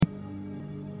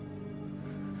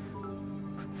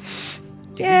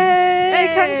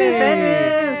Yay! Kung Fu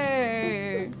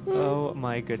Fenris! Oh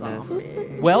my goodness.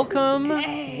 Welcome,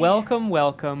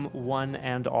 welcome, one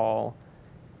and all.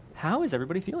 How is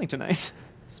everybody feeling tonight?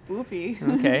 Spoopy.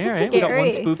 Okay, all right. We got one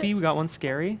Scary. spoopy, we got one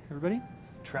scary. Everybody?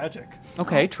 Tragic.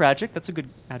 Okay, tragic. That's a good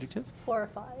adjective.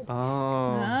 Horrified.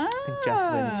 Oh, I think Jess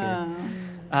wins here.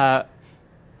 Ah.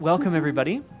 Welcome,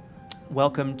 everybody.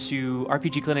 Welcome to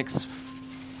RPG Clinic's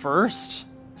first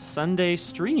Sunday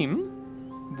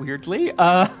stream, weirdly.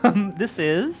 This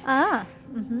is,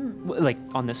 like,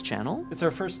 on this channel, It's our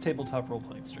first tabletop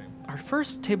role-playing stream. our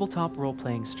first tabletop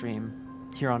role-playing stream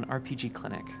here on RPG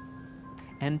Clinic.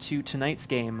 And to tonight's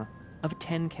game of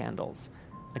 10 Candles,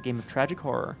 a game of tragic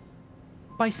horror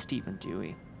by Stephen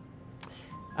Dewey.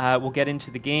 We'll get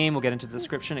into the game, we'll get into the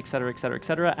description,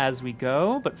 etc., as we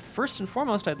go. But first and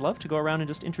foremost, I'd love to go around and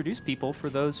just introduce people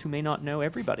for those who may not know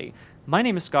everybody. My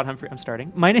name is Scott Humphrey. I'm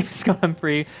starting. My name is Scott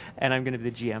Humphrey, and I'm going to be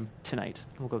the GM tonight.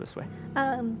 We'll go this way.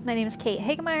 My name is Kate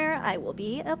Hagemeyer. I will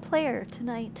be a player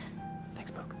tonight. Thanks,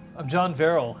 Poke. I'm John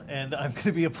Verrill, and I'm going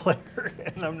to be a player,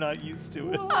 and I'm not used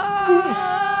to it.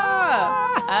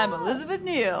 I'm Elizabeth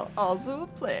Neal, also a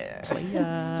player.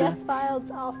 Jess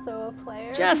Fildes, also a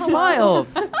player. Jess Hello.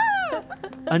 Fildes.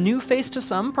 A new face to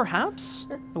some, perhaps.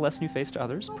 A less new face to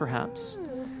others, perhaps.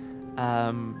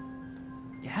 Yeah.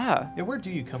 Yeah, where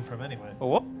do you come from anyway? Oh,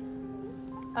 whoop.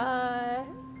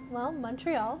 Well,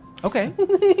 Montreal. Okay.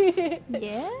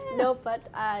 Yeah. No, but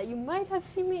you might have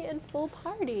seen me in Full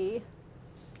Party.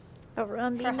 Over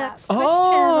on the Perhaps. Twitch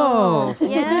Oh.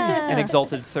 channel. Yeah. An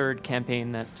exalted third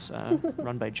campaign that's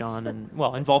run by John and,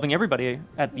 well, involving everybody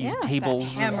at these Yeah.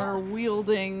 tables. Hammer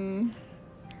wielding.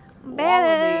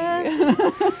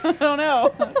 Badass. I don't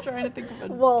know. I was trying to think of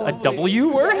a Whoa. A W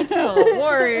word?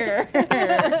 warrior.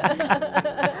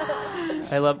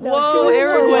 I love. No, Whoa, she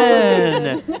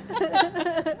Aragwen!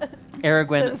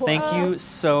 Aragwen, thank you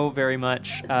so very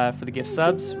much for the gift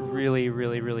subs. Really,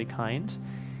 really, really kind.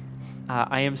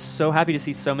 I am so happy to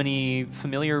see so many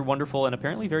familiar, wonderful, and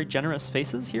apparently very generous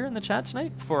faces here in the chat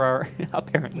tonight for our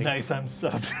apparently. Nice, I'm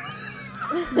subbed.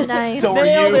 Nice. So are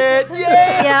Nailed you. it! Yay!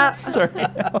 Yeah. Sorry.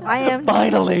 I am.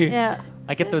 Finally. Yeah.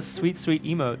 I get those sweet, sweet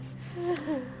emotes.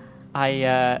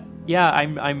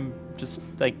 I'm just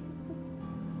like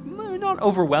not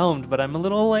overwhelmed, but I'm a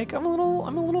little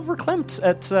verklempt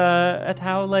at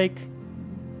how like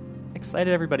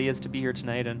excited everybody is to be here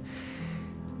tonight, and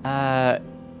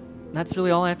that's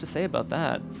really all I have to say about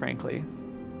that, frankly.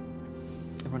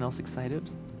 Everyone else excited?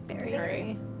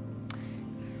 Very.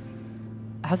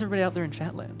 How's everybody out there in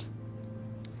Chatland?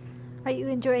 Are you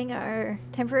enjoying our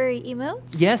temporary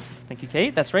emotes? Yes, thank you,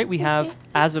 Kate. That's right. We have,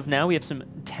 as of now, we have some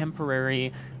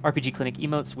temporary RPG Clinic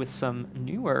emotes with some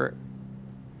newer,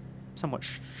 somewhat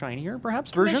shinier,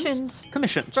 perhaps, versions?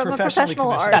 Commissioned. From a Professionally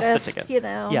professional commissioned. That's the artist, ticket. you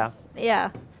know. Yeah.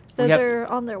 Yeah. We Those have- are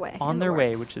on their way. On in the their way,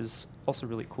 works. which is also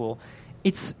really cool.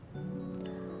 It's...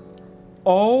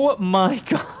 Oh my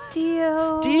god.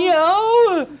 Dio.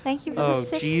 Dio! Thank you for Oh, the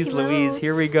 6 geez Louise,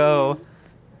 here we emotes. go.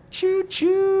 Choo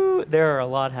choo! There are a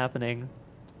lot happening.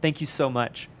 Thank you so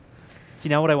much. See,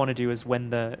 now what I want to do is when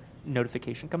the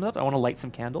notification comes up, I want to light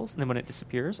some candles, and then when it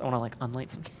disappears, I want to like unlight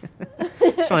some.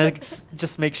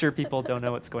 just make sure people don't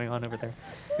know what's going on over there.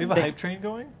 We have a hype train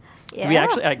going? Yeah. We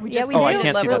actually, I, Yeah, we oh, I do.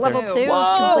 can't see We're that level there. 2 is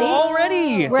Whoa, complete.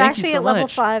 already! We're Thank you actually so at level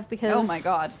much. 5 because Oh my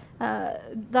god.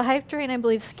 the hype train, I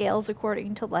believe, scales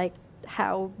according to like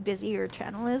how busy your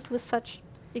channel is with such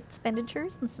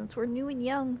expenditures, and since we're new and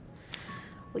young,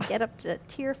 we get up to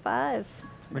tier 5.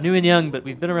 We're new and young, but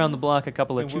we've been around the block a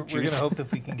couple of And we're going choo-choos. to hope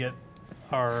that we can get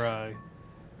our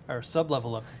sub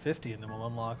level up to 50, and then we'll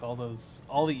unlock all the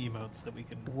emotes that we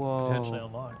can Whoa. potentially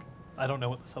unlock. I don't know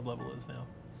what the sub level is now.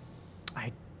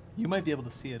 You might be able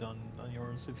to see it on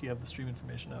yours if you have the stream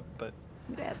information up, but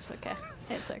Yeah, it's okay.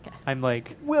 It's okay. I'm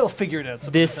like, we'll figure it out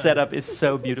sometime. this setup is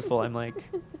so beautiful. I'm like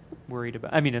worried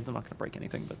about. I mean, I'm not going to break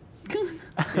anything, but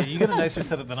Yeah, you got a nicer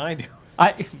setup than I do.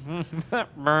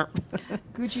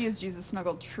 Gucci is Jesus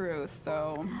Snuggled truth,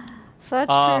 though. Such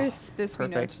Ah. truth. This we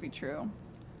know Perfect. to be true.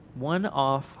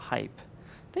 One-off hype.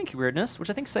 Thank you, Weirdness, which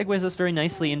I think segues us very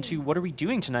nicely into what are we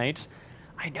doing tonight?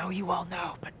 I know you all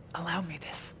know, but allow me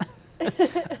this.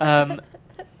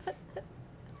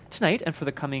 Tonight, and for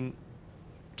the coming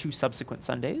 2 subsequent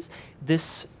Sundays,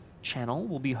 this channel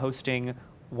will be hosting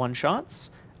one-shots,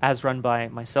 as run by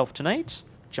myself tonight,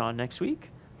 John next week,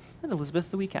 and Elizabeth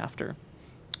the week after.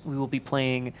 We will be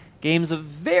playing games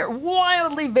of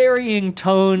wildly varying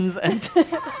tones and,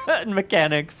 and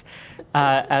mechanics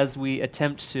as we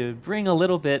attempt to bring a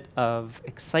little bit of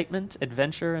excitement,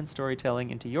 adventure, and storytelling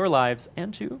into your lives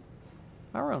and to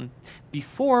our own.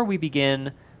 Before we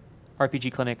begin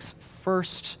RPG Clinic's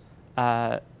first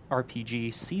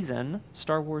RPG season,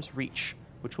 Star Wars Reach,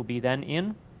 which will be then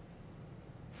in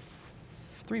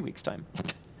 3 weeks' time.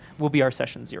 Will be our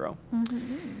session 0.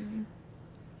 Mm-hmm.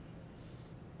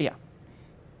 Yeah,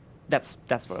 that's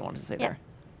what I wanted to say Yep. there.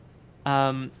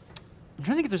 I'm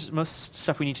trying to think if there's most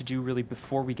stuff we need to do really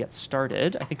before we get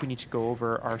started. I think we need to go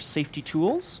over our safety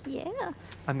tools. Yeah.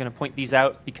 I'm going to point these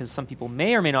out because some people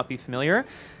may or may not be familiar.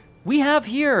 We have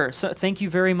here, so thank you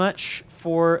very much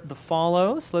for the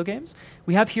follow, Slow Games.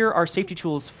 We have here our safety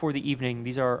tools for the evening.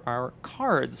 These are our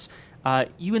cards.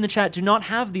 You in the chat do not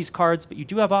have these cards, but you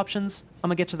do have options. I'm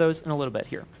going to get to those in a little bit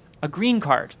here. A green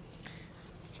card.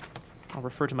 I'll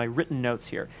refer to my written notes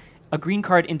here. A green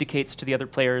card indicates to the other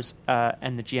players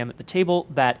and the GM at the table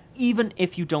that even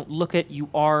if you don't look it, you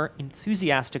are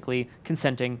enthusiastically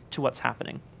consenting to what's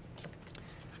happening.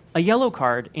 A yellow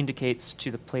card indicates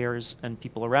to the players and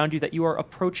people around you that you are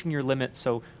approaching your limit,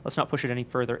 so let's not push it any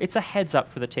further. It's a heads up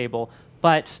for the table,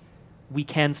 but we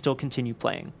can still continue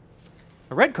playing.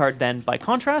 A red card, then, by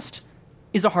contrast,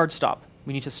 is a hard stop.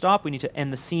 We need to stop, we need to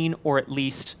end the scene, or at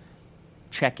least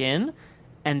check in,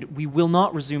 and we will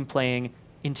not resume playing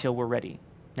until we're ready.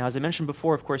 Now, as I mentioned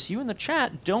before, of course, you in the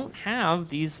chat don't have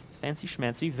these fancy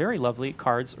schmancy, very lovely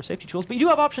cards or safety tools, but you do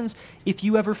have options if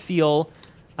you ever feel,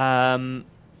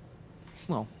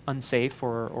 unsafe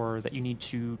or that you need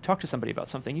to talk to somebody about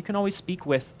something. You can always speak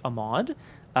with a mod.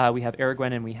 We have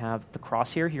Aragwen and we have the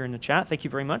Crosshair here in the chat. Thank you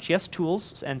very much. Yes,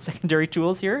 tools and secondary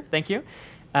tools here. Thank you.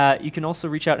 You can also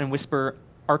reach out and whisper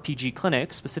RPG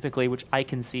Clinic specifically, which I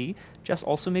can see. Jess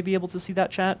also may be able to see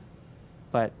that chat,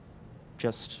 but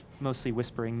just mostly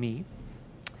whispering me.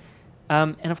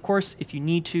 And of course, if you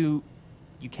need to,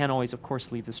 you can always, of course,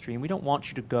 leave the stream. We don't want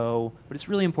you to go, but it's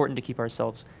really important to keep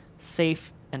ourselves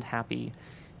safe and happy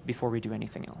before we do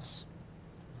anything else.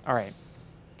 All right.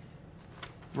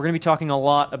 We're going to be talking a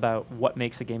lot about what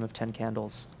makes a game of 10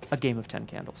 candles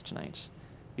tonight.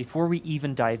 Before we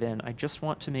even dive in, I just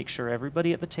want to make sure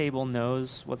everybody at the table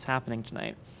knows what's happening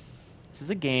tonight. This is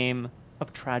a game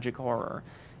of tragic horror.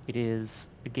 It is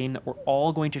a game that we're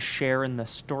all going to share in the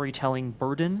storytelling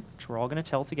burden, which we're all going to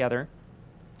tell together.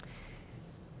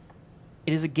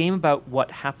 It is a game about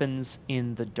what happens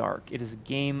in the dark. It is a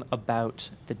game about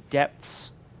the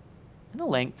depths and the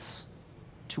lengths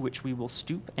to which we will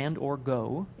stoop and or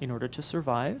go in order to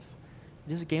survive.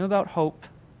 It is a game about hope,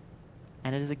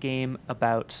 and it is a game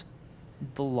about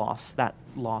the loss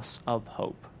of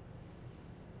hope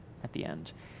at the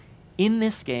end. In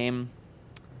this game,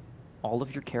 all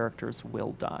of your characters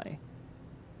will die.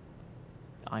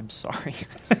 I'm sorry.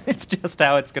 It's just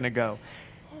how it's going to go.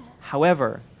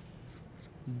 However,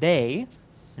 they,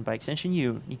 and by extension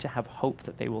you, need to have hope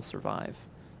that they will survive.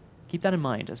 Keep that in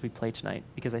mind as we play tonight,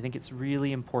 because I think it's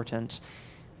really important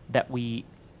that we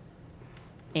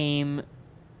aim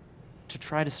to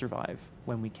try to survive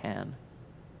when we can,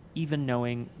 even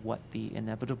knowing what the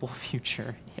inevitable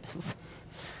future is.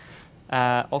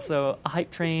 Also, a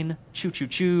hype train, choo choo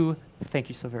choo, thank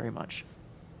you so very much.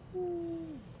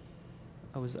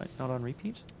 Oh, was I not on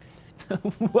repeat?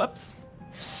 Whoops.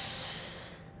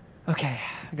 Okay,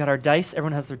 we got our dice.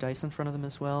 Everyone has their dice in front of them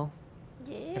as well.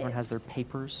 Yes. Everyone has their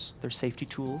papers, their safety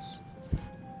tools.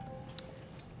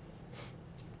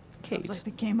 Kate. It's like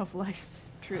the game of life.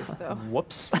 Truth, though.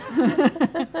 Whoops.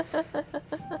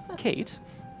 Kate,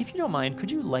 if you don't mind,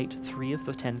 could you light 3 of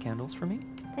the 10 candles for me?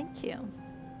 Thank you.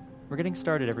 We're getting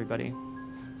started, everybody.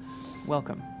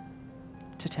 Welcome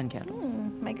to 10 candles.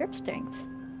 My grip strength.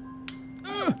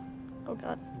 Oh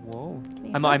God. Whoa. Can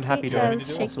you I'm tell happy Kate to has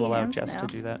also shaky allow hands Jess now? to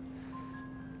do that.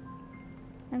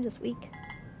 I'm just weak.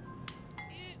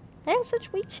 I have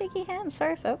such weak, shaky hands.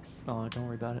 Sorry, folks. Oh, don't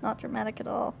worry about it. Not dramatic at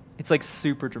all. It's like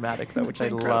super dramatic though, which I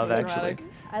Incredibly love dramatic.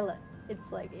 actually.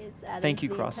 It's like it's adding Thank you,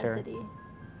 the Crosshair. intensity.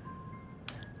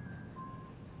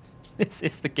 This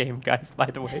is the game, guys, by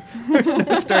the way. There's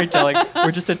no storytelling.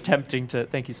 We're just attempting to...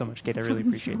 Thank you so much, Kate. I really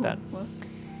appreciate that. What? All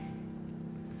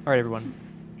right, everyone.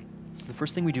 The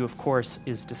first thing we do, of course,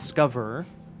 is discover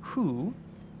who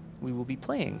we will be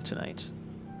playing tonight.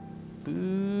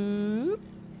 Boop.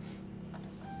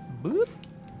 Boop.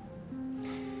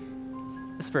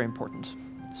 It's very important.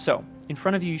 So, in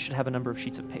front of you, you should have a number of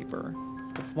sheets of paper.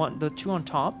 The 2 on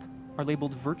top are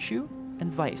labeled Virtue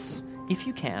and Vice. If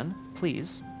you can,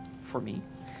 please, for me,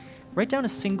 write down a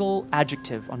single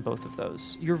adjective on both of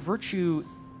those. Your virtue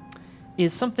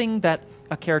is something that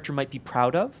a character might be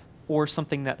proud of, or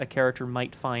something that a character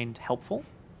might find helpful.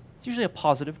 It's usually a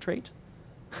positive trait.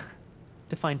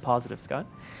 Define positive, Scott.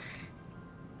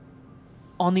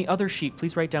 On the other sheet,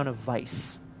 please write down a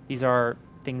vice. These are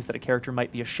things that a character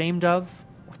might be ashamed of,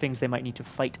 or things they might need to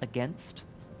fight against.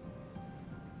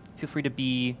 Feel free to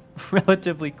be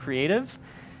relatively creative.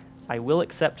 I will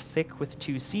accept thick with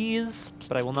 2 C's,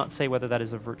 but I will not say whether that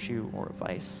is a virtue or a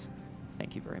vice.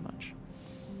 Thank you very much.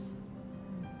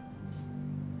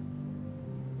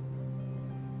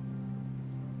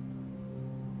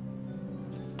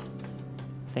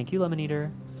 Thank you, Lemon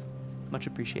Eater. Much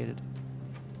appreciated.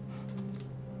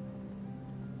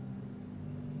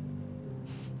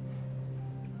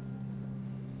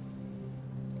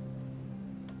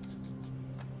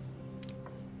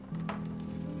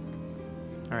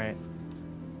 All right.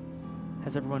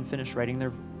 Has everyone finished writing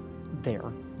their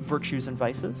virtues and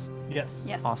vices? Yes.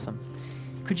 Yes. Awesome.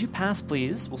 Could you pass,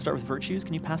 please? We'll start with virtues.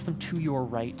 Can you pass them to your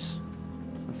right?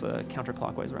 That's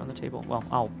counterclockwise around the table. Well,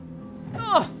 I'll.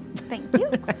 Oh! Thank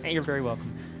you. You're very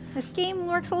welcome. This game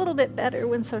works a little bit better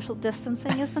when social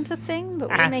distancing isn't a thing, but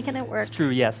we're making it work. It's true,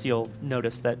 yes. You'll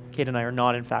notice that Kate and I are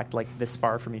not, in fact, like this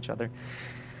far from each other.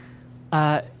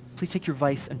 Please take your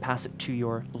vice and pass it to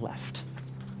your left.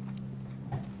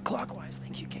 Clockwise.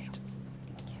 Thank you, Kate.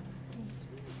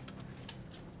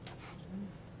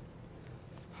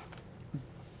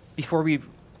 Before we...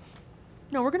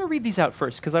 No, we're going to read these out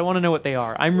first because I want to know what they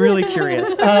are. I'm really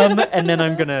curious. And then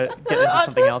I'm going to get into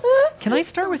something else. Can I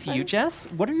start with you, Jess?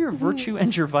 What are your virtue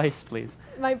and your vice, please?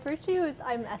 My virtue is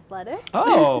I'm athletic.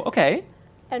 Oh, okay.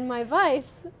 And my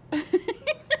vice,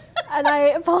 and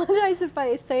I apologize if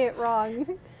I say it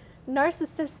wrong,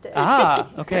 narcissistic. Ah,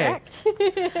 okay.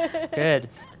 Correct. Good.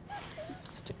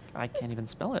 I can't even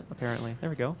spell it, apparently. There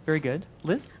we go. Very good.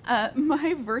 Liz?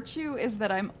 My virtue is that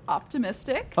I'm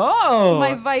optimistic. Oh!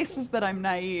 My vice is that I'm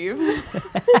naive.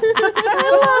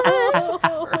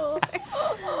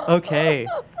 Okay.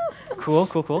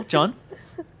 Cool. John?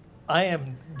 I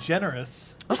am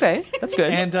generous Okay, that's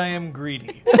good. and I am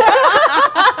greedy.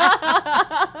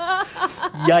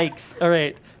 Yikes. All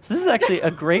right. So this is actually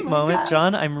a great moment,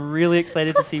 John. I'm really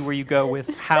excited to see where you go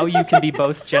with how you can be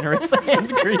both generous and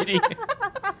greedy.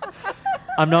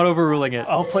 I'm not overruling it.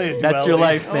 I'll play a That's your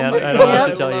duality. life, man. Oh I don't have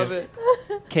to God, tell love you. it.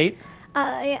 Kate?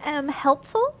 I am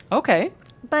helpful, Okay.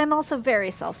 but I'm also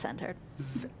very self-centered.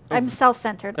 I'm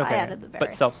self-centered. Okay. I added the very.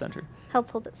 But self-centered.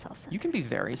 Helpful but self-centered. You can be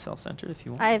very self-centered if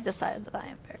you want. I have decided that I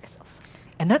am very self-centered.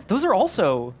 And those are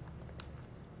also,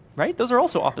 right? Those are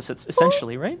also opposites,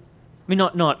 essentially, right? I mean,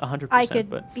 not 100%, I could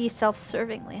but... be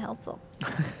self-servingly helpful.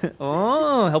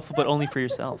 Oh, helpful, but only for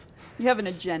yourself. You have an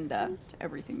agenda to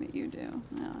everything that you do.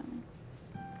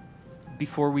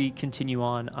 Before we continue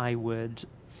on, I would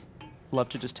love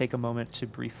to just take a moment to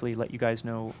briefly let you guys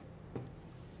know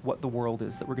what the world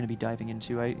is that we're going to be diving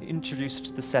into. I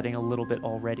introduced the setting a little bit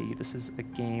already. This is a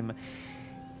game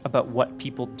about what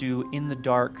people do in the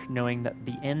dark, knowing that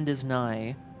the end is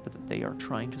nigh, but that they are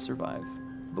trying to survive.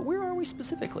 But where are we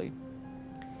specifically?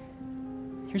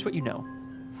 Here's what you know.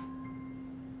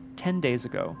 10 days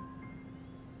ago,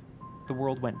 the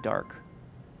world went dark.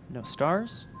 No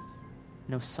stars,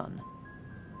 no sun.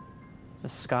 The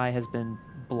sky has been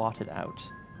blotted out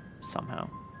somehow.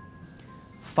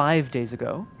 5 days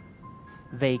ago,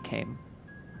 they came.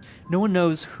 No one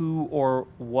knows who or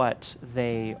what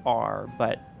they are,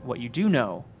 but what you do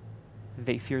know,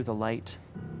 they fear the light,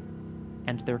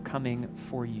 and they're coming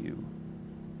for you.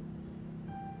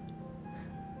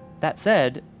 That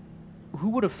said, who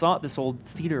would have thought this old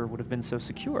theater would have been so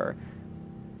secure?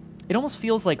 It almost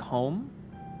feels like home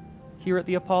here at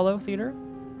the Apollo Theater,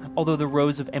 although the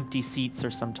rows of empty seats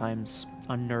are sometimes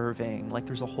unnerving, like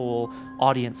there's a whole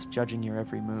audience judging your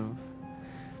every move.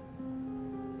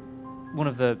 One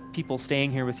of the people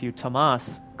staying here with you,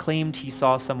 Tomas, claimed he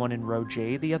saw someone in row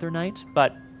J the other night,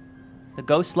 but the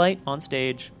ghost light on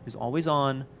stage is always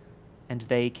on, and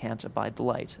they can't abide the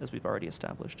light, as we've already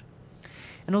established.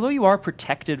 And although you are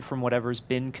protected from whatever's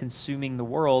been consuming the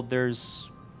world,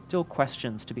 there's still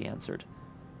questions to be answered.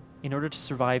 In order to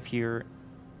survive here,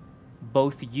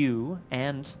 both you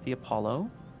and the Apollo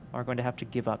are going to have to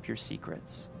give up your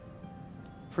secrets.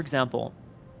 For example,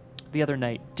 the other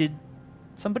night, did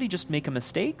somebody just make a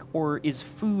mistake, or is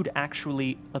food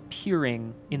actually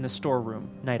appearing in the storeroom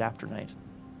night after night?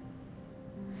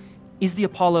 Is the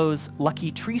Apollo's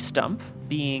lucky tree stump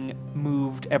being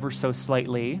moved ever so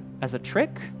slightly as a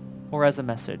trick or as a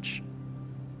message?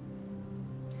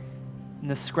 And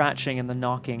the scratching and the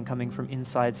knocking coming from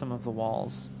inside some of the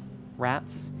walls.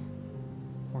 Rats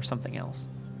or something else?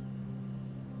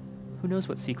 Who knows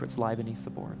what secrets lie beneath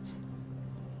the boards?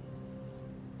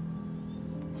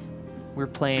 We're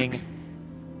playing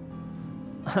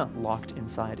Locked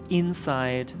Inside.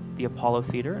 Inside the Apollo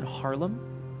Theater in Harlem,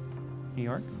 New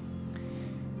York.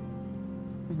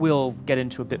 We'll get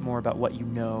into a bit more about what you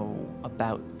know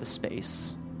about the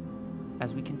space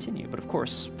as we continue. But of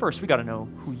course, first we gotta know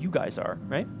who you guys are,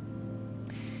 right?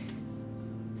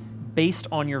 based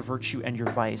on your virtue and your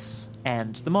vice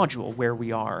and the module where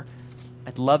we are,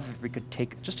 I'd love if we could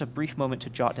take just a brief moment to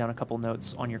jot down a couple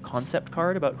notes on your concept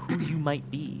card about who you might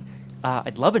be.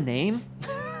 I'd love a name.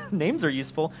 Names are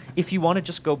useful. If you want to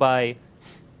just go by,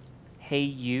 hey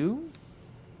you.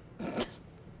 I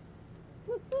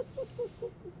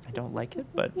don't like it,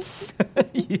 but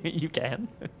you can.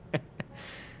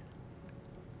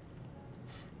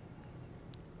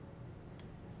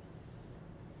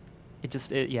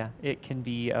 It can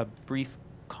be a brief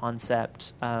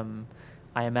concept. I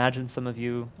imagine some of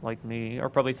you, like me, are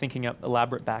probably thinking up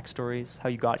elaborate backstories, how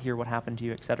you got here, what happened to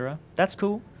you, etc. That's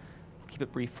cool. We'll keep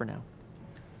it brief for now.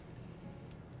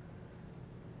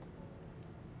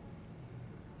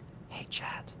 Hey,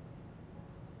 chat.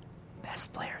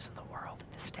 Best players in the world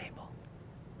at this table.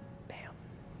 Bam.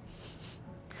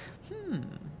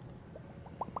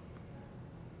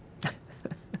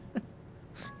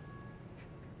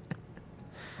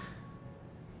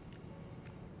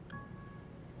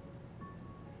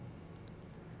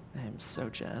 I am so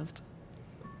jazzed.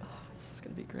 Oh, this is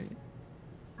going to be great.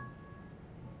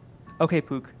 Okay,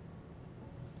 Pook.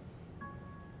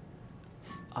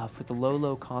 For the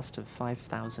low cost of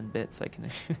 5,000 bits, I can...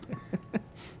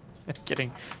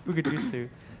 Kidding. Ukajutsu.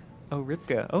 Oh,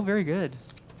 Ripka. Oh, very good.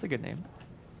 That's a good name.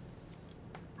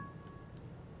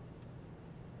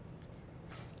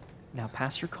 Now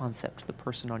pass your concept to the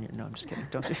person on your... No, I'm just kidding.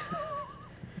 Don't do...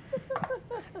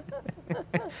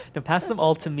 No, pass them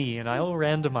all to me, and I will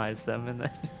randomize them, and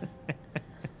then...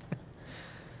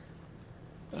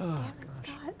 Oh, Damn it, gosh.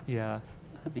 Scott. Yeah,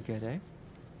 that'd be good, eh?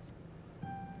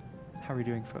 How are we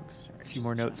doing, folks? A few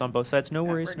more notes on both sides. No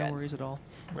Yeah, worries, we're no good. worries at all.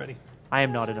 Ready. I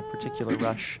am not in a particular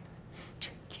rush to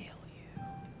kill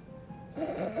you.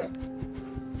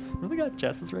 Really got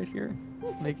Jess's right here.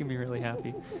 It's making me really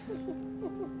happy.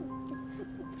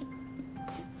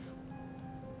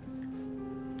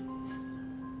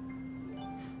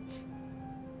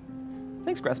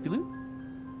 Thanks, Graspy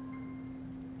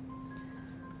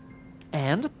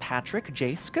And Patrick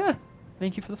Jaska.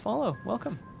 Thank you for the follow.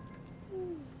 Welcome.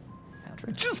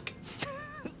 Patrick. Just.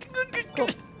 Cool.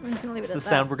 I'm just gonna leave It's it the at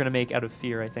sound that. we're going to make out of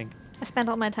fear, I think. I spent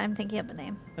all my time thinking up a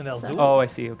name. And Elzul. Oh, I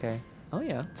see. Okay. Oh,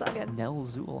 yeah. It's all good. Nell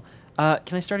Zool.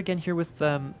 Can I start again here with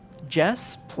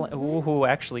Jess? Oh,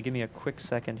 actually, give me a quick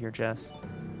second here, Jess.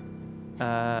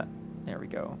 There we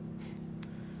go.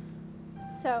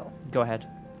 So, Go ahead.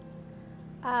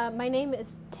 my name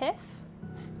is Tiff.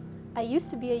 I used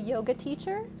to be a yoga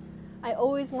teacher. I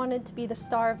always wanted to be the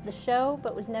star of the show,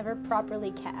 but was never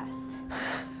properly cast.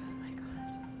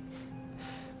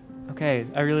 Okay,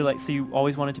 I really like. So you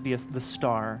always wanted to be the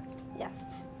star,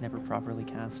 Yes. never properly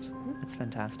cast. That's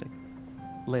fantastic.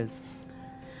 Liz.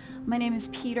 My name is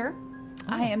Peter.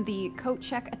 I am the coat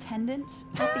check attendant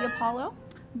at the Apollo.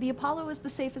 The Apollo is the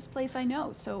safest place I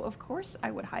know, so of course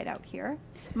I would hide out here.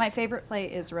 My favorite play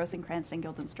is Rosencrantz and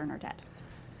Guildenstern are dead.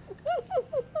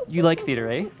 You like theater,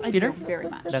 eh, I Peter? do very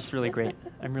much. That's really great.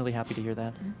 I'm really happy to hear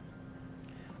that.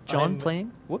 John I'm-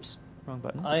 playing? Whoops, wrong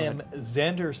button. I Go am ahead.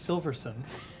 Xander Silverson.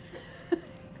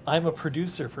 I'm a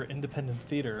producer for independent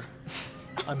theater.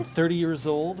 I'm 30 years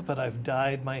old, but I've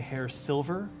dyed my hair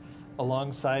silver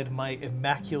alongside my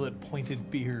immaculate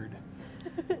pointed beard.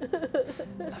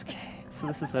 Okay, so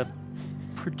this is a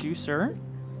producer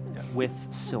with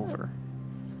silver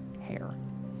hair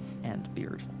and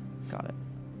beard. Got it.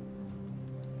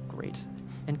 Great.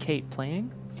 And Kate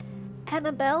playing?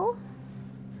 Annabelle.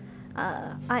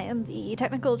 I am the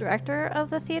technical director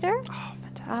of the theater. Oh,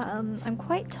 fantastic. I'm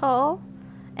quite tall,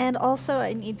 and also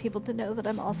I need people to know that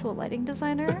I'm also a lighting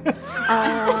designer.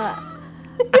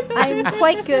 I'm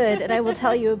quite good, and I will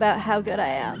tell you about how good I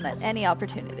am at any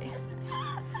opportunity.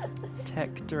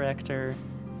 Tech director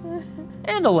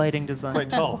and a lighting designer. Quite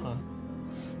tall, huh?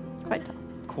 Quite tall.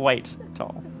 Quite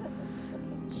tall.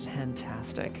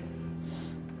 Fantastic.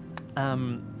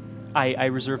 I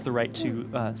reserve the right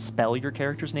to spell your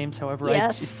characters' names however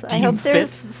Yes, I I deem hope fit.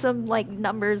 there's some like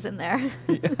numbers in there.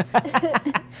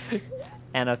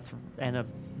 and a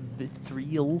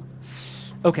Threel.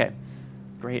 Okay,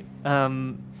 great.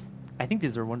 I think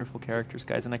these are wonderful characters,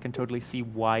 guys, and I can totally see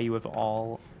why you have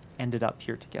all ended up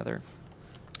here together.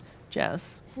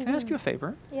 Jess, can I ask you a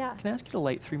favor? Yeah. Can I ask you to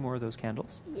light 3 more of those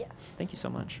candles? Yes. Thank you so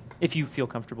much. If you feel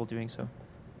comfortable doing so.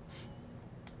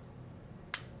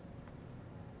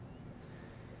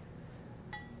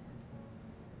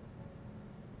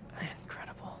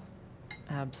 Incredible.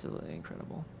 Absolutely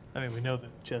incredible. I mean, we know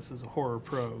that Jess is a horror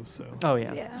pro, so. Oh,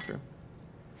 yeah, Yeah. that's true.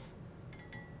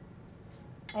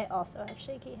 I also have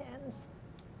shaky hands.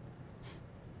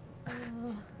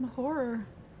 Horror.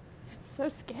 It's so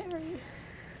scary.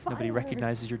 Nobody Fire.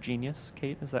 recognizes your genius,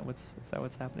 Kate. Is that what's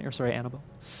happening? Or sorry, Annabelle.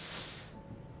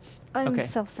 I'm Okay.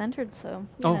 self-centered, so,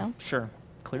 Oh, you know, sure.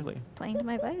 Clearly. playing to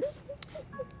my vice.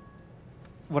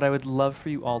 What I would love for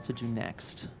you all to do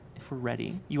next, if we're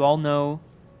ready, you all know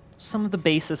some of the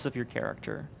basis of your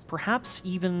character, perhaps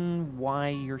even why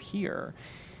you're here,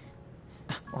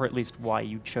 or at least why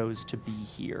you chose to be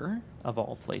here, of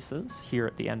all places, here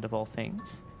at the end of all things.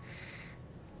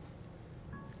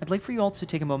 I'd like for you all to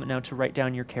take a moment now to write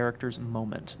down your character's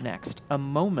moment next. A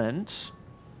moment,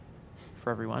 for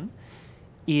everyone,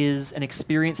 is an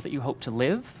experience that you hope to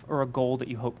live or a goal that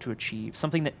you hope to achieve.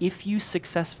 Something that, if you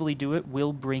successfully do it,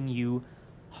 will bring you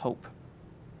hope.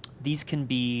 These can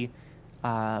be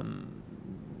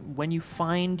when you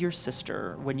find your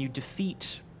sister, when you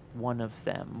defeat one of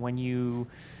them, when you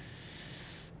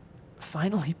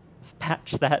finally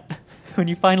patch that, when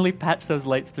you finally patch those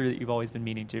lights through that you've always been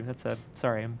meaning to.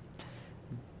 Sorry, I'm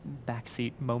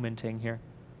backseat momenting here.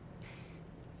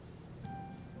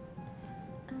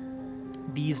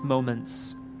 These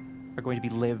moments are going to be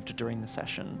lived during the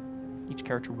session. Each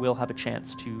character will have a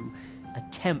chance to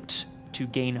attempt to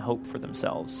gain hope for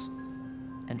themselves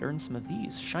and earn some of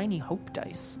these shiny hope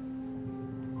dice.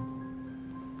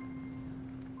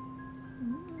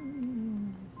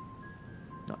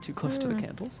 Not too close to the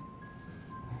candles.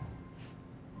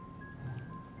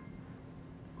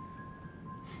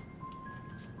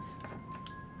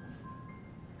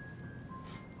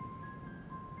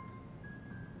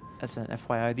 As an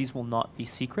FYI, these will not be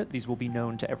secret. These will be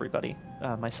known to everybody,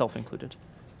 myself included.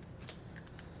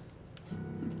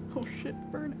 Oh shit,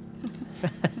 burn it.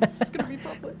 It's gonna be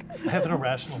public. I have an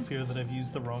irrational fear that I've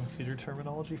used the wrong theater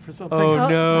terminology for something. Oh, Oh,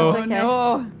 no. that's okay.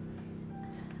 no.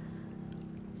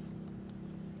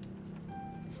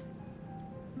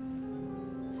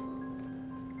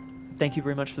 Thank you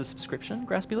very much for the subscription,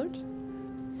 Graspy Alert.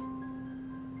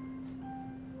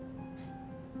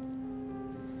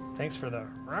 Thanks for the.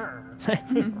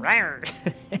 Rawr.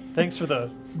 Thanks for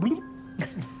the. Bloop,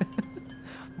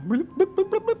 bloop, bloop, bloop,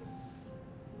 bloop.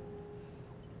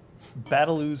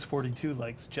 Battleooze42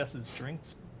 likes Jess's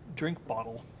drink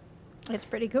bottle. It's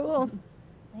pretty cool.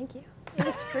 Thank you. It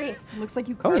was free. Looks like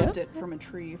you Oh, yeah? carved it from a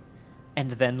tree. And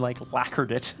then, like,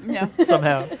 lacquered it Yeah.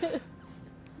 somehow.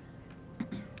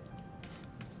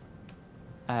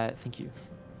 Thank you.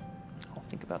 I'll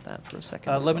think about that for a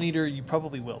second. as Lemon well. Eater, you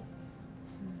probably will.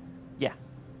 Yeah.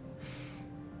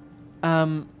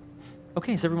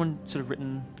 Okay, so everyone's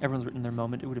written their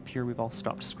moment. It would appear we've all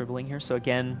stopped scribbling here. So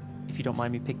again, if you don't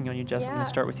mind me picking on you, Jess, I'm going Yeah. to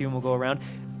start with you and we'll go around.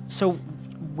 So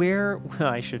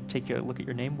I should take a look at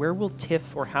your name. Where will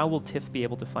Tiff, or how will Tiff be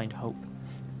able to find hope?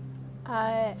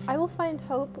 I will find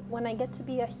hope when I get to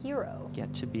be a hero.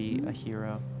 Get to be a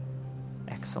hero.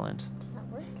 Excellent. Does that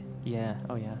work? Yeah.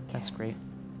 Oh yeah. That's great.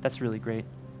 That's really great.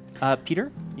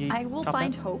 Peter? You I will got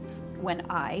find that? hope when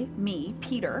me,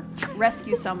 Peter,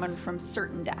 rescue someone from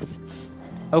certain death.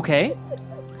 Okay.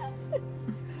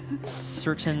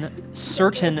 Certain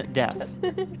death.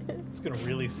 It's going to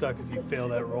really suck if you fail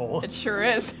that roll. It sure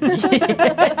is.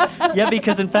 Yeah,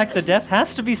 because in fact the death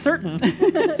has to be certain.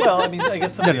 Well, I mean, I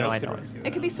guess somebody No, else I could know. rescue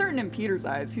It could be certain in Peter's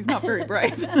eyes. He's not very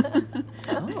bright.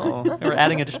 Oh, we're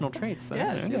adding additional traits.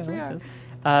 Yes, Okay, yes, I we like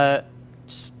are.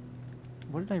 this.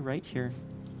 What did I write here?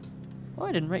 Oh,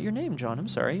 I didn't write your name, John. I'm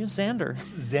sorry. It's Xander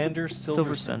Xander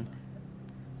Silverson.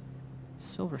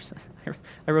 Silverson.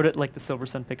 I wrote it like the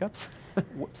Silversun pickups.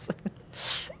 Whoops.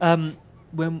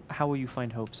 How will you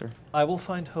find hope, sir? I will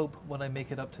find hope when I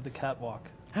make it up to the catwalk.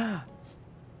 And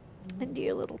do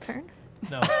your little turn.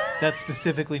 No, that's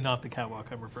specifically not the catwalk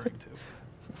I'm referring to.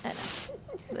 I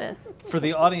know. For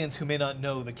the audience who may not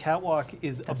know, the catwalk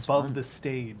is That's above fun. the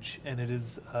stage, and it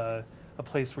is a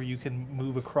place where you can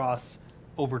move across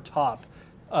over top,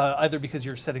 either because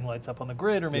you're setting lights up on the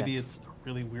grid, or maybe Yeah. it's a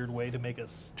really weird way to make a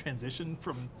transition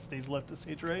from stage left to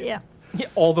stage right. Yeah. Yeah,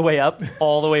 all the way up,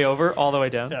 all the way over, all the way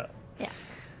down. Yeah.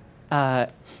 Yeah.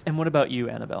 And what about you,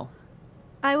 Annabelle?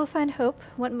 I will find hope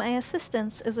when my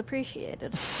assistance is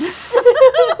appreciated.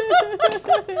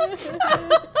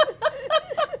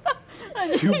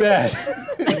 Too bad.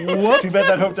 Too bad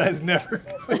that hope dies never.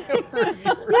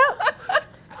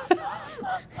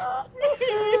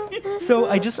 So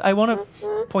I want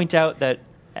to point out that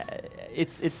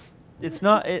it's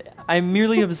not. I'm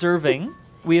merely observing.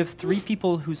 We have two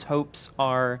people whose hopes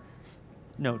are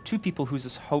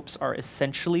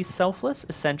essentially selfless,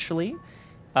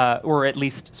 or at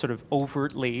least sort of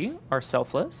overtly are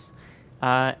selfless,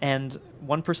 and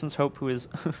one person's hope who is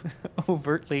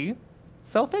overtly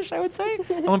selfish, I would say,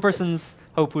 and one person's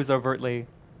hope who is overtly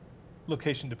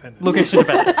Location dependent. location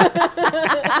dependent.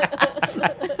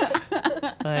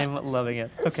 I'm loving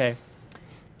it. Okay.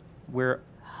 We're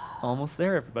almost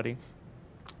there, everybody.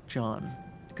 John,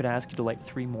 could I ask you to light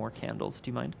 3 more candles? Do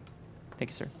you mind?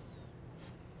 Thank you, sir.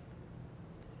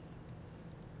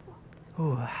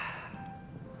 Ooh.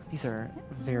 These are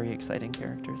very exciting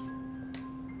characters.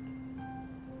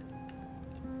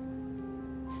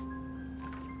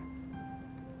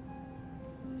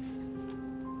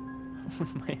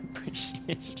 My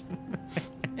appreciation.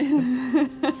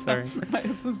 Sorry. My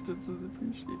assistance is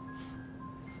appreciated.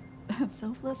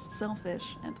 Selfless, selfish,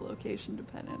 and location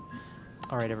dependent.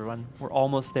 All right, everyone. We're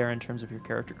almost there in terms of your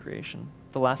character creation.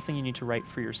 The last thing you need to write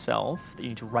for yourself,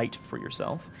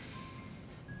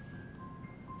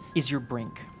 is your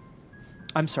brink.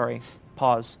 I'm sorry.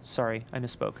 Pause. Sorry, I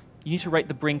misspoke. You need to write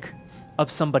the brink of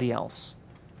somebody else.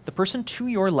 The person to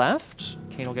your left,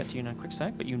 Kate will get to you in a quick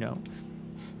sec, but you know.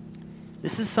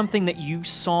 This is something that you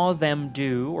saw them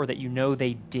do, or that you know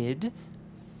they did,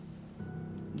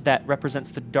 that represents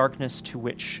the darkness to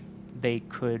which they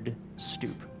could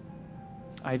stoop.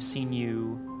 I've seen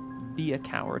you be a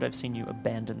coward. I've seen you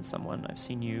abandon someone. I've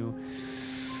seen you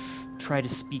try to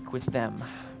speak with them.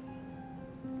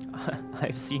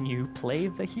 I've seen you play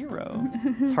the hero.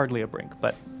 It's hardly a brink,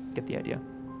 but get the idea.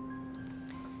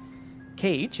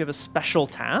 Kate, you have a special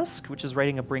task, which is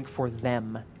writing a brink for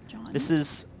them. John.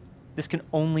 This can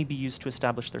only be used to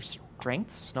establish their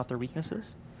strengths, not their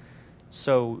weaknesses.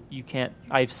 So you can't.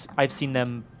 I've seen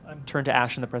them turn to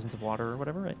ash in the presence of water or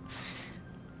whatever, right?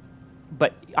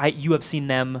 But you have seen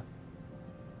them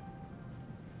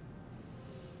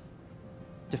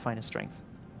define a strength.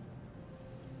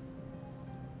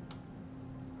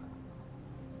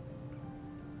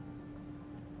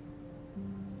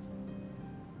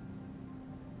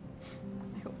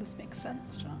 I hope this makes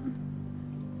sense, John.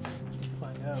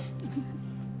 Find out.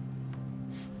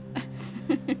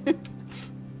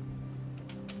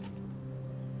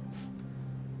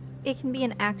 It can be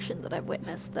an action that I've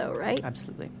witnessed, though, right?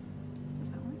 Absolutely.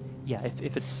 Does that work? Yeah,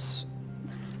 if it's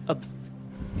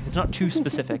not too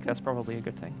specific, that's probably a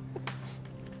good thing.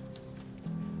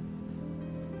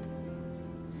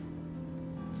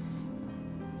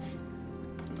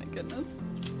 Oh my goodness.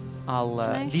 I'll.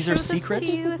 Can I These show are this secret. to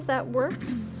you if that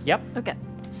works. Yep. Okay.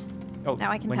 Oh,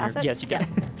 Now I can when pass you're- it? Yes, you can.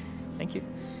 Yeah. Thank you.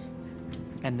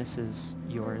 And this is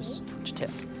yours to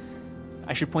Tiff.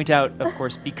 I should point out, of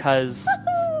course, because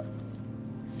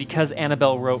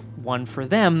Annabelle wrote one for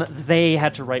them, they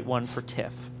had to write one for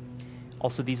Tiff.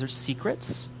 Also, these are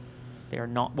secrets. They are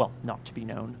not to be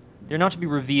known. They're not to be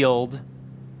revealed.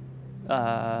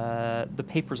 The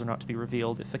papers are not to be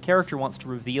revealed. If a character wants to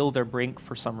reveal their brink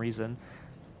for some reason,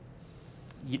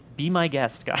 be my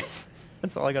guest, guys.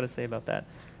 That's all I got to say about that.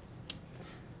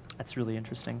 That's really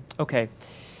interesting. Okay.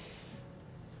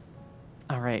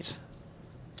 All right.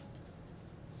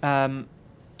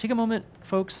 Take a moment,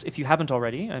 folks, if you haven't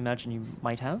already, I imagine you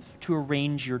might have, to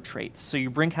arrange your traits. So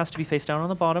your brink has to be face down on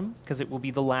the bottom, because it will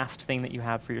be the last thing that you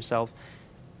have for yourself.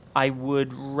 I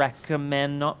would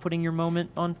recommend not putting your moment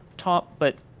on top,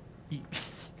 but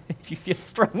if you feel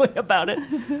strongly about it,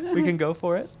 we can go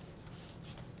for it.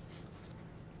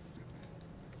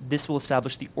 This will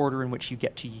establish the order in which you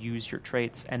get to use your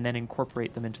traits and then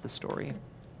incorporate them into the story.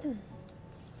 Ooh,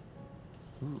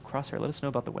 Crosshair, let us know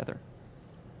about the weather.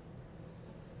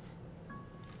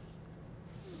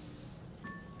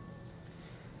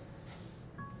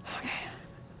 Okay.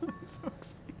 I'm so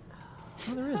excited.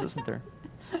 Oh, there is, isn't there?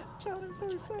 John, I'm so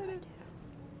excited.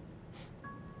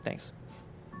 Thanks.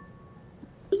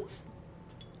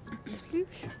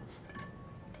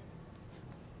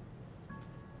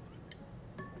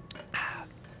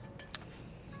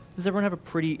 Does everyone have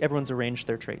everyone's arranged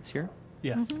their traits here?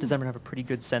 Yes. Mhm. Does everyone have a pretty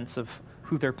good sense of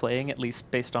who they're playing, at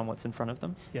least based on what's in front of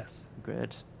them? Yes.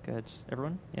 Good, good.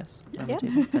 Everyone? Yes? Yeah. Around the Yep.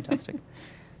 table? Fantastic.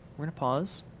 We're going to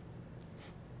pause.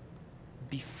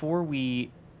 Before we,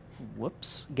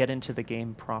 get into the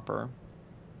game proper,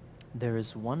 there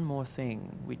is one more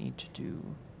thing we need to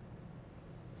do.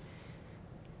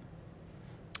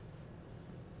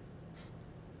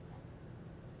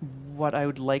 What I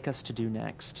would like us to do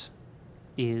next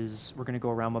is we're going to go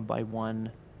around one by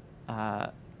one.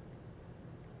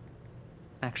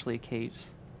 Actually, Kate,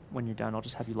 when you're done, I'll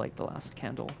just have you light the last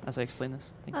candle as I explain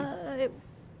this. Thank you.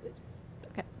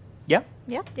 Okay. Yeah?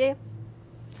 Yeah. Yeah.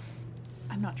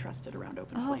 I'm not trusted around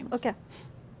open Oh, flames. okay.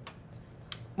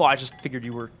 Well, I just figured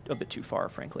you were a bit too far,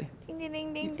 frankly. Ding ding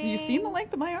ding ding Have ding. you seen the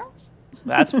length of my arms?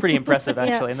 That's pretty impressive, Yeah.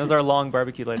 actually. And those are long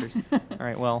barbecue lighters. All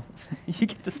right, well, you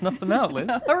get to snuff them out, Liz.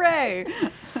 Hooray!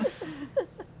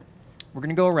 We're going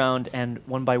to go around, and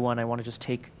one by one, I want to just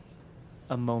take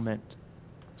a moment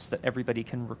so that everybody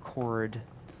can record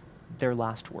their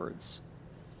last words.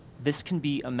 This can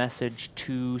be a message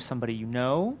to somebody you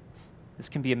know. This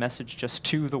can be a message just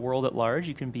to the world at large.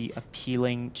 You can be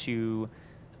appealing to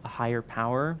a higher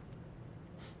power,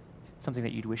 something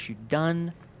that you'd wish you'd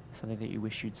done, something that you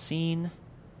wish you'd seen.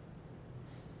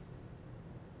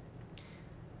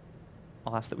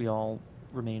 I'll ask that we all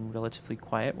remain relatively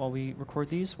quiet while we record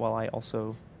these, while I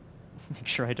also make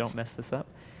sure I don't mess this up.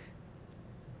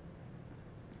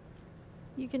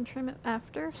 You can trim it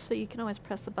after, so you can always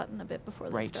press the button a bit before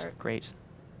they Right, start. great.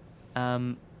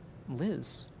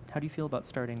 Liz, how do you feel about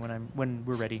starting when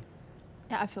we're ready?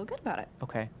 Yeah, I feel good about it.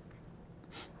 Okay.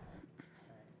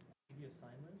 Give you a sign,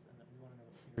 Liz, and then we want to know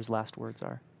what Peter's last words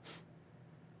are.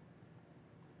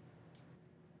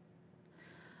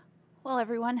 Well,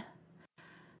 everyone,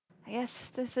 I guess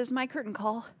this is my curtain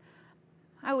call.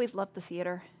 I always loved the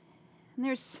theater, and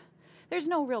there's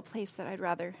no real place that I'd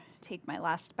rather take my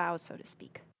last bow, so to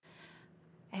speak.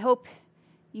 I hope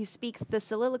you speak the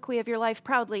soliloquy of your life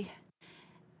proudly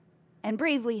and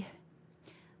bravely.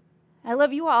 I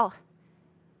love you all.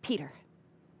 Peter.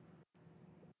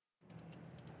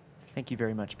 Thank you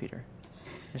very much, Peter.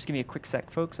 Just give me a quick sec,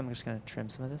 folks. I'm just going to trim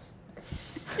some of this.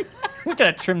 I'm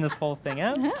going to trim this whole thing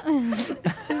out.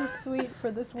 Too sweet for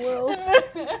this world.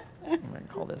 I'm going to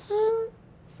call this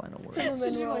final words. Cinnamon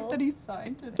Did you like roll. that he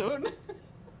signed his own?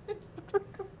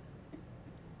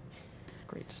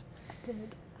 Great. I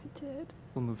did.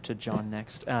 We'll move to John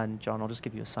next. And John, I'll just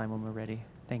give you a sign when we're ready.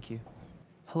 Thank you.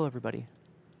 Hello, everybody.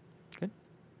 Good?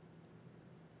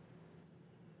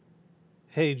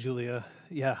 Hey, Julia.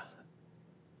 Yeah.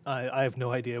 I have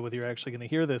no idea whether you're actually going to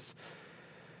hear this.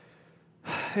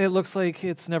 It looks like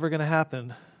it's never going to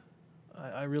happen.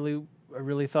 I really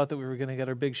thought that we were going to get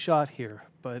our big shot here,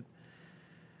 but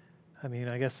I mean,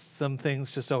 I guess some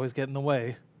things just always get in the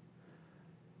way.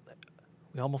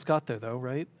 We almost got there, though,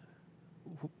 right?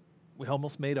 We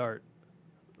almost made art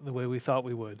the way we thought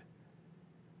we would.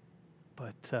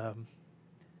 But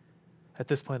at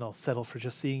this point, I'll settle for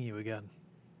just seeing you again.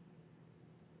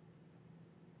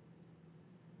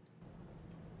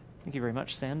 Thank you very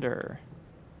much, Sander.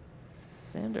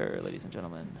 Sander, ladies and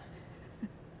gentlemen.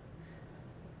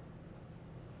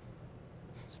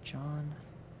 It's John.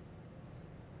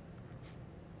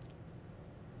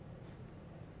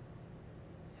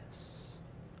 Yes.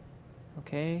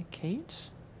 Okay, Kate,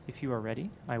 if you are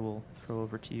ready, I will throw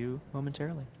over to you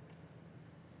momentarily.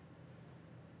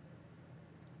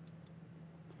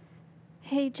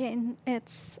 Hey, Jane,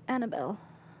 it's Annabelle.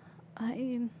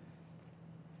 I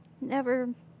never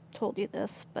told you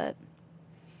this, but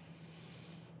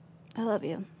I love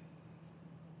you.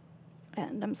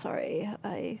 And I'm sorry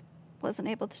I wasn't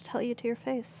able to tell you to your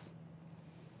face.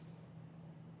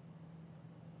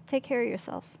 Take care of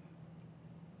yourself.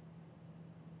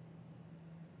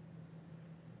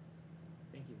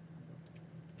 Thank you.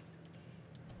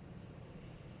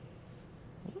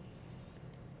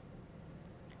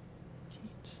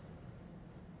 Kate.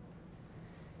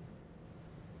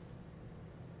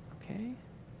 Okay.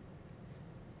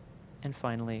 And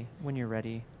finally, when you're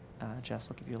ready, Jess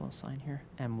will give you a little sign here,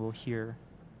 and we'll hear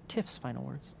Tiff's final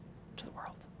words to the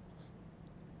world.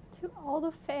 To all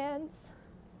the fans,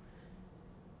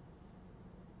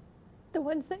 the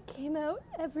ones that came out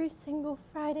every single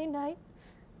Friday night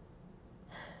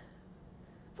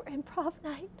for improv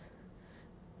night,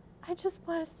 I just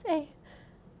want to say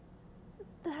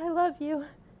that I love you,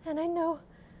 and I know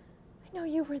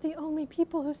you were the only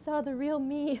people who saw the real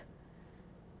me.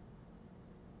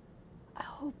 I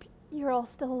hope you're all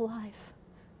still alive.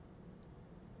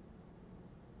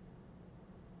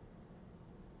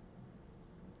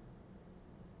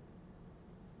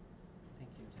 Thank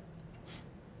you, Tiff.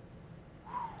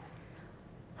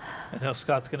 And now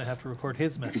Scott's going to have to record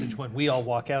his message when we all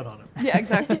walk out on him. Yeah,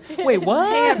 exactly. Wait, what?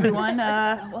 Hey, everyone.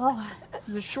 Well, it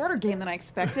was a shorter game than I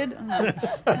expected.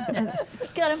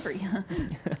 Scott Humphrey.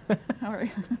 How are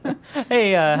you?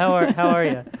 Hey, how are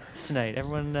you tonight?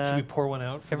 Everyone. Should we pour one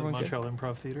out for the everyone good? Montreal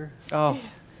Improv Theater? Oh.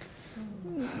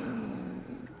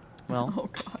 Well. Oh,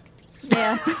 God.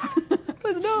 Yeah.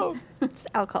 Let's know. Just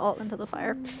alcohol into the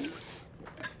fire.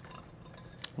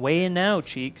 Weigh in now,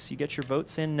 cheeks. You get your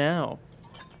votes in now.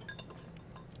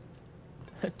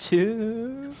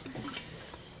 2.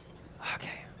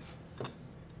 Okay.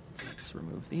 Let's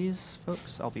remove these,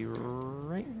 folks. I'll be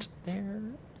right there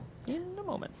in a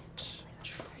moment.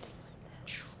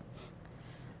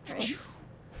 All right.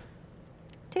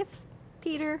 Tiff,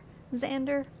 Peter,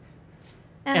 Xander,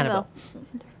 Annabelle.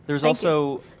 There's Thank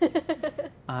also,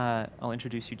 I'll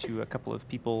introduce you to a couple of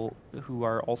people who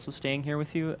are also staying here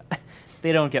with you.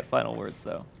 They don't get final words,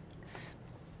 though.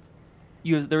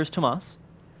 There is Tomas,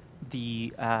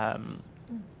 the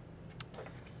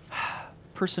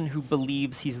person who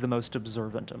believes he's the most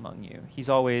observant among you. He's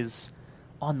always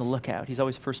on the lookout. He's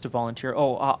always first to volunteer.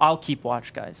 Oh, I'll keep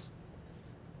watch, guys.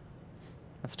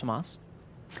 That's Tomas.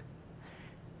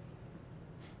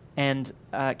 And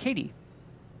Katie.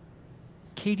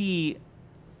 Katie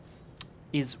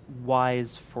is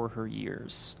wise for her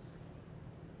years.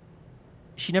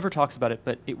 She never talks about it,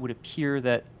 but it would appear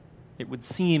that it would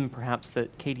seem perhaps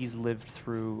that Katie's lived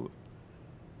through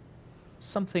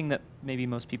something that maybe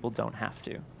most people don't have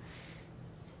to.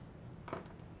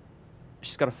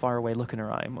 She's got a faraway look in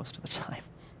her eye most of the time.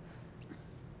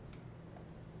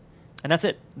 And that's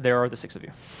it. There are the 6 of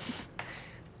you.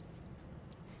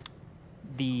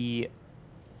 The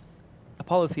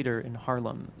Apollo Theater in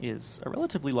Harlem is a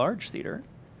relatively large theater.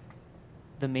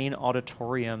 The main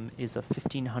auditorium is a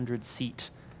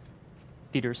 1,500-seat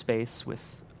theater space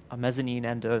with a mezzanine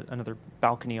and another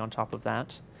balcony on top of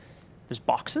that. There's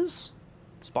boxes.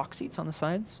 There's box seats on the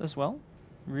sides as well.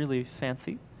 Really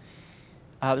fancy.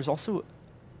 There's also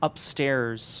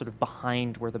upstairs, sort of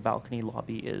behind where the balcony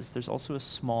lobby is, there's also a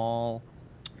small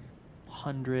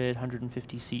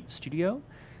 150-seat studio.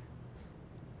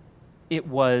 It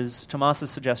was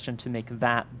Tomas's suggestion to make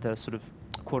that the sort of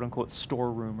quote-unquote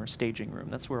storeroom or staging room.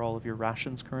 That's where all of your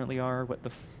rations currently are, what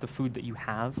the food that you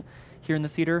have here in the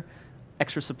theater.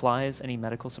 Extra supplies, any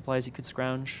medical supplies you could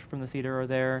scrounge from the theater are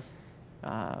there.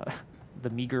 The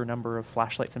meager number of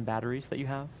flashlights and batteries that you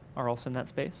have are also in that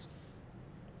space.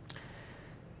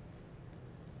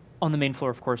 On the main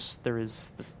floor, of course, there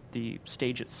is the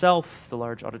stage itself, the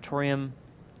large auditorium.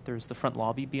 There's the front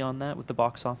lobby beyond that with the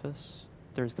box office.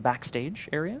 There's the backstage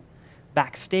area.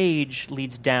 Backstage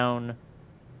leads down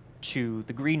to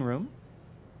the green room.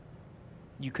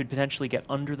 You could potentially get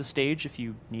under the stage if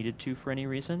you needed to for any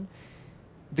reason.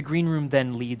 The green room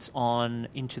then leads on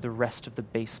into the rest of the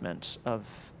basement of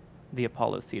the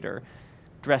Apollo Theater.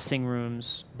 Dressing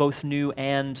rooms, both new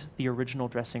and the original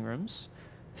dressing rooms,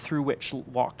 through which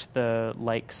walked the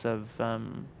likes of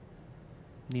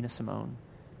Nina Simone,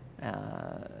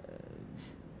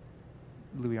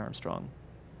 Louis Armstrong.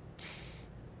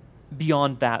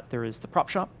 Beyond that, there is the prop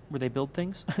shop where they build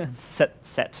things,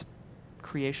 set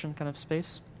creation kind of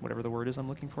space, whatever the word is I'm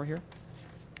looking for here.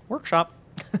 Workshop.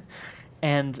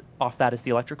 And off that is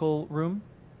the electrical room.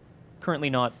 Currently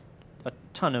not a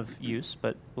ton of use,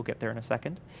 but we'll get there in a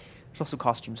second. There's also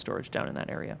costume storage down in that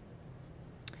area.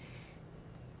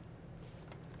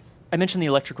 I mentioned the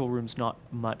electrical room's not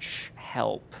much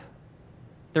help.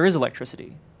 There is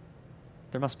electricity.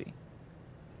 There must be.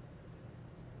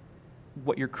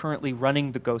 What you're currently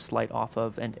running the ghost light off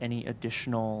of and any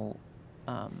additional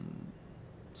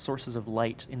sources of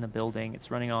light in the building,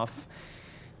 it's running off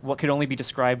what could only be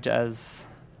described as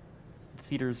the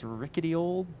theater's rickety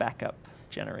old backup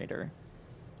generator.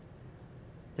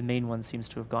 The main one seems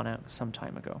to have gone out some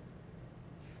time ago.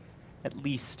 At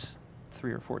least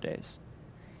 3 or 4 days.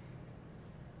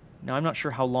 Now, I'm not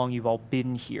sure how long you've all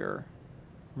been here.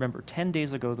 Remember, 10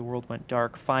 days ago the world went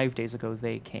dark. 5 days ago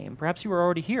they came. Perhaps you were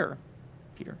already here,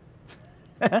 Peter.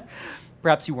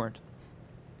 Perhaps you weren't.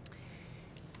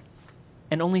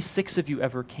 And only 6 of you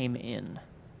ever came in.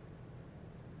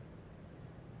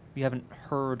 You haven't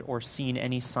heard or seen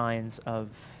any signs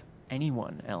of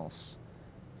anyone else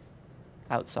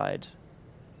outside,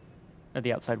 or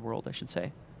the outside world, I should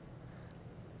say.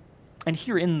 And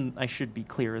here in, I should be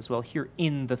clear as well, here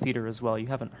in the theater as well, you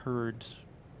haven't heard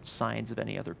signs of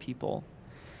any other people.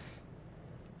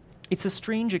 It's a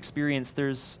strange experience.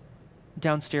 There's,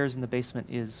 downstairs in the basement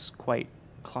is quite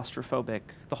claustrophobic.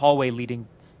 The hallway leading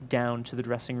down to the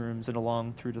dressing rooms and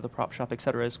along through to the prop shop,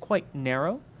 etc., is quite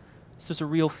narrow. So there's a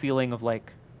real feeling of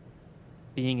like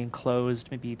being enclosed,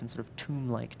 maybe even sort of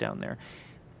tomb-like down there.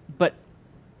 But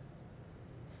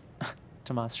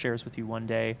Tomas shares with you one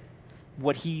day,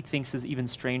 what he thinks is even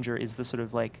stranger is the sort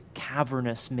of like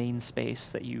cavernous main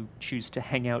space that you choose to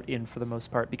hang out in for the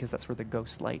most part, because that's where the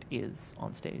ghost light is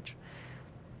on stage.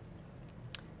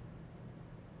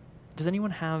 Does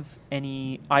anyone have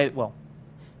any... I'll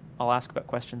ask about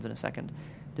questions in a second.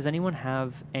 Does anyone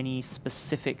have any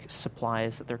specific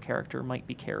supplies that their character might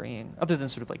be carrying, other than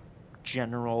sort of like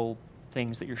general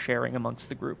things that you're sharing amongst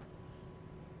the group?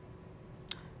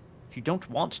 If you don't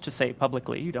want to say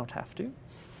publicly, you don't have to.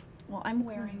 Well, I'm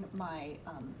wearing my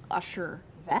usher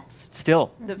vest.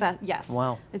 Still? The vest, yes.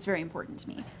 Wow. It's very important to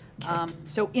me. Okay.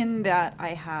 So in that,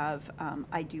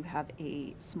 I do have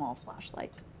a small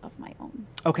flashlight of my own.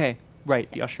 Okay, right.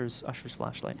 The Yes. usher's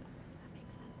flashlight. That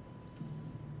makes sense.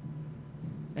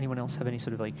 Anyone else have any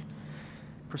sort of like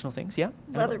personal things? Yeah?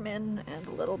 Annabelle? Leatherman and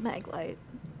a little mag light.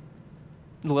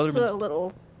 The So a Leatherman's...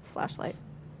 little flashlight.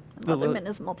 And The le- Leatherman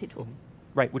is multi-tool.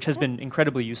 Right, which has Okay. been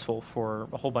incredibly useful for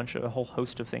a whole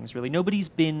host of things, really. Nobody's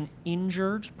been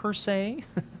injured, per se,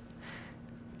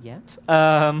 yet.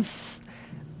 But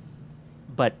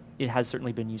it has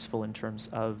certainly been useful in terms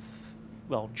of,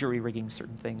 well, jury rigging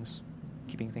certain things,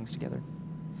 keeping things together.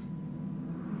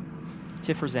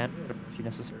 Tiff or Xander, I don't know if you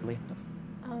necessarily have.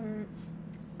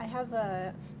 I have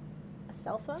a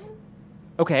cell phone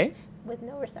Okay, with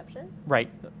no reception, right.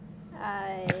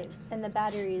 and the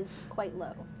battery is quite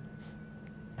low,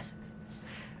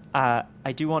 I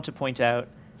do want to point out,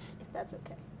 if that's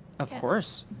okay. of Yeah.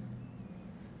 course,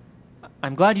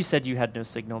 I'm glad you said you had no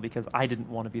signal because I didn't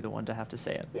want to be the one to have to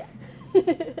say it. Yeah.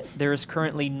 There is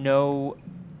currently no.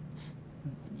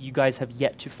 You guys have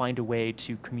yet to find a way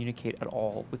to communicate at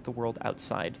all with the world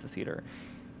outside the theater.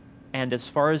 And as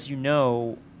far as you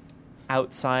know,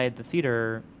 outside the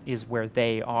theater is where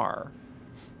they are.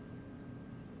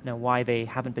 Now, why they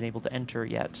haven't been able to enter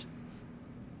yet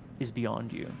is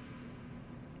beyond you.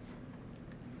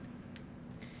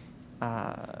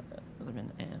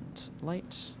 Lemon and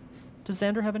light. Does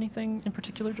Xander have anything in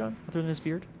particular, John, other than his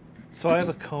beard? So I have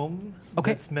a comb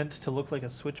Okay. that's meant to look like a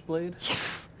switchblade.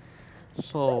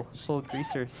 Full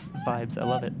greaser vibes. I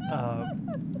love it.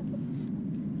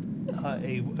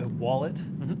 A wallet,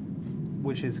 Mhm.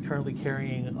 which is currently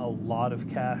carrying a lot of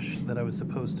cash that I was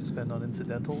supposed to spend on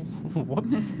incidentals,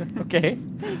 Whoops. Okay.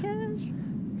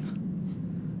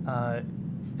 and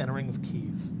a ring of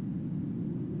keys.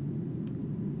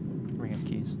 Ring of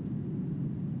keys.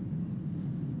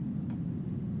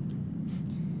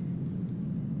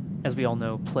 As we all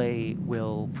know, play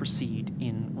will proceed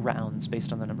in rounds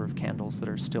based on the number of candles that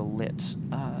are still lit.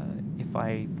 If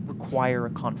I require a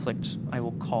conflict, I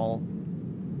will call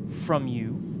from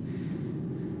you.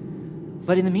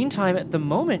 But in the meantime, at the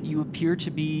moment, you appear to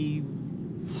be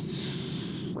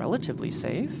relatively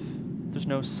safe. There's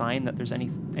no sign that there's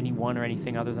anyone or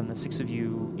anything other than the six of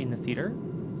you in the theater.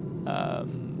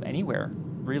 Anywhere,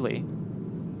 really.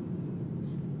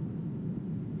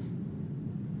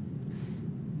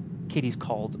 Katie's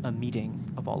called a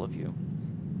meeting of all of you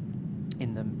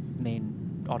in the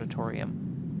main auditorium.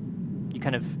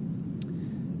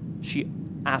 She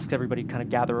asks everybody to kind of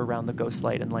gather around the ghost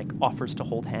light and like offers to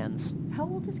hold hands. How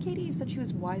old is Katie? You said she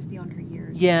was wise beyond her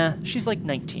years. Yeah, she's like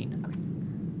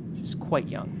 19. She's quite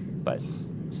young, but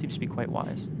seems to be quite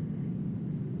wise.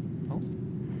 Oh,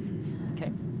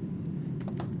 okay.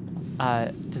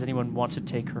 Does anyone want to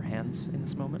take her hands in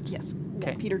this moment? Yes.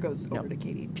 Okay. Peter goes No. over to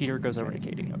Katie. Peter goes over to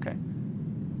Katie. Okay.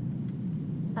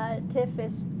 Tiff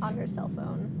is on her cell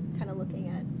phone, kind of looking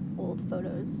at old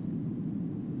photos,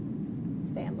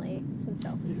 family, some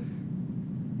selfies.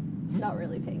 Not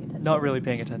really paying attention. Not really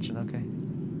paying attention. Okay.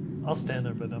 I'll stand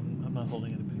there, but I'm not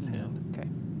holding anybody's hand. Okay.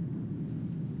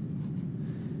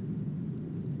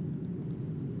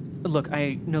 Look,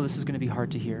 I know this is going to be hard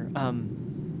to hear.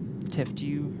 Tiff,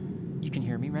 you can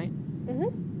hear me, right?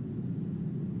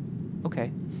 Mm-hmm.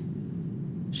 Okay.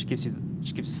 She gives you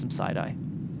some side eye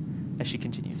as she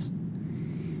continues.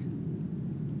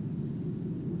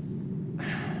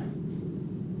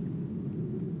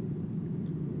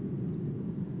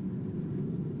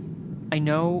 I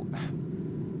know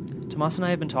Tomas and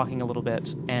I have been talking a little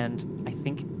bit, and I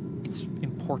think it's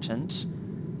important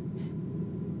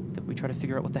that we try to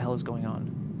figure out what the hell is going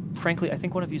on. Frankly, I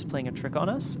think one of you is playing a trick on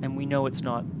us, and we know it's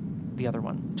not the other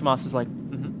one. Tomas is like,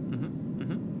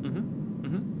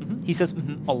 He says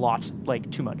a lot,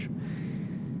 like too much.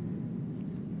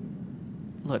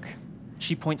 Look,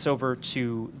 she points over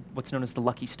to what's known as the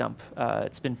Lucky Stump.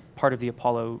 It's been part of the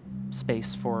Apollo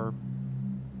space for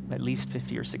at least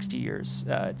 50 or 60 years.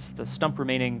 It's the stump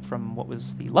remaining from what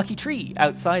was the Lucky Tree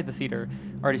outside the theater.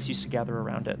 Artists used to gather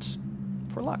around it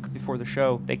for luck before the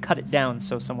show. They cut it down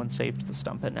so someone saved the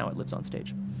stump, and now it lives on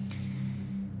stage.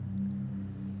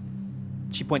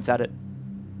 She points at it,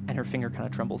 and her finger kind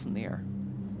of trembles in the air.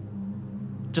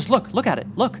 Just look at it,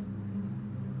 look.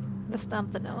 The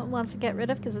stump that no one wants to get rid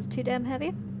of because it's too damn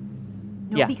heavy.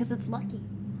 No, Yeah. because it's lucky.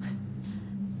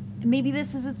 Maybe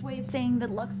this is its way of saying that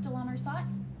luck's still on our side.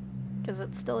 Because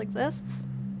it still exists.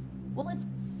 Well, it's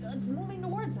moving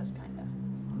towards us, kind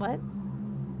of. What?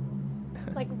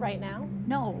 Like right now?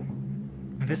 No.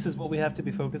 This is what we have to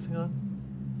be focusing on?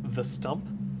 The stump?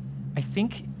 I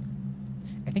think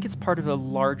it's part of a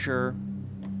larger...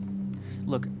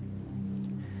 Look,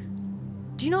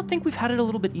 do you not think we've had it a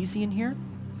little bit easy in here?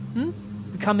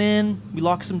 We come in, we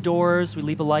lock some doors, we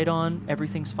leave a light on,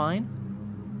 everything's fine?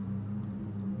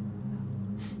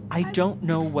 I don't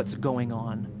know what's going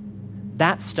on.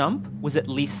 That stump was at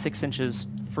least 6 inches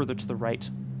further to the right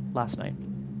last night.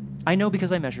 I know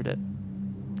because I measured it.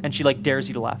 And she, like, dares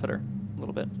you to laugh at her a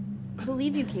little bit.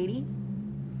 Believe you, Katie.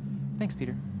 Thanks,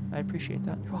 Peter. I appreciate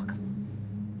that. You're welcome.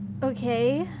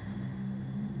 Okay.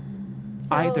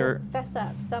 So Either- fess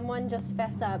up. Someone just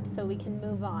fess up so we can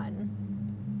move on.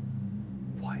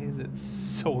 Why is it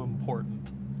so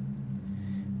important?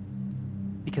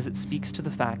 Because it speaks to the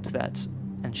fact that,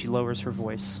 and she lowers her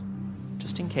voice,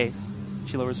 just in case,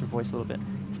 she lowers her voice a little bit.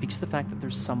 It speaks to the fact that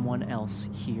there's someone else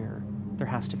here. There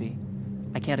has to be.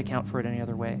 I can't account for it any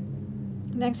other way.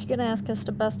 Next, you're gonna ask us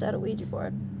to bust out a Ouija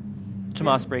board.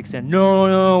 Tomas breaks in.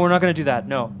 No, we're not going to do that.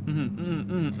 No.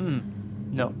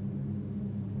 No.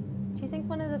 Do you think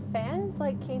one of the fans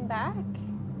came back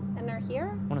and are here?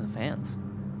 One of the fans.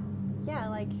 Yeah,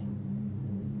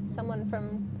 someone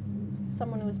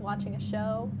who was watching a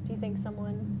show. Do you think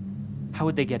someone? How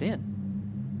would they get in?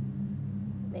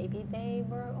 Maybe they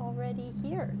were already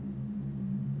here.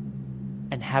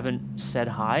 And haven't said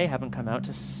hi? Haven't come out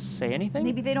to say anything?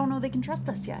 Maybe they don't know they can trust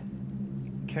us yet.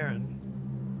 Karen,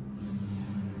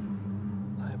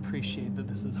 I appreciate that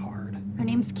this is hard. Her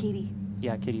name's Katie.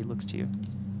 Yeah, Katie looks to you.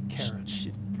 Karen,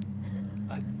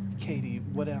 Katie,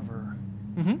 whatever.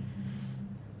 Mm-hmm.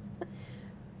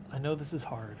 I know this is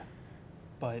hard,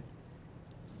 but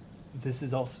this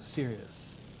is also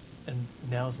serious. And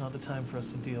now's not the time for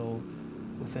us to deal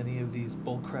with any of these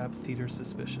bullcrap theater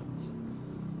suspicions.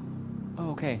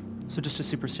 Oh, okay. So just a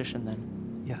superstition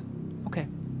then. Yeah, Okay.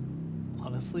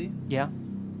 honestly, Yeah.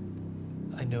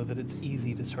 I know that it's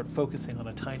easy to start focusing on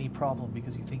a tiny problem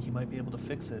because you think you might be able to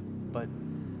fix it, but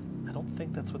I don't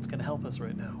think that's what's going to help us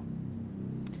right now.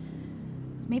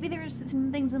 Maybe there's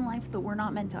some things in life that we're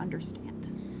not meant to understand.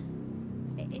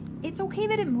 It's okay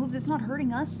that it moves. It's not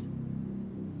hurting us.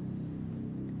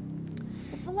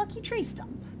 It's the lucky tree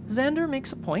stump. Xander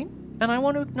makes a point, and I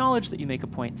want to acknowledge that you make a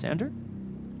point, Xander.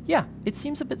 Yeah, it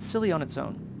seems a bit silly on its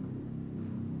own.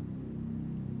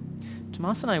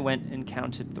 Tomas and I went and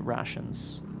counted the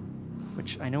rations,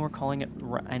 which I know we're calling it,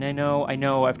 and I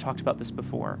know I've talked about this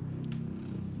before.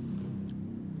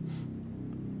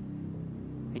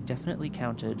 I definitely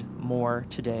counted more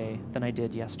today than I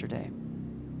did yesterday.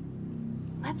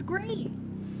 That's great.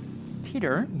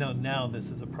 Peter, No, now this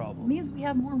is a problem. Means we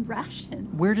have more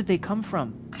rations. where did they come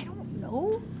from? I don't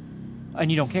know.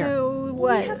 And you don't care. So We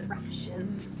what? have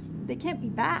rations. They can't be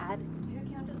bad.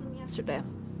 Who counted them yesterday?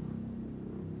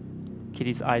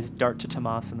 Kitty's eyes dart to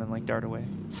Tomas and then dart away.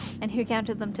 And who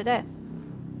counted them today?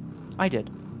 I did.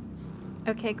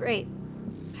 Okay, great.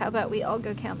 How about we all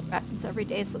go count the rations every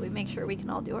day so that we make sure we can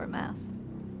all do our math?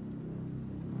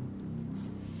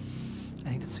 I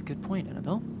think that's a good point,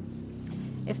 Annabelle.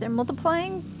 If they're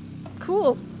multiplying,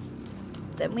 cool.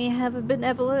 Then we have a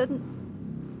benevolent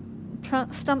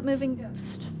stump-moving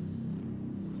ghost.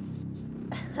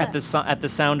 At the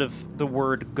sound of the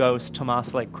word ghost,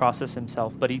 Tomas crosses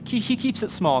himself, but he keeps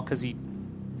it small because he.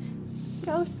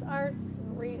 Ghosts aren't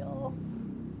real.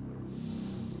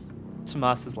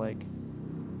 Tomas is like,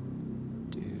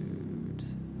 dude,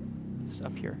 it's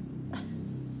up here.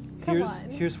 Come on.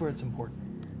 Here's where it's important.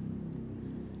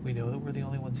 We know that we're the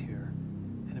only ones here,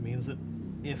 and it means that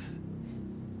if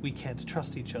we can't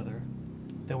trust each other,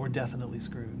 then we're definitely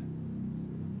screwed.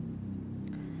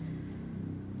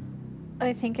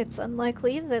 I think it's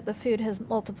unlikely that the food has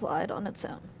multiplied on its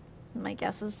own. My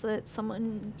guess is that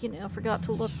someone, forgot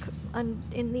to look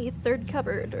in the third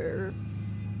cupboard or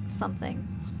something,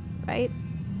 right?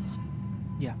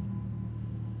 Yeah.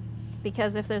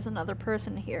 Because if there's another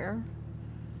person here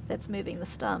that's moving the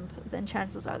stump, then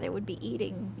chances are they would be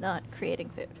eating, not creating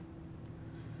food.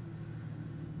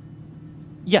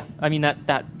 Yeah, I mean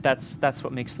that's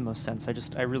what makes the most sense.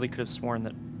 I really could have sworn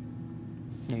that.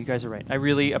 No, you guys are right. I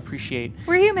really appreciate.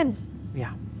 We're human.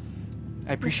 Yeah.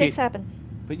 I appreciate Mistakes happen.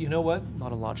 But you know what? a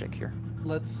lot of logic here.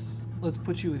 Let's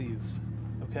put you at ease,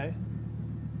 okay?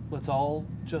 Let's all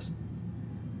just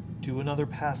do another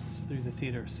pass through the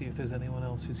theater, see if there's anyone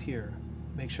else who's here.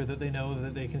 Make sure that they know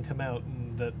that they can come out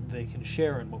and that they can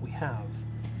share in what we have.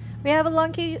 We have a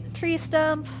lucky tree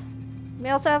stump. We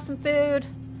also have some food.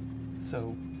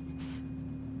 So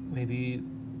maybe.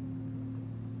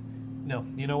 No,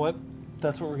 you know what?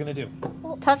 That's what we're gonna do.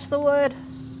 Touch the wood.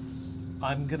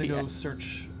 I'm gonna Yeah. go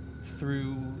search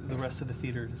through the rest of the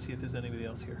theater to see if there's anybody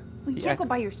else here. You The can't go echo-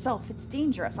 by yourself. It's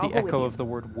dangerous. I'll The go with echo you. of the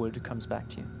word wood comes back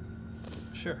to you.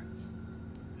 Sure.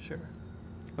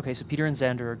 Okay, so Peter and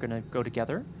Xander are going to go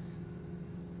together.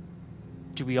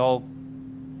 Do we all...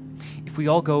 If we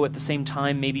all go at the same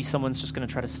time, maybe someone's just going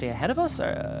to try to stay ahead of us?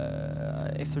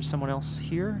 If there's someone else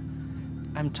here?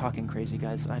 I'm talking crazy,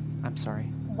 guys. I'm sorry.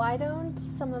 Why don't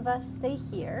some of us stay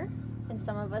here and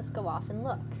some of us go off and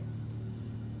look?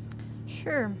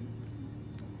 Sure.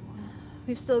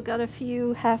 We've still got a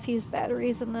few half-used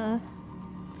batteries in the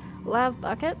lav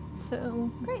bucket,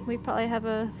 so Great. we probably have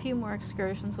a few more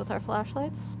excursions with our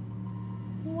flashlights.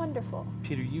 Wonderful.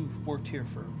 Peter, you've worked here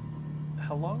for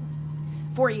how long?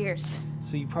 4 years.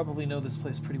 So you probably know this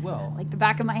place pretty well. Like the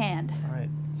back of my hand. All right,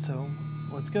 so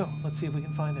let's go. Let's see if we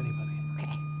can find anybody.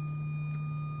 Okay.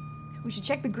 We should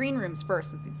check the green rooms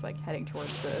first as he's like heading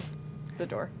towards the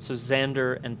door. So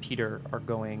Xander and Peter are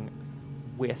going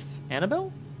with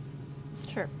Annabelle,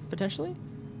 Sure. potentially?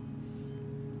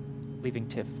 Leaving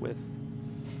Tiff with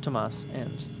Tomas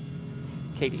and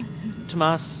Katie.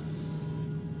 Tomas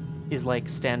is like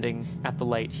standing at the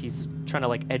light. He's trying to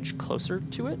like edge closer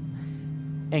to it.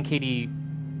 And Katie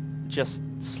just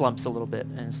slumps a little bit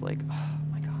and is like, oh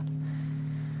my God.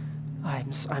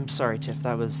 I'm sorry, Tiff.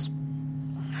 That was...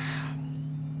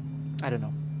 I don't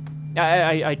know.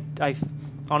 I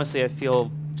honestly, I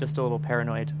feel just a little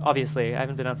paranoid. Obviously, I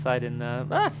haven't been outside in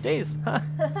days.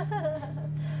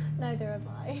 Neither am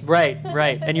I.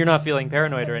 Right. And you're not feeling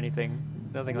paranoid or anything.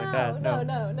 Nothing like that. No,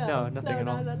 No, nothing at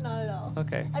all. Not at all.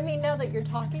 Okay. I mean, now that you're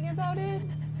talking about it,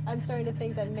 I'm starting to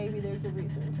think that maybe there's a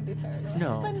reason to be paranoid.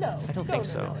 No, But no. I don't no, think no,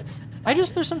 so. no.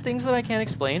 There's some things that I can't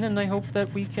explain, and I hope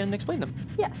that we can explain them.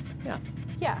 Yes. Yeah.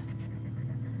 Yeah.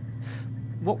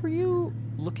 What were you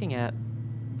looking at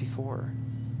before?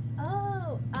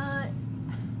 Oh,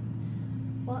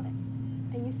 well,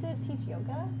 I used to teach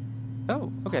yoga.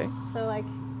 Oh, okay. So, like,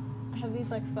 I have these,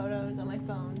 like, photos on my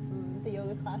phone from the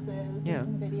yoga classes Yeah.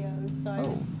 and some videos. So I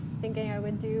was thinking I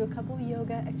would do a couple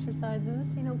yoga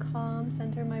exercises, calm,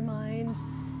 center my mind,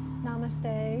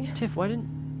 namaste. Tiff, why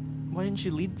didn't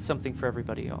you lead something for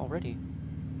everybody already?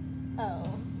 Oh.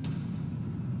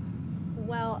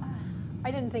 Well,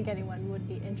 I didn't think anyone would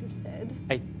be interested.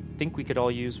 I think we could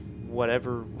all use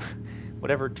whatever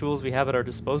tools we have at our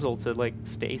disposal to like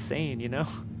stay sane,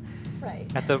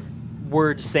 Right. At the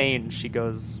word sane, she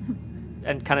goes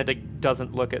and kind of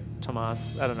doesn't look at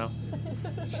Tomas. I don't know.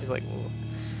 She's like,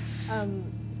 "Whoa."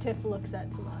 Tiff looks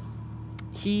at Tomas.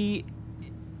 He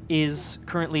is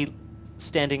currently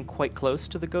standing quite close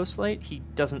to the ghost light. He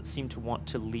doesn't seem to want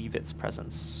to leave its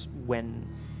presence when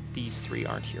these three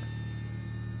aren't here.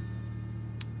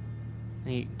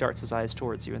 And he darts his eyes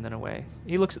towards you and then away.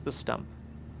 He looks at the stump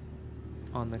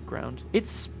on the ground.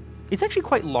 It's actually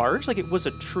quite large. Like, it was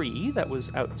a tree that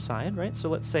was outside, right? So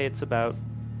let's say it's about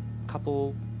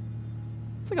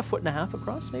it's like 1.5 feet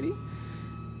across, maybe?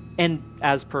 And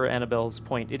as per Annabelle's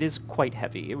point, it is quite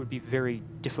heavy. It would be very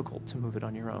difficult to move it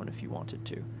on your own if you wanted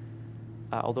to.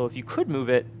 Although if you could move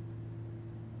it,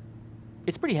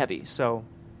 it's pretty heavy. So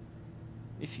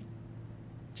if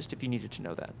you needed to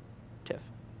know that, Tiff.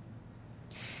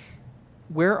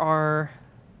 Where are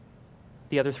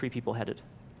the other three people headed?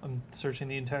 I'm searching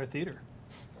the entire theater.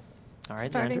 All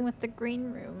right, Starting Xander? with the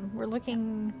green room,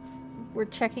 we're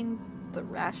checking the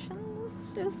rations.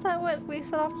 Is that what we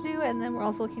set off to do? And then we're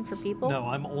also looking for people? No,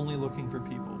 I'm only looking for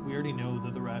people. We already know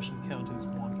that the ration count is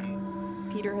wonky.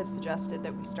 Peter has suggested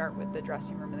that we start with the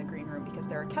dressing room and the green room because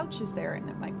there are couches there and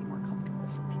it might be more comfortable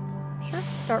for people. Sure.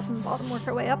 Start from the bottom, work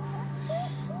our way up.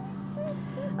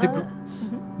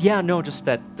 Just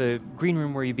that the green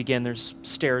room where you begin, there's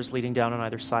stairs leading down on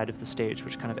either side of the stage,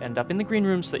 which kind of end up in the green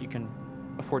room so that you can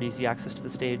afford easy access to the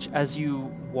stage. As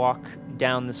you walk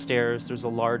down the stairs, there's a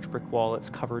large brick wall that's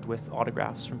covered with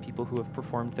autographs from people who have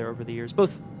performed there over the years,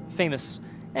 both famous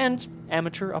and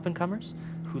amateur up-and-comers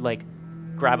who, like,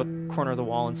 grab a corner of the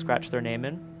wall and scratch their name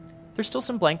in. There's still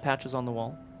some blank patches on the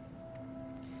wall.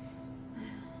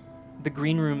 The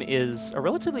green room is a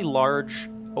relatively large,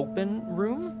 open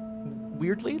room.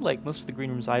 Weirdly, like most of the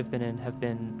green rooms I've been in have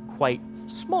been quite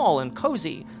small and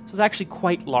cozy. So it's actually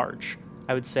quite large.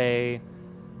 I would say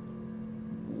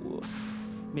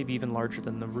maybe even larger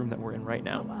than the room that we're in right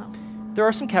now. Oh, wow. There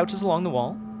are some couches along the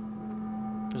wall.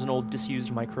 There's an old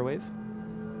disused microwave.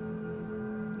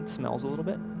 It smells a little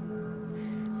bit.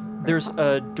 There's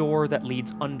a door that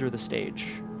leads under the stage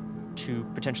to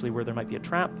potentially where there might be a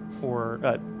trap or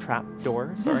a trap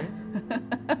door, sorry.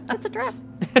 It's a trap.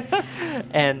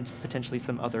 And potentially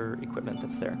some other equipment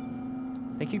that's there.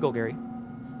 Thank you, Golgari.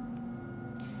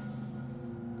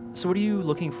 So what are you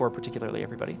looking for particularly,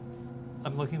 everybody?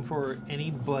 I'm looking for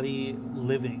anybody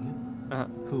living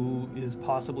who is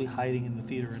possibly hiding in the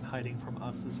theater and hiding from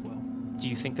us as well. Do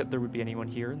you think that there would be anyone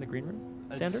here in the green room,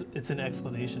 Xander? It's an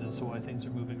explanation as to why things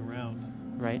are moving around.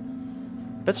 Right.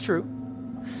 That's true.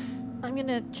 I'm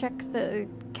gonna check the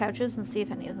couches and see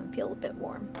if any of them feel a bit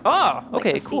warm. Ah, Like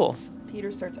okay, the cool. seats.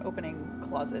 Peter starts opening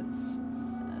closets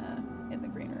in the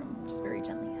green room, just very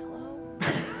gently. Hello.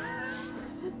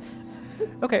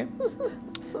 Okay.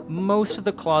 Most of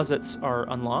the closets are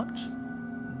unlocked.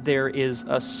 There is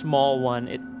a small one.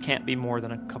 It can't be more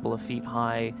than a couple of feet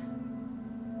high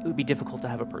it would be difficult to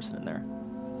have a person in there.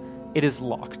 It is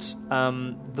locked.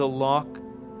 The lock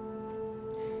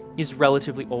is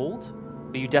relatively old,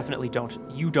 but you definitely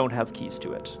don't have keys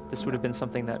to it. This would have been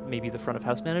something that maybe the front of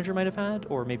house manager might have had,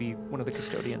 or maybe one of the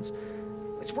custodians.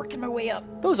 I was working my way up.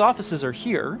 Those offices are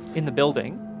here in the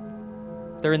building.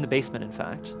 They're in the basement, in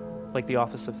fact, like the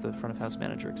office of the front of house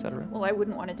manager, etc. Well, I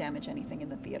wouldn't want to damage anything in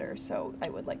the theater, so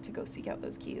I would like to go seek out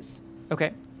those keys.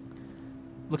 Okay.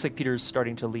 Looks like Peter's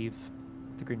starting to leave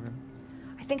the green room.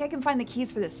 I think I can find the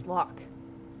keys for this lock.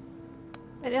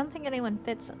 I don't think anyone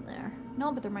fits in there.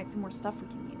 No, but there might be more stuff we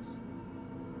can use.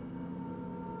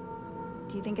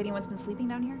 Do you think anyone's been sleeping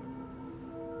down here?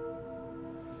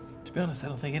 To be honest, I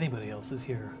don't think anybody else is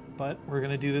here. But we're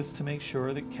gonna do this to make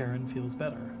sure that Karen feels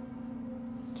better.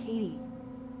 Katie.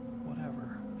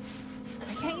 Whatever.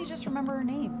 Why can't you just remember her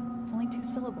name? It's only 2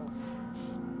 syllables.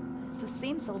 It's the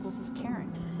same syllables as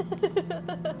Karen.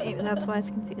 Maybe that's why it's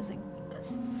confusing.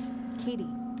 Katie.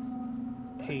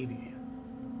 Katie.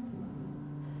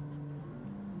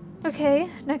 Okay,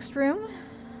 next room.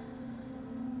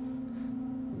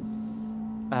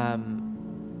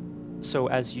 So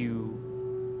as you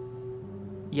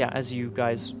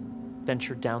guys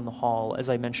venture down the hall, as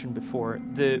I mentioned before,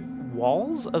 the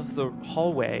walls of the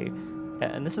hallway,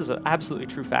 and this is an absolutely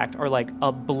true fact, are like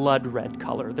a blood red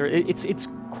color. It's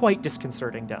quite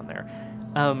disconcerting down there.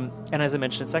 And as I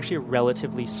mentioned, it's actually a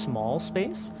relatively small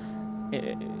space.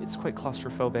 It's quite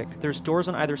claustrophobic. There's doors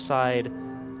on either side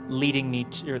leading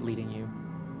you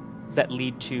that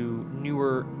lead to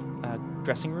newer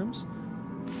dressing rooms.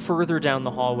 Further down the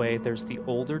hallway, there's the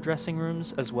older dressing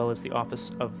rooms, as well as the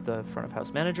office of the front of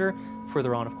house manager.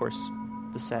 Further on, of course,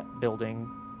 the set, building,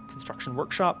 construction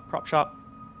workshop, prop shop,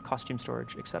 costume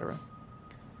storage, etc.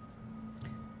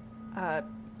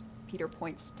 Peter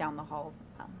points down the hall.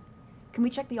 Can we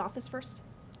check the office first?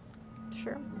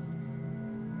 Sure.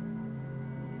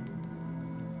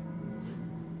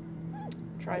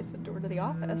 Tries the door to the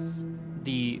office.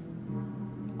 The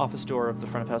office door of the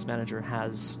front of house manager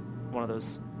has one of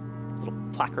those little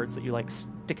placards that you like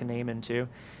stick a name into.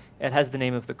 It has the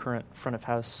name of the current front of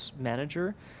house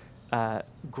manager,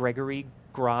 Gregory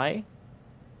Gry.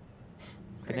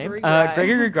 Good name.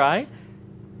 Gregory Gry.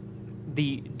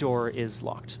 The door is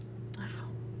locked.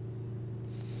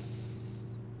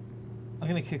 I'm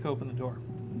gonna kick open the door.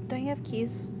 Don't you have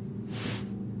keys?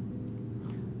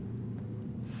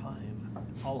 Fine.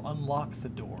 I'll unlock the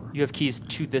door. You have keys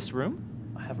to this room?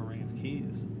 I have a ring of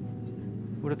keys.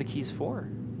 What are the keys for?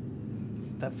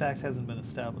 That fact hasn't been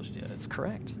established yet. That's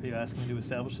correct. Are you asking me to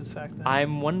establish this fact then?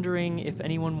 I'm wondering if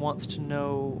anyone wants to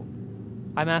know.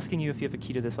 I'm asking you if you have a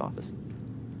key to this office.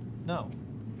 No.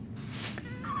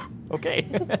 Okay.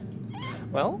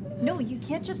 Well? No, you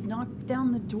can't just knock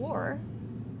down the door.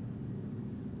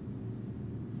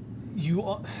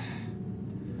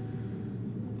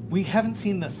 We haven't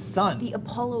seen the sun. The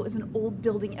Apollo is an old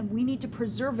building, and we need to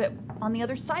preserve it on the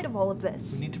other side of all of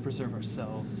this. We need to preserve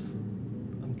ourselves.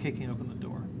 I'm kicking open the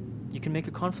door. You can make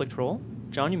a conflict roll.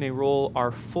 John, you may roll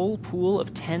our full pool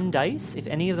of 10 dice. If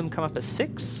any of them come up as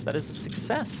 6, that is a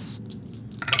success.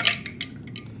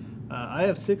 I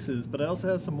have 6s, but I also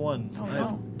have some 1s. Oh, I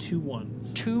have no. 2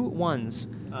 1s. 2 1s.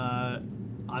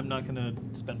 I'm not going to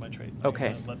spend my trait. I'm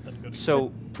Okay. gonna let them go to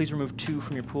So please remove 2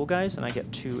 from your pool, guys, and I get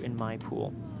 2 in my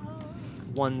pool.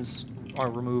 1s are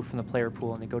removed from the player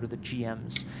pool, and they go to the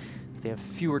GMs. They have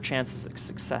fewer chances of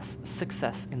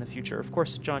success in the future. Of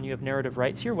course, John, you have narrative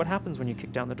rights here. What happens when you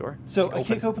kick down the door? So I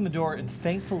kick open the door, and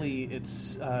thankfully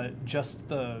it's just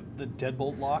the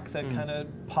deadbolt lock that kind of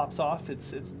pops off.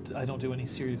 It's I don't do any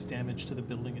serious damage to the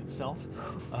building itself.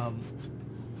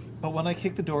 But when I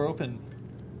kick the door open,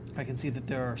 I can see that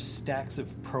there are stacks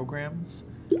of programs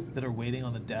that are waiting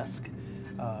on the desk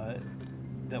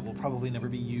that will probably never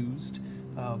be used.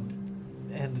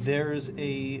 And there's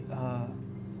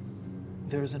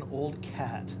an old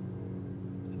cat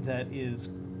that is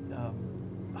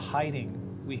hiding.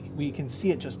 We can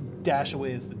see it just dash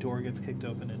away as the door gets kicked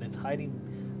open, and it's hiding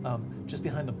just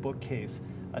behind the bookcase,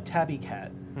 a tabby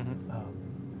cat.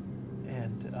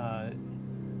 And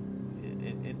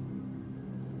it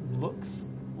looks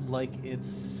like it's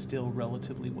still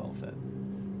relatively well fed.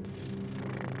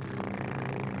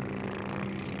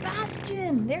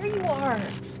 Sebastian, there you are.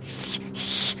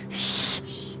 Shh,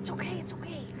 it's okay, it's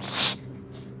okay.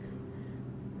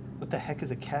 What the heck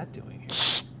is a cat doing here?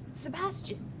 It's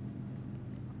Sebastian.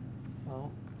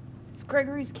 Well, It's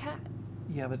Gregory's cat.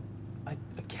 yeah, but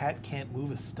a cat can't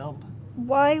move a stump.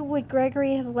 Why would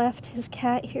Gregory have left his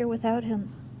cat here without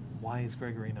him? Why is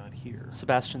Gregory not here?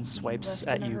 Sebastian swipes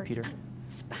Left at in a you, hurry. Peter.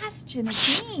 Sebastian,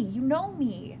 it's me. You know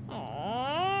me.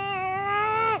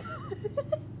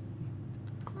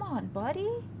 buddy?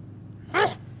 All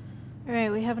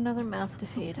right, we have another mouth to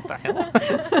feed. The hell?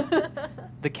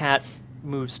 The cat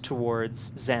moves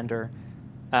towards Xander.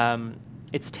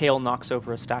 Its tail knocks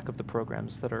over a stack of the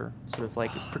programs that are sort of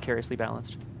like precariously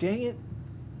balanced. Dang it.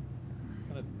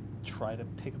 I'm going to try to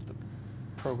pick up the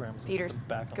programs. Peter and put them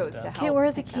back on goes the to desk. Okay, help where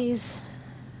are the pick up. keys?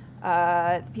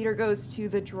 Peter goes to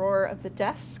the drawer of the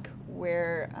desk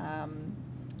where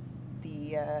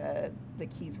the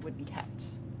keys would be kept.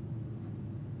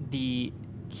 The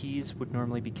keys would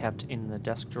normally be kept in the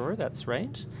desk drawer, that's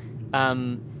right.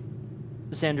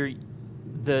 Xander,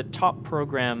 the top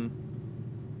program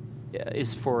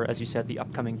is for, as you said, the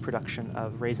upcoming production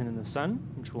of Raisin in the Sun,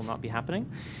 which will not be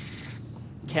happening.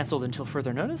 Cancelled until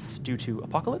further notice due to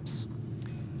apocalypse.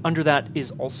 Under that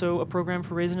is also a program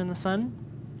for Raisin in the Sun.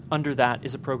 Under that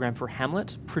is a program for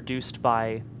Hamlet, produced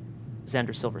by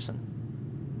Xander Silverson.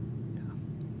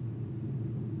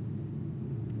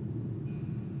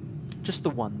 Just the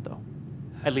one, though.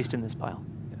 At least in this pile.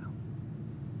 Yeah.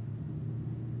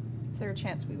 Is there a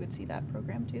chance we would see that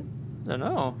program too? I don't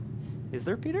know. Is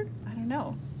there, Peter? I don't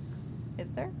know.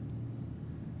 Is there?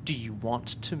 Do you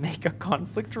want to make a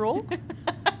conflict roll?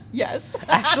 Yes.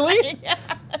 Actually? Yeah.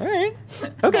 All right.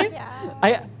 Okay.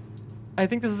 Yeah. I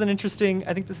think this is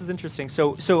interesting.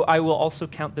 So I will also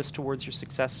count this towards your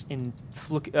success in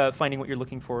finding what you're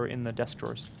looking for in the desk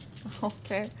drawers.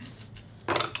 Okay.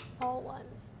 All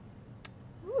ones.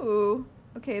 Ooh.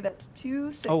 Okay, that's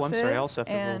 2 sixes Oh, I'm sorry, I also have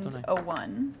to roll, and don't a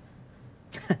 1.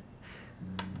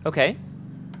 Okay.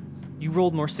 You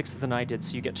rolled more sixes than I did,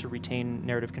 so you get to retain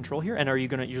narrative control here. And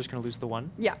you're just gonna lose the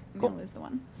 1? Yeah, I'm Cool. gonna lose the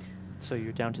 1. So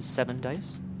you're down to 7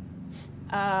 dice.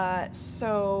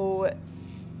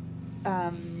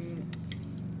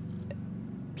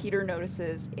 Peter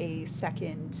notices a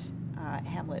second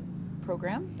Hamlet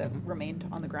program that Mhm. remained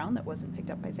on the ground that wasn't picked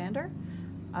up by Xander.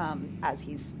 As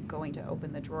he's going to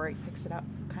open the drawer, he picks it up,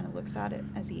 kind of looks at it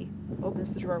as he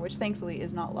opens the drawer, which thankfully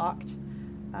is not locked,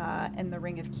 and the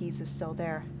ring of keys is still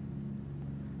there.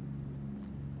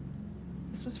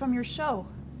 This was from your show.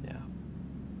 Yeah.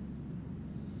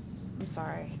 I'm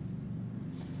sorry.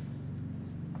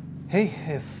 Hey,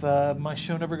 if my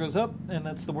show never goes up and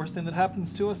that's the worst thing that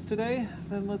happens to us today,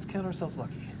 then let's count ourselves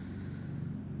lucky.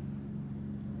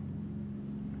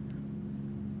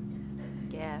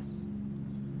 Yes.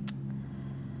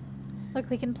 Look,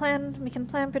 we can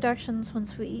plan productions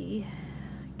once we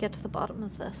get to the bottom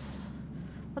of this.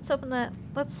 Let's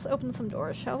open some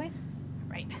doors, shall we?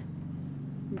 Right.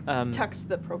 Um, Tucks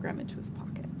the program into his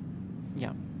pocket.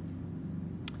 Yeah.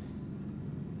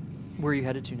 Where are you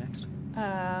headed to next?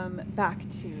 Back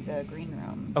to the green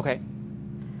room Okay,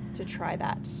 to try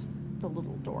the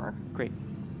little door. great.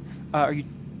 Are you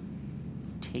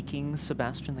taking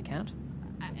Sebastian the cat?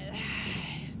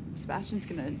 Sebastian's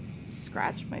gonna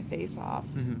scratch my face off.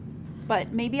 Mm-hmm.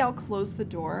 But maybe I'll close the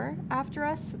door after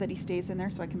us so that he stays in there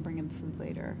so I can bring him food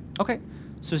later. Okay.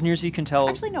 So as near as you can tell.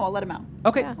 Actually, no, I'll let him out.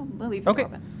 Okay. Yeah. I'll leave the Okay. door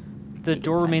open. The He can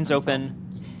door fend remains for himself. open.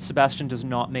 Sebastian does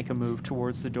not make a move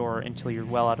towards the door until you're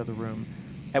well out of the room,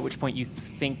 at which point you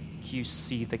think you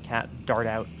see the cat dart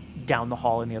out down the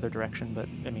hall in the other direction, but,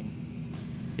 I mean,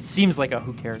 it seems like a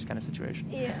who cares kind of situation.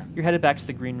 Yeah. You're headed back to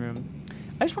the green room.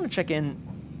 I just want to check in,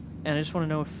 and I just want to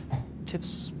know if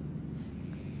Tiff's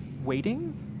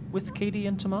waiting with Katie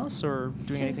and Tomas, or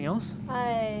doing She's- anything else?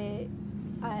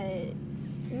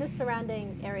 In the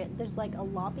surrounding area, there's like a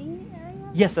lobby area?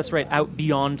 Yes, that's right. Out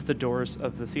beyond the doors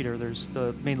of the theater, there's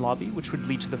the main lobby, which would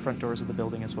lead to the front doors of the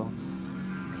building as well.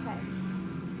 Okay.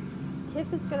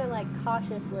 Tiff is gonna like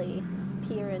cautiously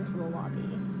peer into the lobby,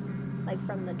 like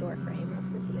from the door frame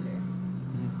of the theater.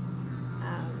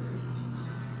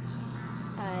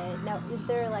 Now, is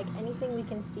there like anything we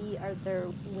can see? Are there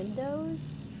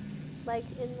windows, like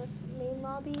in the main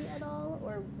lobby at all,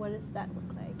 or what does that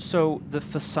look like? So the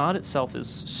facade itself is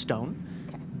stone.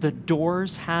 Okay. The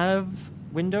doors have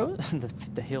windows.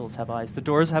 the hills have eyes. The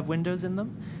doors have windows in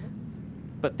them,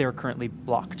 but they're currently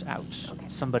blocked out. Okay.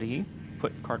 Somebody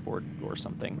put cardboard or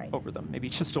something Right. over them. Maybe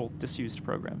just old disused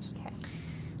programs. Okay.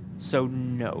 So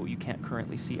no, you can't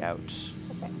currently see out.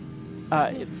 Okay.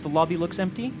 The lobby looks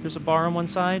empty. There's a bar on one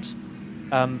side.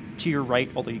 To your right,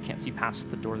 although you can't see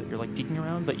past the door that you're like peeking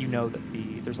around, but you know that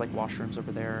there's like washrooms over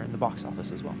there and the box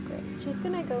office as well. Great. She's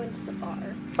gonna go into the bar,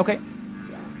 Okay,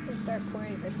 yeah, and start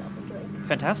pouring herself a drink.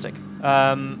 fantastic.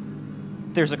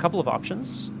 There's a couple of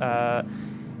options.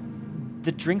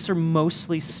 The drinks are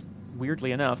mostly,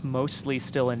 weirdly enough, mostly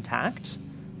still intact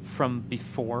from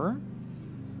before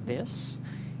this.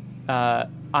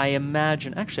 I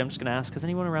imagine, actually, I'm just going to ask, has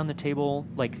anyone around the table,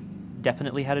 like,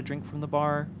 definitely had a drink from the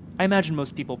bar? I imagine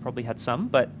most people probably had some,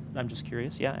 but I'm just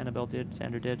curious. Yeah, Annabelle did.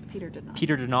 Xander did. Peter did not.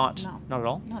 Peter did not. No. Not at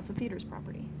all. No, it's the theater's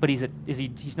property. But he's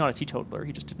not a teetotaler.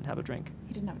 He just didn't have a drink.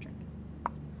 He didn't have a drink.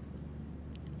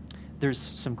 There's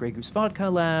some Grey Goose vodka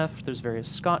left. There's various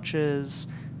scotches.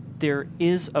 There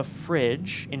is a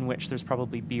fridge in which there's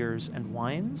probably beers and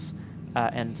wines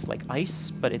and like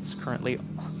ice, but it's currently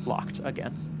locked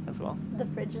again as well. The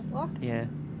fridge is locked? Yeah,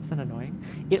 isn't that annoying?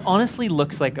 It honestly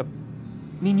looks like a.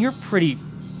 I mean, you're pretty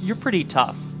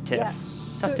tough, Tiff. Yeah.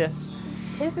 Tough, So- Tiff.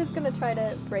 Tiff is going to try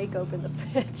to break open the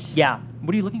fridge. Yeah.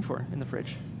 What are you looking for in the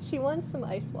fridge? She wants some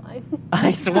ice wine.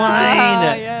 Ice wine.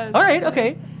 Yes. All right.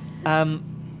 Okay. Why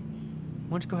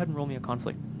don't you go ahead and roll me a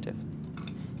conflict, Tiff?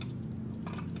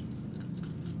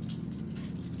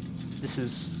 This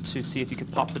is to see if you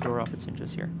could pop the door off its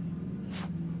hinges here.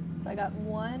 So I got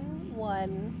 1,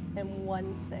 1, and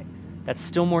 1 6. That's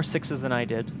still more sixes than I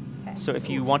did. Okay. So if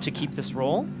you want to keep this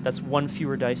roll, that's one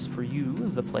fewer dice for you,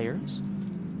 the players.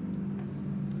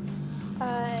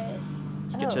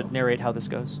 You get to narrate how this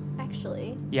goes.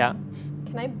 Actually, Yeah.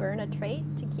 can I burn a trait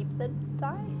to keep the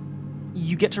die?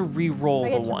 You get to re-roll I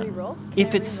get the to one. re-roll? Can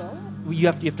If I it's re-roll it? well, you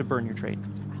have to burn your trait.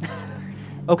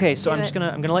 Okay, so Do I'm it.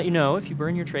 gonna let you know if you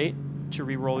burn your trait to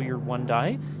re-roll your one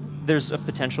die, there's a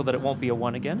potential that it won't be a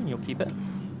one again and you'll keep it.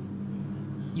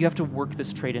 You have to work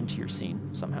this trait into your scene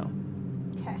somehow.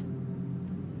 Okay.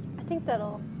 I think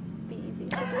that'll be easy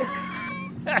to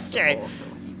do. Okay.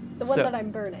 The one So- that I'm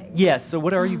burning. Yes, so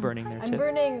what are you burning there, I'm Tiff?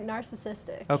 burning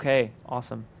narcissistic. Okay,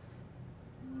 awesome.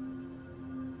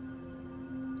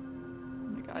 Oh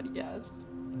my god, yes.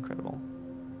 Incredible.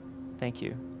 Thank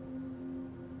you.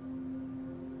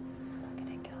 Look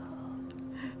at it go.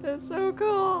 That's so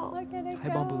cool. Look at it Hi,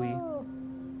 go. Bumbly.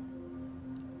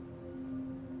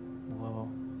 Whoa.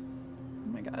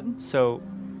 Oh my god. So,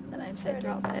 Then I'd say Starting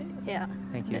drop it. to- Yeah.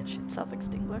 thank And you. it should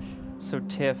self-extinguish. So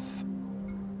Tiff,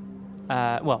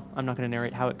 well, I'm not going to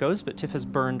narrate how it goes, but Tiff has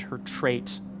burned her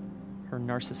trait, her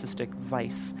narcissistic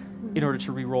vice, in order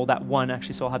to re-roll that one.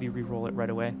 Actually, so I'll have you re-roll it right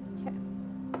away. Okay.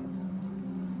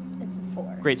 It's a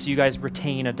 4. Great. So you guys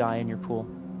retain a die in your pool.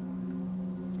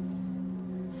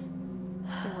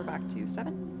 So we're back to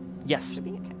 7? Yes. Should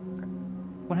be okay.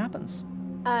 What happens?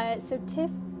 So Tiff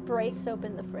breaks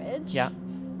open the fridge. Yeah.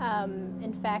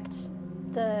 In fact,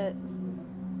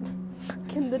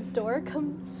 can the door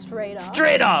come straight off?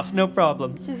 Straight off, no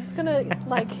problem. She's just gonna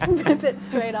like rip it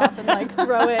straight off and like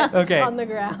throw it Okay. on the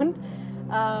ground.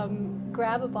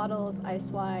 Grab a bottle of ice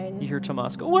wine. You hear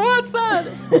Tomas go, "What's that?"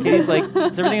 Katie's like,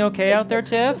 "Is everything okay out there,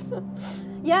 Tiff?"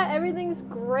 Yeah, everything's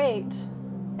great.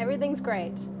 Everything's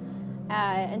great.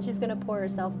 And she's gonna pour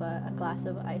herself a glass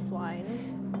of ice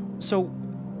wine. So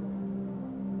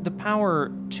the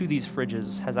power to these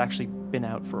fridges has actually been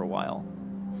out for a while.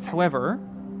 However,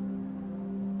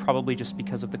 probably just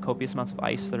because of the copious amounts of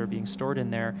ice that are being stored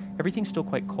in there, everything's still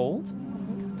quite cold.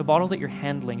 The bottle that you're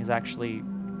handling is actually,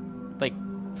 like,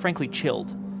 frankly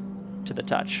chilled to the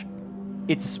touch.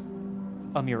 It's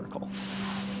a miracle.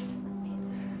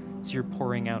 So you're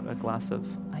pouring out a glass of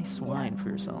ice wine for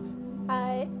yourself.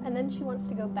 And then she wants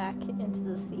to go back into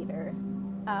the theater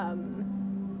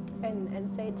and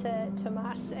say to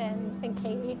Tomas and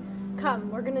Katie, come,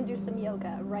 we're going to do some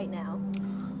yoga right now.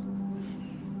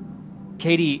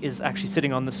 Katie is actually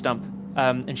sitting on the stump,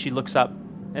 and she looks up,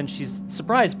 and she's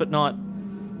surprised but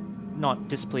not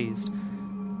displeased.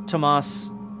 Tomas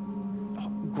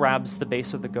grabs the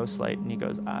base of the ghost light, and he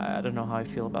goes, I don't know how I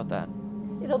feel about that.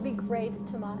 It'll be great,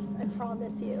 Tomas. I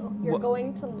promise you. You're What-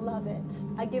 going to love it.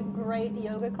 I give great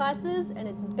yoga classes, and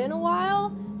it's been a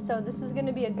while, so this is going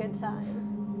to be a good time.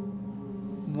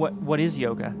 What is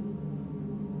yoga?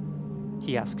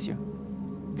 He asks you,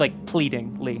 like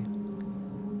pleadingly.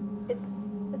 It's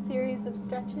a series of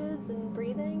stretches and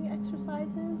breathing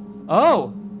exercises.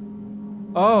 Oh,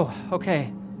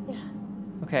 okay, Yeah.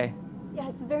 okay. Yeah,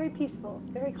 it's very peaceful,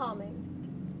 very calming.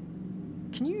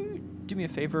 Can you do me a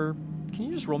favor? Can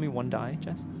you just roll me one die,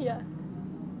 Jess? Yeah.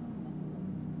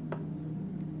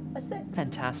 A 6.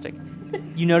 Fantastic.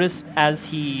 You notice as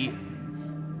he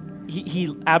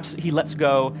lets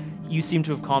go, you seem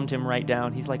to have calmed him right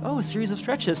down. He's like, "Oh, a series of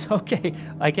stretches. Okay.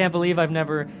 I can't believe I've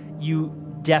never." You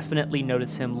definitely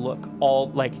notice him look all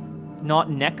like not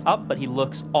neck up, but he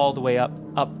looks all the way up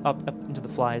into the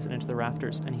flies and into the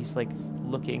rafters, and he's like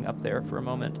looking up there for a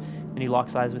moment, and he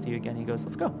locks eyes with you again. He goes,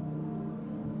 "Let's go."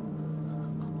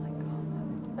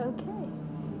 Okay.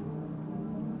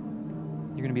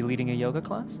 You're going to be leading a yoga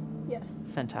class? Yes.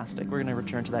 Fantastic. We're going to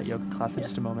return to that yoga class in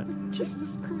just a moment.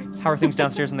 Jesus Christ. How are things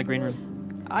downstairs in the green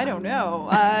room? I don't know.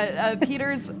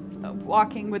 Peter's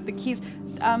walking with the keys.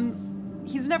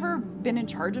 he's never been in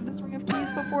charge of this Ring of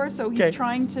Keys before, so he's Okay.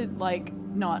 trying to like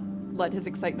not let his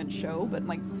excitement show, but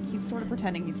like he's sort of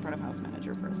pretending he's front of house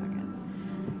manager for a second.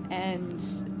 And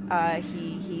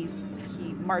he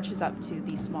marches up to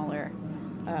the smaller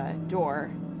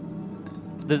door,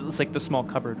 It's like the small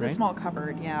cupboard, the right? small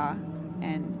cupboard, yeah,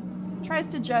 and tries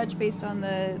to judge based on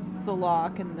the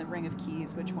lock and the Ring of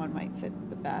Keys which one might fit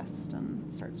the best, and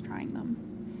starts trying them.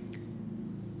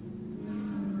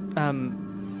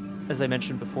 As I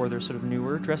mentioned before, there's sort of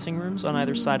newer dressing rooms on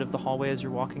either side of the hallway as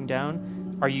you're walking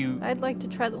down. Are you, I'd like to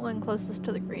try the one closest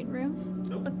to the green room.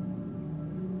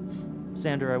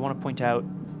 Xander, I want to point out,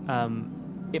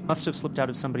 it must have slipped out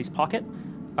of somebody's pocket.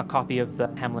 A copy of the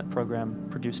Hamlet program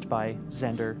produced by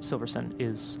Xander Silverson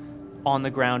is on the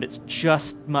ground. It's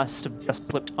must have just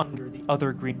slipped under the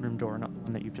other green room door, not the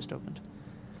one that you've just opened.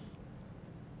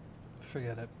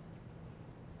 Forget it.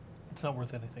 It's not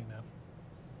worth anything now.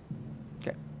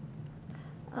 Okay.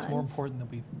 It's more important that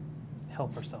we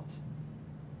help ourselves.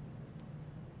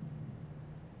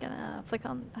 Gonna flick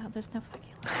on. Oh, there's no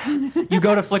fucking light. You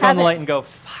go to flick Have on the it. light and go,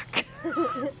 fuck.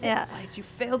 Yeah. Lights, you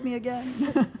failed me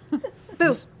again.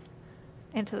 Boom.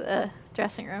 Into the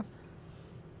dressing room.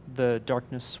 The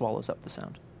darkness swallows up the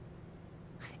sound.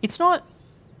 It's not,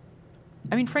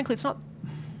 I mean, frankly, it's not,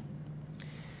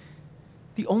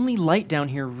 the only light down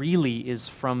here really is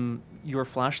from your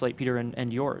flashlight, Peter,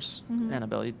 and yours,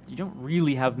 Annabelle. You don't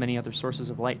really have many other sources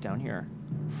of light down here,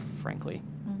 frankly,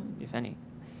 if any.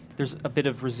 There's a bit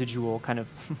of residual kind of,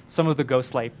 some of the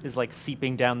ghost light is like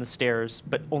seeping down the stairs,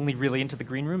 but only really into the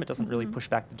green room. It doesn't really push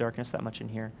back the darkness that much in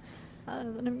here.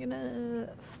 Then I'm gonna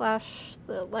flash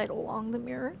the light along the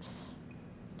mirrors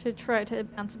to try to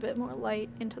bounce a bit more light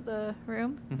into the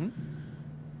room. Mm-hmm.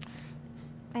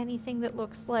 Anything that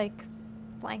looks like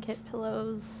blanket,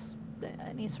 pillows,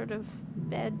 any sort of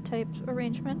bed type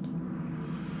arrangement.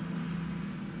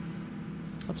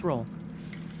 Let's roll.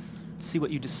 See what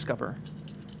you discover.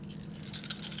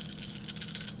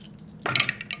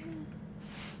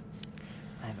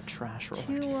 I'm a trash roller.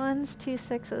 2 1s, 2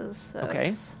 6s. Okay,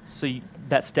 folks. so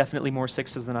that's definitely more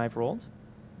 6s than I've rolled.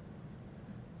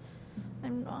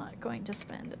 I'm not going to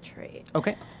spend a trait.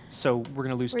 Okay, so we're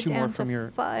gonna lose We're 2 more down from to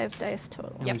your. 5 dice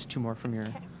total. And lose 2 more from your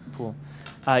Okay. pool.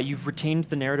 You've retained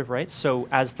the narrative rights, so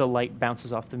as the light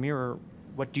bounces off the mirror,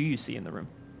 what do you see in the room?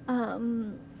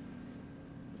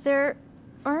 There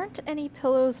aren't any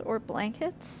pillows or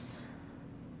blankets,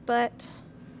 but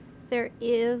there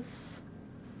is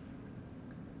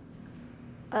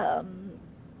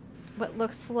what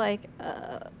looks like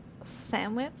a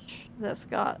sandwich that's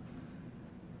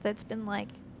been like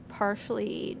partially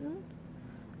eaten,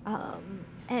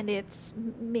 and it's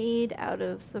made out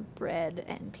of the bread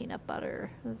and peanut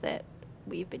butter that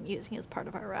we've been using as part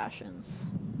of our rations.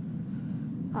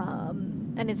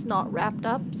 And it's not wrapped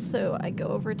up, so I go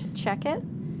over to check it,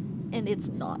 and it's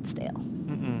not stale.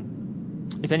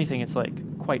 Mm-mm. If anything, it's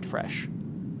like quite fresh.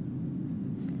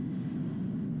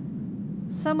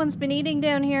 Someone's been eating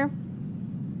down here.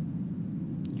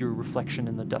 Your reflection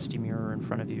in the dusty mirror in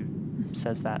front of you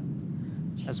says that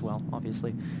as well,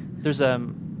 obviously. There's a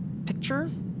picture,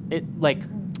 like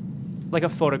a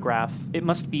photograph. It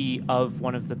must be of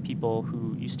one of the people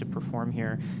who used to perform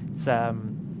here. It's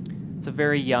a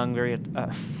very young,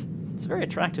 it's a very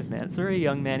attractive man. It's a very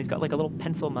young man. He's got like a little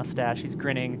pencil mustache. He's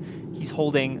grinning. He's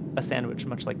holding a sandwich,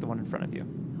 much like the one in front of you.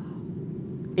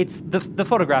 It's the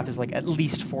photograph is like at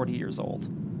least 40 years old.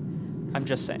 I'm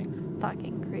just saying.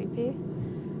 Fucking creepy.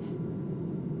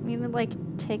 I'm gonna like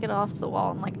take it off the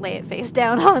wall and like lay it face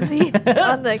down on the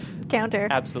on the counter.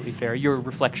 Absolutely fair. Your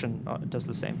reflection does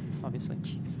the same, obviously.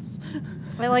 Jesus.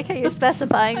 I like how you're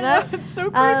specifying that. It's so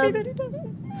creepy that he does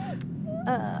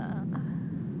that.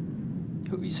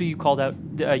 So you called out.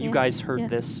 You Yeah, guys heard yeah.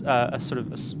 this. A sort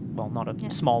of well, not a Yeah.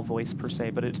 small voice per se,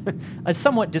 but a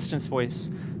somewhat distant voice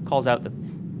calls out that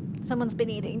Someone's been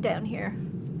eating down here.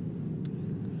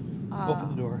 Open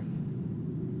the door.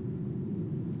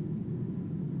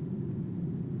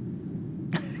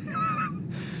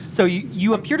 So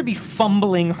you appear to be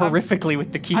fumbling horrifically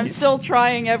with the keys. I'm still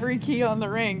trying every key on the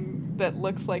ring that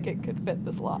looks like it could fit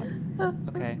this lock.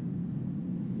 Okay.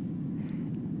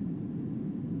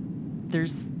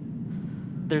 There's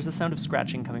a sound of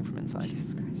scratching coming from inside.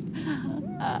 Jesus Christ.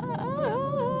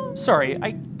 Sorry,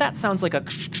 that sounds like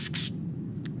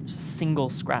there's a single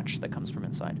scratch that comes from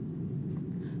inside.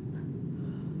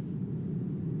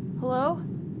 Hello?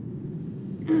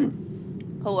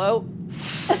 Hello?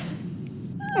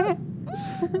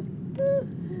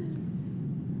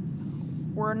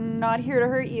 We're not here to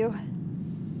hurt you.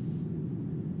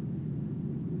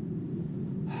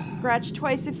 Scratch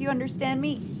twice if you understand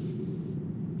me.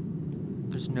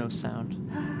 There's no sound.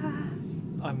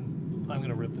 I'm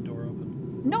gonna rip the door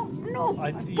open. No.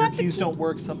 I've Your got the keys key. don't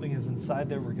work. Something is inside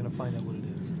there. We're gonna find out what it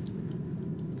is.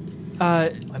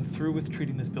 I'm through with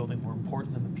treating this building more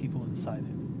important than the people inside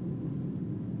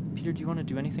it. Peter, do you want to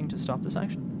do anything to stop this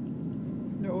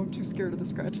action? No, I'm too scared of the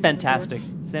scratching. Fantastic.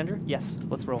 Sandra? Yes,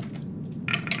 let's roll.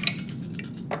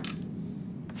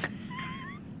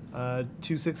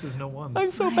 2 6s, no 1s.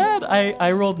 I'm so bad.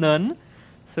 I rolled none.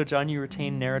 So, John, you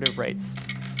retain narrative rights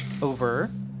over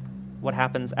what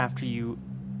happens after you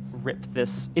rip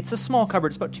this. It's a small cupboard.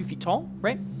 It's about 2 feet tall,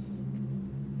 right?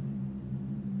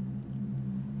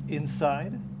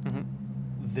 Inside, Mm-hmm.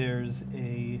 there's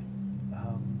a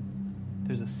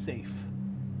safe,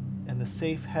 and the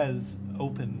safe has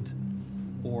opened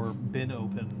or been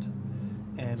opened,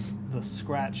 and the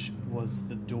scratch was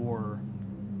the door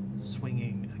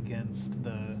swinging against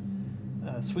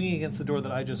the door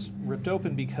that I just ripped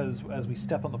open, because as we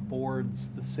step on the boards,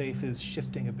 the safe is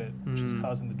shifting a bit, which is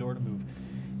causing the door to move.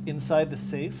 Inside the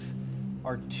safe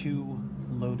are 2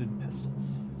 loaded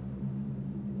pistols.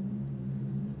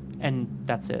 And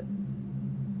that's it.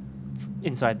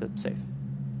 Inside the safe.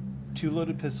 2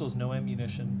 loaded pistols, no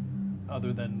ammunition,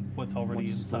 other than what's already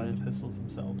What's inside loaded. the pistols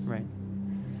themselves. Right.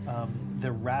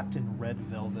 They're wrapped in red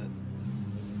velvet.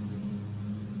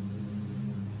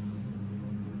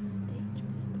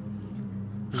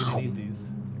 You're gonna need these.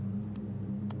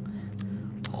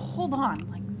 Hold on.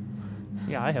 Like,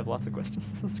 Yeah, I have lots of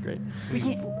questions. This is great. Are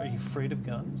you afraid of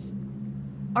guns?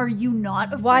 are you not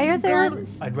afraid Why are of there-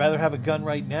 guns? I'd rather have a gun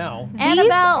right now. These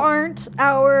Annabelle! aren't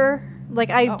our. Like,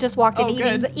 I Oh. just walked in Oh,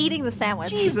 good. eating the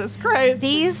sandwich. Jesus Christ.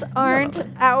 These aren't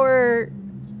our.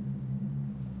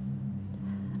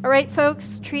 All right,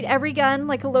 folks, treat every gun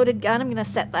like a loaded gun. I'm going to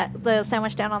set the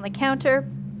sandwich down on the counter.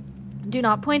 Do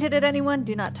not point it at anyone.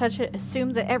 Do not touch it.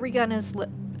 Assume that every gun is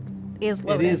loaded. It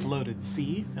is loaded.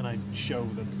 See? And I show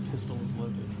that the pistol is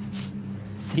loaded.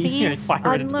 See? Please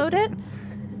Fire it into unload the- it.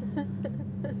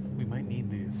 We might need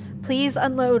these. Please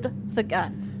unload the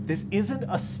gun. This isn't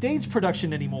a stage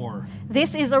production anymore.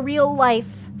 This is a real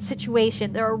life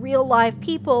situation. There are real live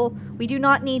people. We do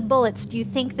not need bullets. Do you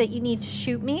think that you need to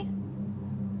shoot me?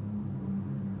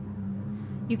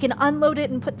 You can unload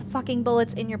it and put the fucking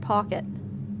bullets in your pocket.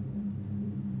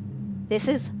 This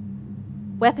is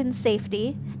weapons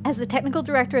safety. As the technical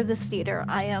director of this theater,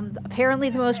 I am apparently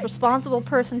the most responsible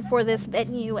person for this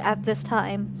venue at this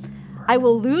time. I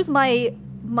will lose my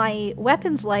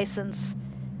weapons license.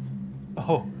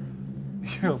 Oh,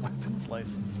 your weapons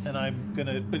license. And I'm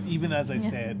gonna, but even as I Yeah.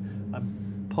 say it,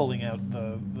 I'm pulling out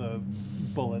the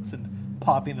bullets and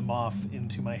popping them off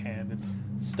into my hand and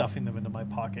stuffing them into my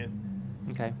pocket.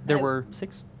 Okay. There were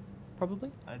 6, probably?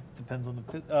 It depends on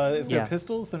if Yeah. they're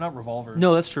pistols, they're not revolvers.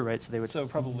 No, that's true, right? So they would. So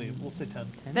probably, we'll say 10.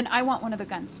 Then I want one of the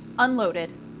guns. Unloaded.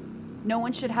 No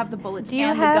one should have the bullets Do you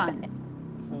and have- the gun.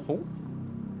 Oh.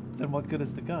 Then what good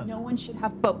is the gun? No one should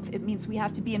have both. It means we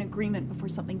have to be in agreement before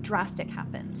something drastic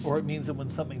happens. Or it means that when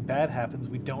something bad happens,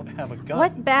 we don't have a gun.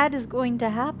 What bad is going to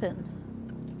happen?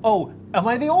 Oh, am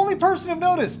I the only person who've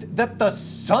noticed that the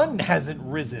sun hasn't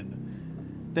risen?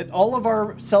 That all of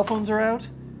our cell phones are out?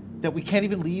 That we can't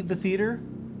even leave the theater?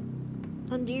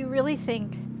 And do you really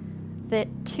think that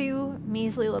 2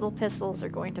 measly little pistols are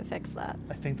going to fix that?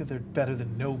 I think that they're better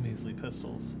than no measly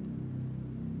pistols.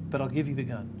 But I'll give you the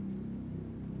gun.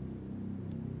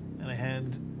 And I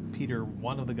hand Peter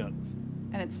one of the guns.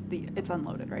 And it's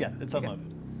unloaded, right? Yeah, it's Okay.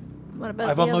 unloaded. What about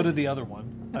I've the unloaded other? the other one.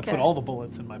 I Okay. put all the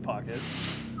bullets in my pocket.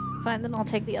 Fine, then I'll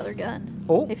take the other gun.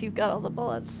 Oh. If you've got all the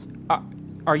bullets.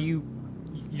 Are you...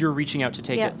 You're reaching out to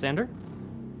take Yeah. it, Xander?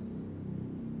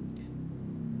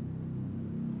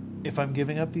 If I'm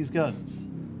giving up these guns,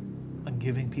 I'm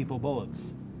giving people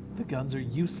bullets. The guns are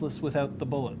useless without the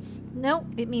bullets. No,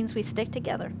 it means we stick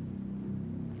together.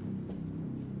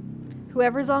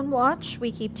 Whoever's on watch,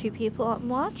 we keep 2 people on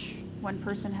watch. One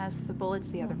person has the bullets,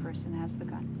 the other person has the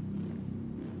gun.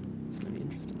 It's going to be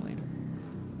interesting later.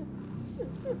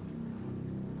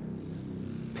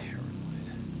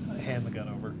 Paranoid. I hand the gun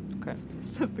over. Okay.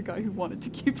 Says the guy who wanted to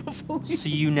keep a fully. So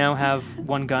you now have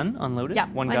 1 gun unloaded, Yeah,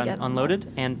 one one gun gun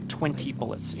unloaded, and 20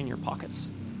 bullets in your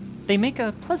pockets. They make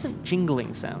a pleasant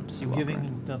jingling sound as you I'm walk giving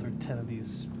around. another 10 of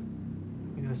these.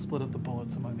 I'm going to split up the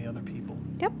bullets among the other people.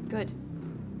 Yep. Good.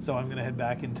 So I'm going to head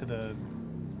back into the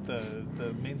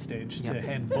main stage to Yep.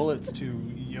 hand bullets to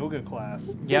yoga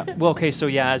class. Yeah. Well, okay. So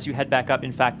yeah, as you head back up,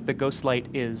 in fact, the ghost light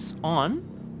is on,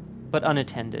 but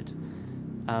unattended.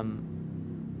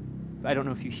 I don't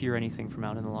know if you hear anything from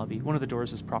out in the lobby. One of the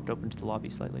doors is propped open to the lobby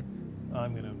slightly.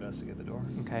 I'm going to investigate the door.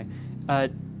 Okay.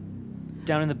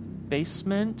 Down in the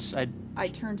basement, I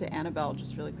turn to Annabelle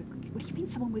just really quickly. What do you mean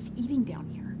someone was eating down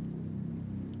here?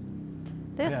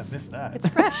 This. Yeah, I missed that. It's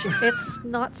fresh. It's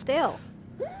not stale.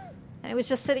 And it was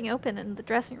just sitting open in the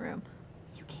dressing room.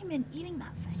 You came in eating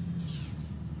that thing.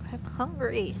 I'm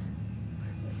hungry.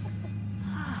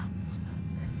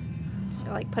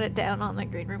 I like put it down on the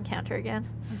green room counter again.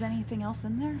 Was anything else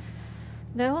in there?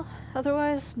 No,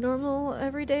 otherwise normal,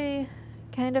 everyday,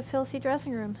 kind of filthy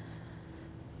dressing room.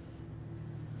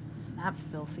 Isn't that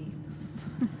filthy?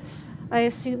 I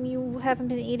assume you haven't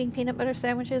been eating peanut butter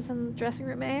sandwiches in the dressing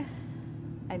room, eh?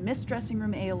 I miss dressing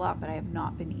room A a lot, but I have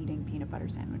not been eating peanut butter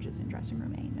sandwiches in dressing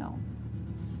room A, no.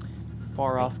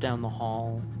 Far off down the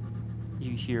hall,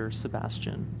 you hear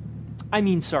Sebastian. I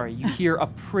mean, sorry, you hear a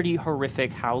pretty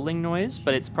horrific howling noise,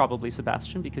 but it's probably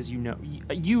Sebastian because you know,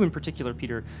 you in particular,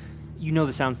 Peter, you know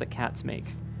the sounds that cats make.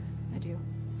 I do.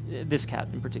 This cat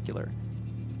in particular.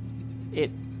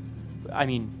 I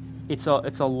mean, it's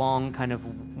a long kind of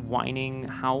whining,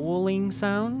 howling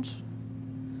sound,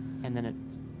 and then it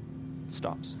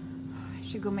stops. I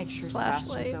should go make sure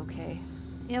Flashlight. Sebastian's okay.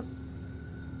 Yep.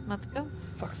 Let's go.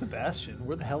 Fuck Sebastian.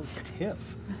 Where the hell is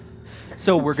Tiff?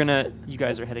 So you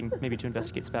guys are heading maybe to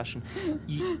investigate Sebastian.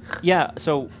 Yeah,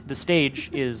 so the stage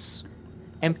is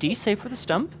empty, save for the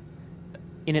stump,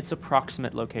 in its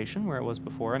approximate location where it was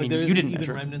before. I But mean, there you isn't didn't even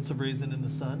measure. remnants of Raisin in the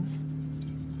Sun?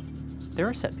 There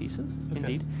are set pieces, Okay.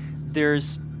 indeed.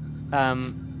 There's,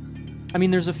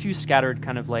 there's a few scattered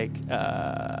kind of like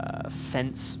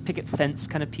picket fence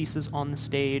kind of pieces on the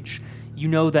stage. You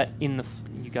know that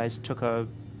you guys took a,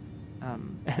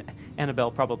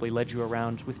 Annabelle probably led you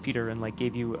around with Peter and like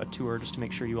gave you a tour just to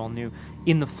make sure you all knew.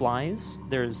 In the flies,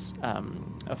 there's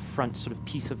a front sort of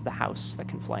piece of the house that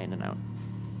can fly in and out.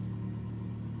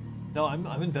 No, I'm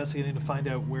investigating to find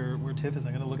out where Tiff is.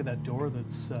 I'm going to look at that door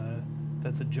that's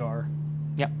ajar.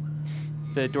 Yeah.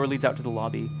 The door leads out to the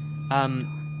lobby.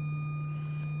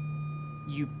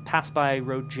 You pass by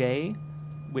road J,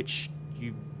 which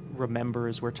you remember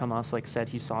is where Tomas like said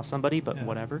he saw somebody, but Yeah.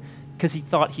 whatever. Because he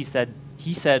thought he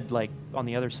said like on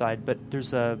the other side, but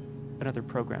there's another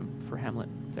program for Hamlet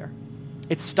there.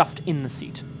 It's stuffed in the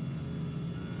seat.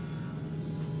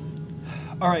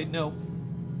 All right, no,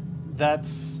 that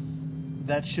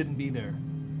shouldn't be there.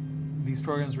 These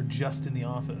programs were just in the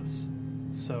office,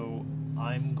 so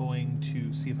I'm going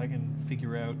to see if I can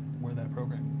figure out where that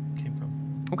program came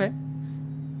from. Okay.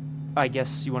 I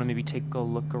guess you want to maybe take a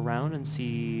look around and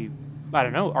see. I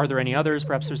don't know. Are there any others?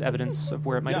 Perhaps there's evidence of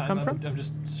where it might have come from. I'm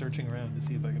just searching around to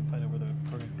see if I can find out where the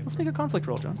program came Let's from. make a conflict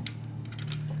roll, John.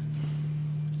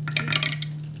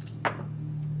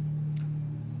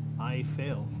 I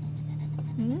fail.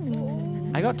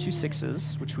 I got 2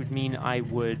 6s, which would mean I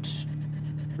would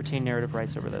retain narrative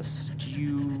rights over this. Do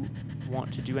you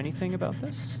want to do anything about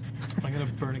this? I'm going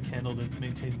to burn a candle to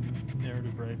maintain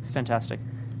narrative rights. Fantastic.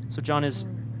 So John is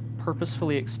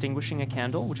purposefully extinguishing a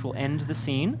candle, which will end the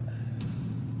scene.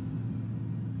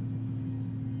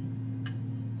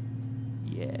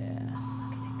 Yeah.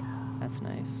 That's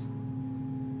nice.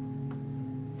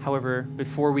 However,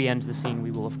 before we end the scene,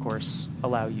 we will, of course,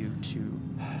 allow you to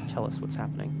tell us what's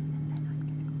happening.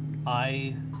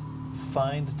 I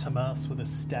find Tomas with a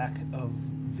stack of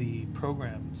the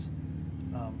programs.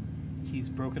 He's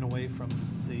broken away from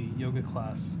the yoga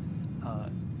class.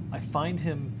 I find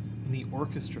him in the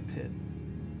orchestra pit,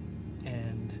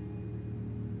 and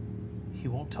he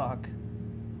won't talk,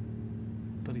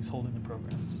 but he's holding the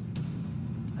programs.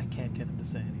 I can't get him to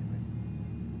say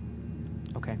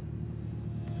anything. Okay.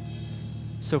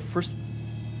 So first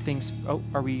things. Oh,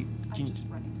 are we? I do you- just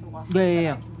run into the washroom.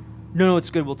 Yeah. No, it's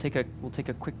good. We'll take a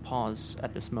quick pause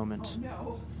at this moment.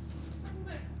 Oh,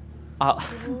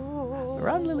 no.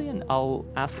 Run, Lillian. I'll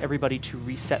ask everybody to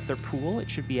reset their pool. It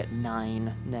should be at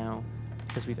 9 now,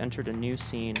 because we've entered a new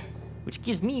scene, which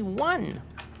gives me 1.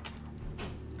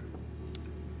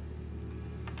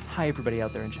 Hi, everybody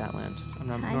out there in Chatland.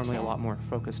 I'm Hi, normally a Chat. lot more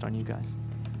focused on you guys.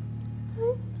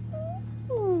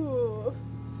 Ooh.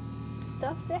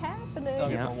 Stuff's happening. I'll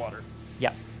Yeah. get more water.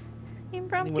 Yeah, Anyone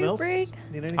Impromptu else break.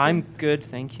 need anything? I'm good,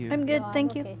 thank you. I'm good, No, I'm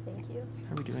thank you. okay, thank you.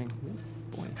 How are we doing?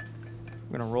 Boy,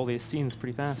 we're gonna roll these scenes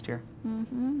pretty fast here.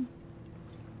 Mm-hmm.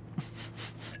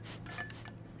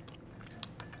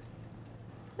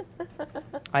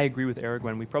 I agree with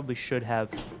Aragwen. We probably should have,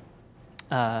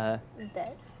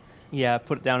 Bet.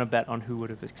 put down a bet on who would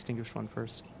have extinguished one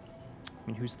first. I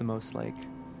mean, who's the most like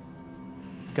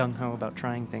gung ho about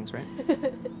trying things, right?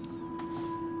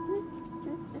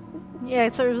 Yeah,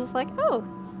 it sort of was like, oh,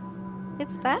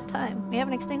 it's that time. We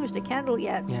haven't extinguished a candle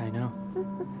yet. Yeah, I know.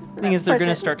 The thing is, they're Such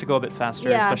gonna a- start to go a bit faster,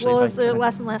 Yeah, especially well, if as there are I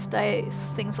less and less dice,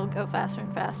 things will go faster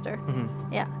and faster. Mhm.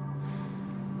 Yeah.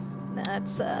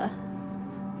 That's,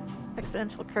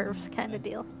 exponential curves kind of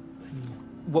deal.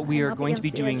 What we I'm are up going to be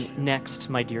against the doing edge. next,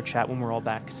 my dear chat, when we're all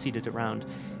back seated around,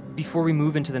 before we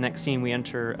move into the next scene, we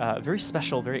enter a very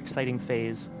special, very exciting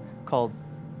phase called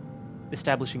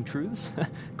Establishing Truths,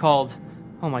 called,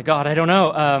 oh my god, I don't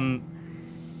know,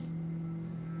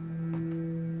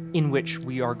 in which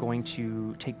we are going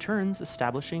to take turns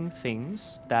establishing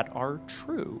things that are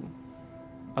true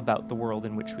about the world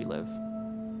in which we live.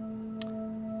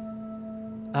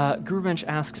 Gurubench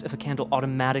asks if a candle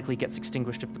automatically gets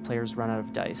extinguished if the players run out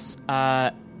of dice.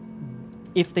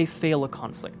 If they fail a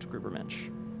conflict,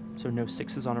 Grubermensch. So no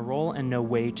 6s on a roll and no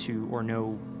way to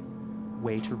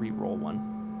re-roll one.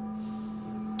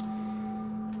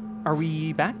 Are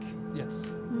we back? Yes.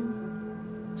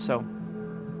 So,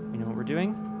 you know what we're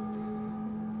doing?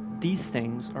 These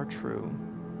things are true.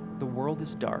 The world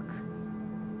is dark.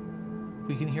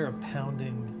 We can hear a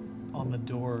pounding on the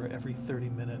door every 30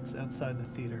 minutes outside the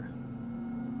theater.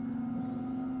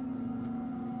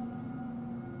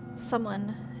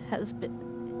 Someone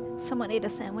ate a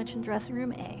sandwich in dressing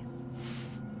room A.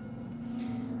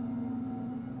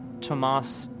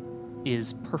 Tomas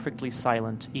is perfectly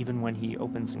silent even when he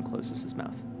opens and closes his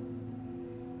mouth.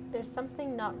 There's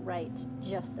something not right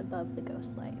just above the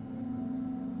ghost light.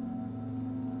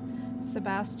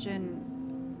 Sebastian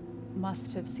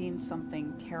must have seen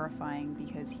something terrifying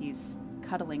because he's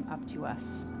cuddling up to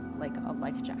us like a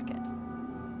life jacket.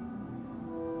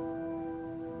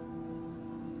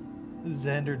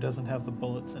 Xander doesn't have the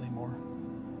bullets anymore.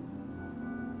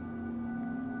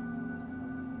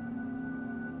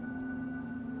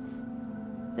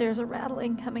 There's a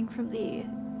rattling coming from the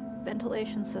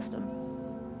ventilation system.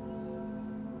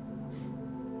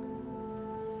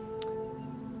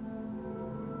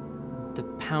 The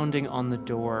pounding on the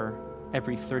door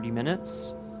every 30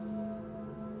 minutes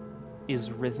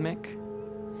is rhythmic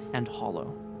and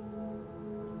hollow.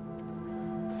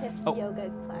 Tiff's Oh. yoga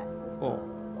class is Oh,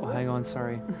 going. hang on,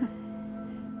 sorry.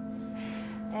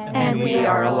 And we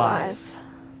are alive.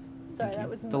 Sorry, that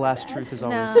was The my last bad. truth is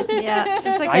No, always... yeah, it's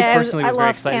okay. I personally was very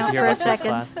lost excited to count hear for a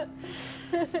about this second.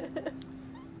 class.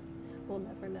 We'll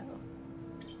never know.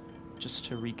 Just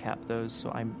to recap those,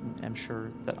 so I'm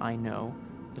sure that I know.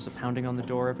 There's a pounding on the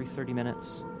door every 30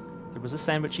 minutes. There was a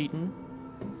sandwich eaten.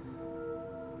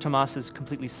 Tomas is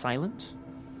completely silent.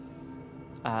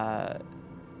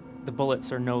 The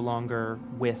bullets are no longer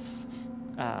with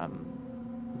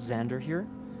Xander here.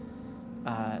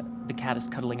 The cat is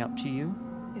cuddling up to you.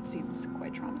 It seems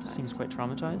quite traumatized. Seems quite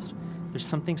traumatized. There's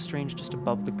something strange just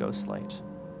above the ghost light.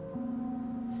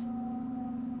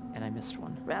 And I missed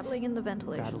one. Rattling in the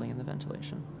ventilation. Rattling in the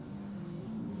ventilation.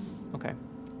 Okay.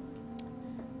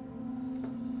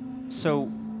 So,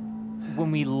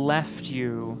 when we left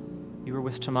you, you were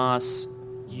with Tomas,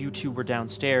 you two were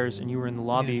downstairs, and you were in the I mean,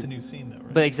 lobby. it's a new scene, though,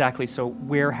 right? But exactly, so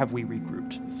where have we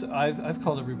regrouped? So I've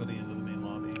called everybody into the main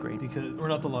lobby. Great. Because, or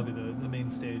not the lobby, the main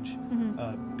stage.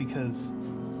 Because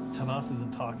Tomas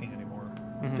isn't talking anymore.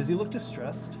 Mhm. Does he look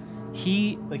distressed?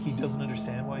 He, Like he doesn't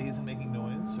understand why he isn't making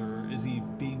noise? Or is he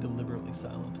being deliberately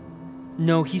silent?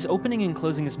 no, he's opening and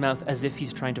closing his mouth as if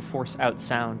he's trying to force out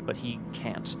sound, but he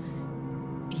can't.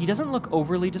 He doesn't look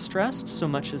overly distressed so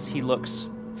much as he looks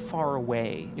far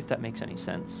away, if that makes any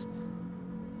sense.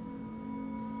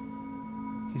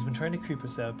 He's been trying to creep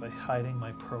us out by hiding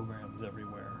my programs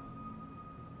everywhere.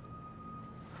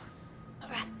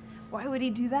 Why would he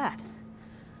do that?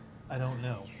 I don't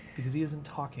know. Because he isn't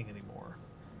talking anymore.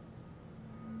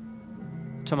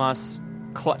 Tomas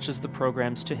clutches the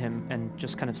programs to him and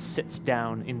just kind of sits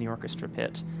down in the orchestra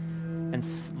pit and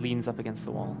leans up against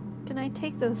the wall. Can I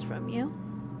take those from you?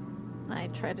 And I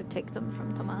try to take them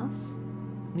from Tomas.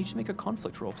 I need you to make a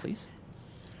conflict roll, please.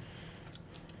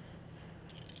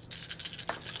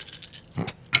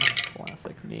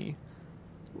 Classic me.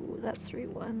 Ooh, that's 3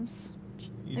 1s.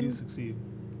 You do succeed.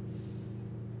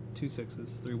 2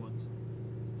 6s, 3 1s.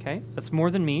 Okay, that's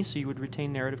more than me, so you would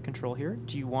retain narrative control here.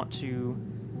 Do you want to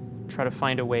try to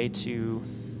find a way to...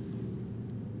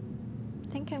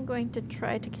 I think I'm going to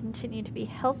try to continue to be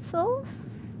helpful.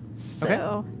 So Okay.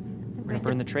 I'm We're going to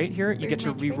burn the trait here. You burn get to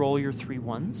my trait. re-roll your 3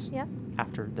 1s Yep.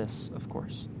 after this, of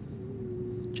course.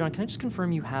 John, can I just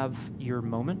confirm you have your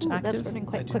moment Ooh, active? that's running I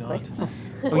quite do quickly. not.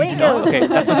 Oh, Away you it do not? goes. Okay,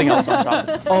 that's something else on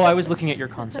top. Oh, I was looking at your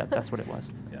concept. That's what it was.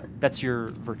 Yeah. That's your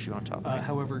virtue on top. Okay.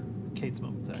 However, Kate's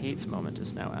moment's active. Kate's moment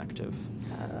is now active.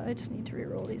 I just need to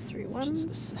re-roll these 3 Which is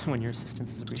ones. when your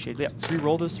assistance is appreciated. Yeah, so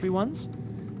re-roll those 3 1s.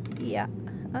 Yeah.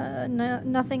 No,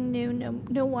 nothing new.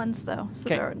 No ones though. So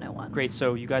 'Kay. there are no ones. Great,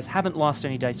 so you guys haven't lost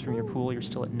any dice from your pool. You're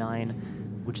still at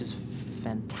 9, which is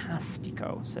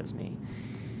fantastico, says me.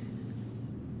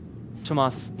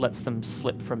 Tomas lets them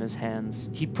slip from his hands.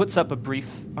 He puts up a brief.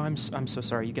 Oh, I'm so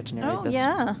sorry. You get to narrate Oh, this.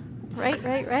 yeah.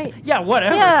 Right. Yeah,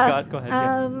 whatever, Yeah. Scott. Go ahead.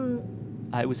 Yeah. Um,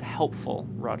 It was helpful,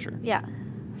 Roger. yeah.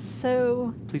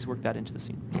 So, Please work that into the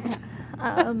scene.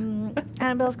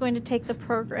 Annabelle's going to take the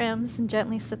programs and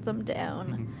gently sit them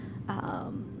down.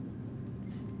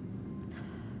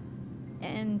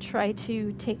 And try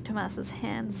to take Tomas's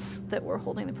hands that were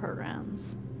holding the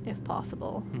programs, if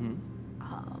possible. Mhm.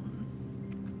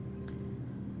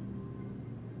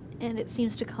 And it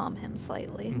seems to calm him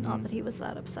slightly, not Mhm. that he was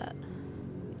that upset.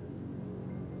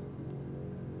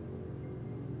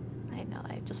 I know,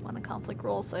 I just won a conflict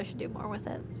roll, so I should do more with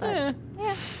it. But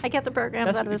yeah, I get the programs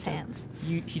That's out of what his you can. hands.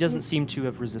 He doesn't seem to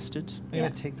have resisted. I'm Yeah.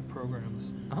 gonna take the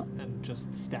programs Uh-huh. and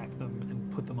just stack them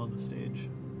and put them on the stage.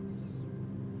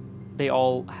 They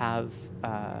all have,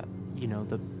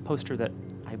 the poster that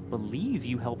I believe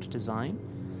you helped design,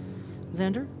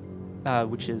 Xander,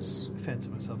 which is I fancy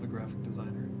myself a graphic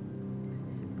designer.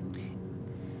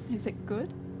 Is it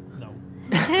good? No.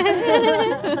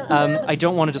 I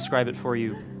don't want to describe it for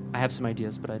you. I have some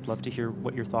ideas, but I'd love to hear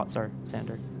what your thoughts are,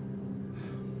 Xander.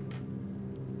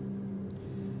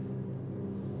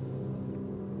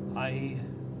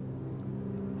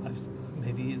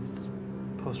 Maybe it's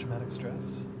post-traumatic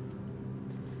stress.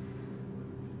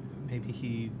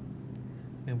 Maybe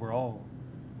we're all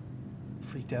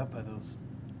freaked out by those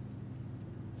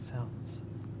sounds.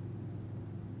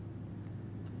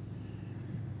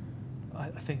 I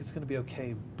think it's going to be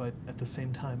okay, but at the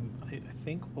same time, I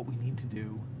think what we need to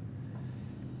do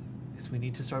is we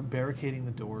need to start barricading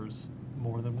the doors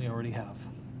more than we already have.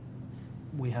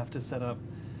 We have to set up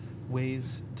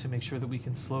ways to make sure that we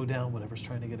can slow down whatever's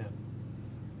trying to get in.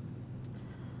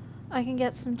 I can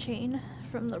get some chain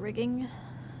from the rigging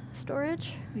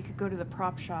storage. We could go to the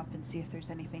prop shop and see if there's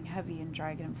anything heavy and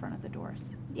drag it in front of the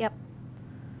doors. Yep.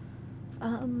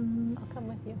 I'll come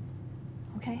with you.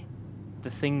 Okay. The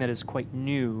thing that is quite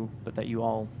new, but that you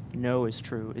all know is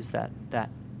true, is that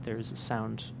there's a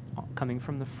sound coming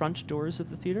from the front doors of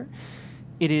the theater.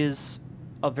 It is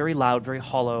a very loud, very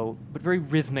hollow, but very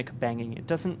rhythmic banging. It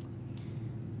doesn't.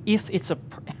 If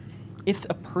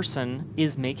a person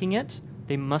is making it,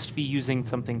 they must be using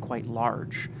something quite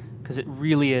large, because it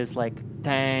really is like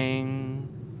tang,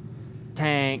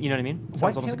 tang. You know what I mean? It Why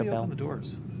sounds almost can't like we a bell. open the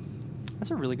doors? That's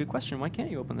a really good question. Why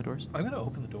can't you open the doors? I'm going to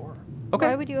open the door. Okay.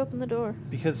 Why would you open the door?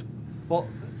 Because, well,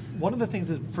 one of the things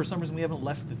is for some reason we haven't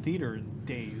left the theater in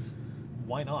days.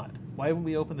 Why not? Why haven't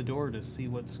we opened the door to see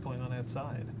what's going on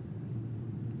outside?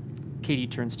 Katie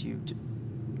turns to you.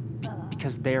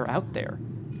 Because they're out there.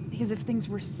 Because if things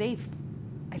were safe,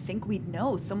 I think we'd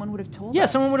know. Someone would have told us. Yeah,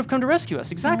 someone would have come to rescue us.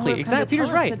 Someone Exactly. would have come to Exactly. Peter's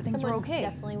tell us right. that things Someone were okay.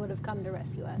 definitely would have come to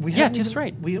rescue us. We Yeah, haven't Tiff's even-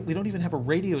 right. We don't even have a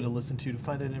radio to listen to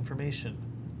find out information.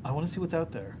 I want to see what's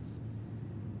out there.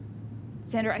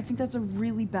 Xander, I think that's a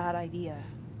really bad idea.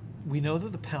 We know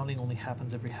that the pounding only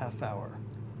happens every half hour.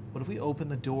 What if we open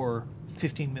the door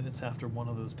 15 minutes after one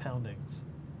of those poundings?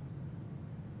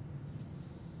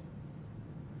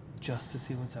 Just to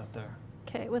see what's out there.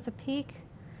 Okay, with a peek,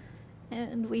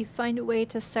 and we find a way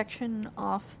to section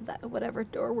off that whatever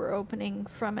door we're opening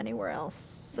from anywhere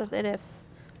else, so that if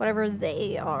whatever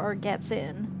they are gets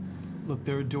in, Look,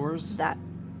 there are doors. that.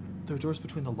 There are doors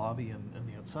between the lobby and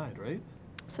the outside, right?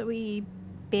 So we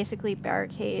basically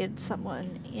barricade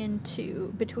someone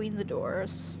between the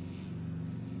doors.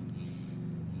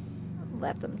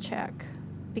 Let them check,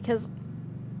 because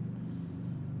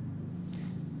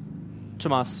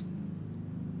Tomas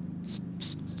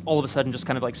all of a sudden just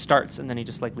kind of like starts, and then he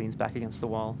just like leans back against the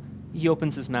wall. He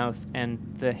opens his mouth, and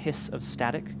the hiss of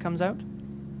static comes out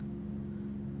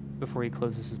before he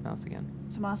closes his mouth again.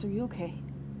 Tomas, are you okay?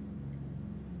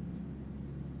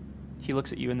 He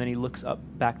looks at you, and then he looks up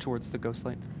back towards the ghost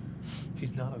light.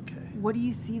 He's not okay. What do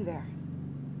you see there?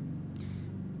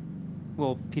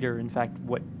 Well, Peter, in fact,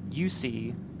 what you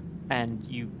see, and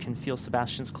you can feel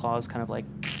Sebastian's claws kind of like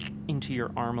into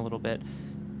your arm a little bit.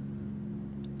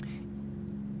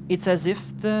 It's as if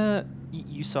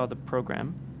you saw the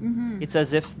program. Mm-hmm. It's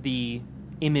as if the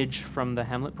image from the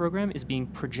Hamlet program is being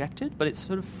projected, but it's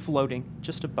sort of floating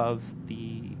just above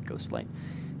the ghost light.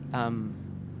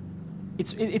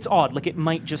 It's odd. Like, it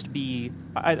might just be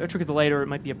either a trick of the light, or it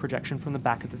might be a projection from the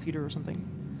back of the theater or something.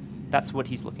 That's what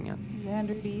he's looking at.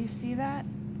 Xander, do you see that?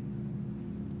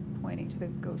 Pointing to the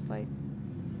ghost light.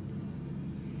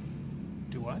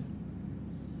 Do I?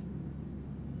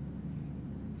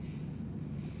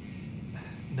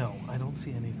 No, I don't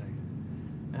see anything.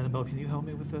 Annabelle, can you help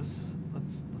me with this?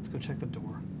 Let's go check the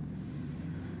door.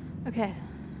 okay.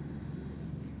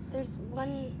 There's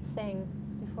one thing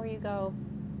before you go.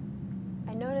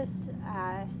 I noticed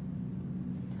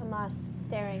Tomas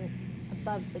staring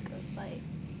above the ghost light.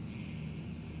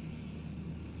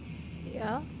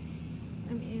 Yeah.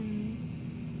 I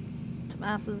mean,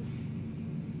 Tomas is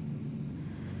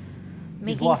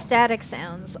making lost it. static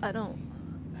sounds. I don't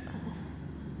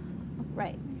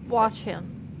Right. watch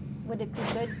him. Would it be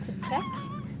good to check?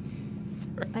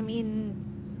 I mean,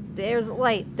 there's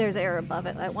light, there's air above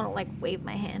it. I want to like wave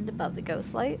my hand above the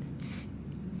ghost light.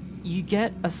 You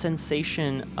get a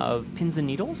sensation of pins and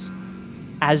needles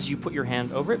as you put your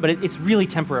hand over it, but it's really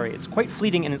temporary. It's quite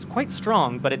fleeting and it's quite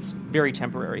strong, but it's very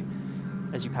temporary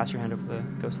as you pass your hand over the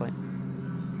ghost light.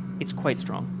 It's quite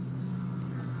strong.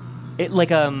 It like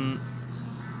pins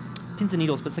and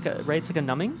needles, but it's like a right. It's like a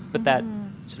numbing, but that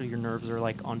sort of your nerves are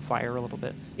like on fire a little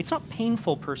bit. It's not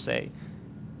painful per se.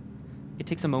 It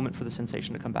takes a moment for the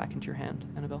sensation to come back into your hand,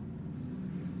 Annabelle.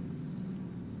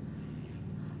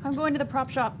 I'm going to the prop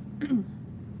shop. Me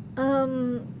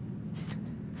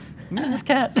and this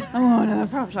cat. I'm going to the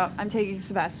prop shop. I'm taking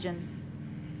Sebastian.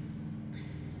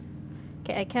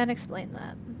 Okay, I can't explain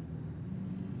that.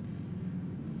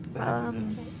 That it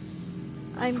is.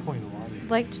 I'm Going to lobby.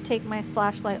 like to take my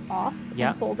flashlight off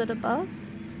Yeah. and hold it above.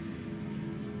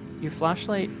 Your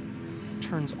flashlight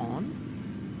turns on.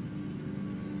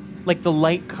 Like the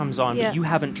light comes on, Yeah. but you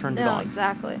haven't turned it No, on.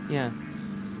 exactly. Yeah.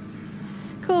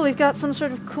 Cool, we've got some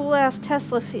sort of cool-ass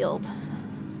Tesla field.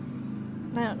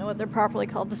 I don't know what they're properly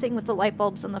called. The thing with the light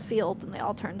bulbs in the field and they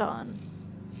all turned on.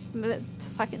 It's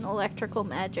fucking electrical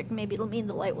magic. Maybe it'll mean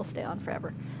the light will stay on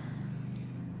forever.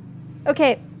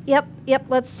 Okay, yep,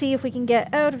 let's see if we can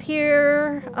get out of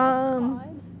here.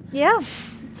 Yeah,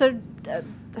 so,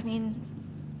 I mean,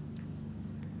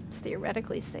 it's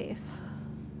theoretically safe.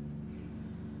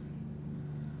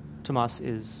 Tomas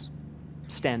is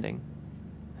standing.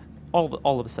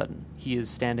 All of a sudden, he is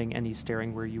standing and he's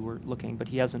staring where you were looking, but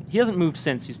he hasn't moved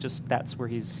since. He's just that's where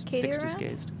he's Katie fixed his around?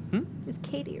 gaze. Is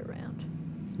Katie around?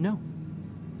 No,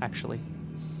 actually,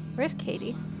 Where's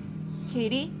Katie?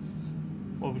 Katie?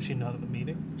 What, was she not at the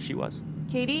meeting? she was.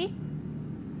 Katie?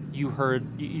 You heard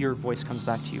your voice comes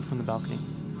back to you from the balcony.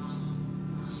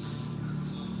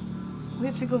 We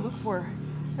have to go look for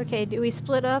her. Okay, do we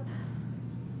split up?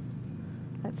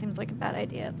 That seems like a bad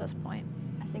idea at this point.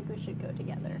 I think we should go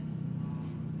together.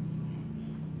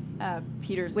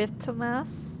 Peter's With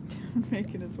Tomas?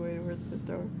 making his way towards the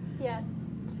door. Yeah,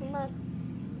 Tomas,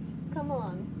 come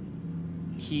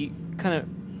along. He kind of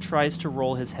tries to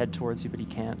roll his head towards you, but he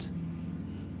can't.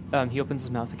 He opens his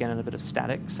mouth again, and a bit of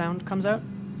static sound comes out.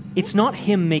 It's not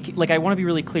him making. Like, I want to be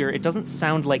really clear. It doesn't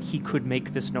sound like he could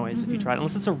make this noise if he tried,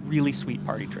 unless it's a really sweet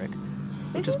party trick, which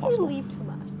Maybe is we possible. leave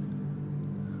Tomas.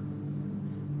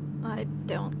 I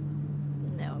don't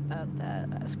know about that.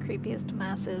 As creepy as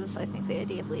Tomas is, I think the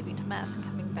idea of leaving Tomas and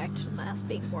coming back to Tomas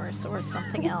being worse or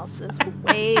something else is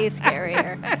way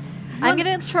scarier. I'm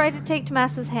gonna try to take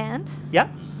Tomas's hand Yeah.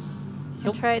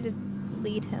 and try to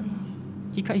lead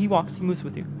him. He walks. He moves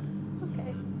with you.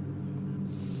 Okay.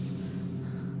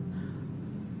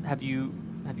 Have you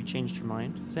changed your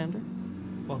mind, Xander?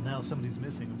 Well, now somebody's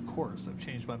missing. Of course, I've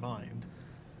changed my mind.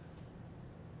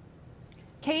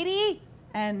 Katie!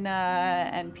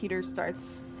 And Peter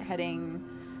starts heading.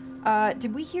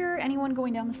 Did we hear anyone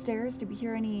going down the stairs? Did we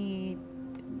hear any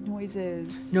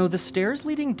noises? No, the stairs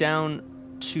leading down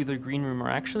to the green room are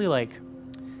actually like,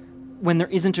 when there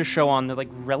isn't a show on, they're like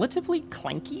relatively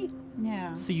clanky.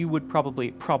 Yeah. So you would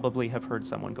probably have heard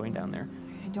someone going down there.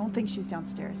 I don't think she's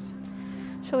downstairs.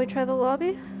 Shall we try the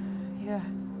lobby? Yeah.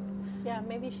 Yeah,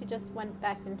 maybe she just went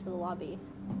back into the lobby.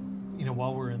 You know,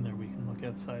 while we're in there, we can look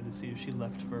outside to see if she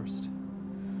left first.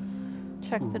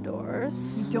 Check the doors.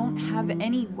 You don't have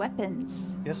any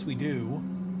weapons. Yes, we do.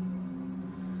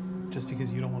 Just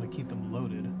because you don't want to keep them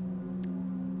loaded.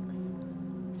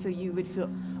 So you would feel,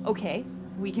 okay,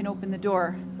 we can open the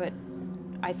door, but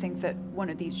I think that one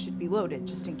of these should be loaded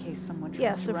just in case someone tries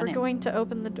Yes, to if run we're in. going to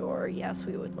open the door, yes,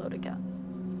 we would load a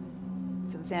gun.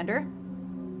 So Xander?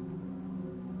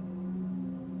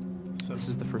 So This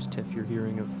is the first tiff you're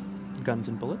hearing of guns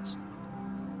and bullets.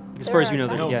 As far as you know,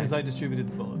 There are they're- no, yeah. because I distributed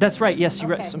the bullets. That's right. Yes,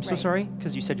 you. Okay, I'm so right. sorry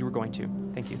because you said you were going to.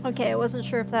 Thank you. Okay, I wasn't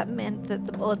sure if that meant that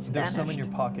the bullets There's vanished. some in your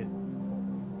pocket.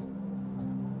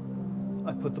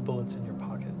 I put the bullets in your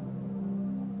pocket.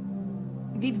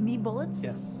 You gave me bullets?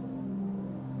 Yes.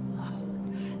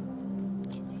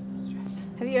 Can't take the stress.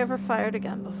 Have you ever fired a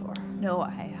gun before? No,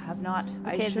 I have not.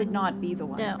 Okay, I should then- not be the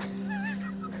one. No.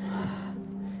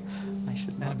 I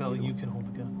should not. Annabelle, be the you one. can hold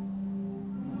the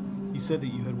gun. You said that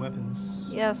you had weapons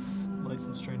Yes.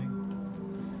 license training.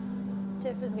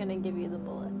 Tiff is gonna give you the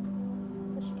bullets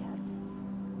that she has.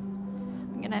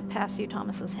 I'm gonna pass you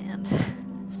Thomas's hand.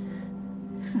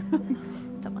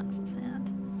 Thomas's hand.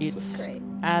 It's Great.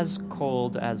 as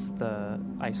cold as the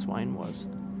ice wine was.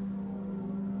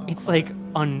 Oh, It's like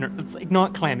it's like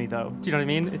not clammy though. Do you know what I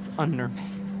mean? It's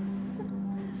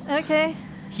unnerving. Okay.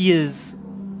 He is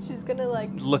She's gonna like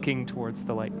looking towards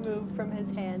the light. move from his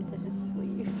hand to his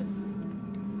sleeve.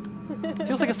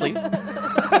 Feels like a sleeve.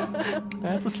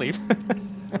 That's a sleeve.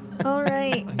 All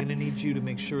right. I'm gonna need you to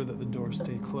make sure that the doors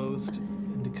stay closed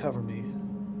and to cover me.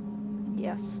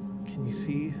 Yes. Can you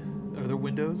see? Are there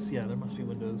windows? Yeah, there must be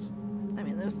windows. I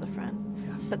mean, there's the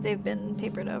front, but they've been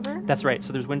papered over. That's right.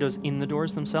 So there's windows in the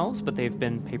doors themselves, but they've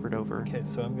been papered over. Okay,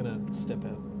 so I'm gonna step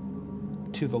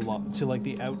out to the to like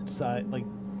the outside, like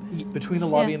between the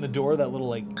lobby Yeah. and the door, that little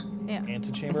like Yeah.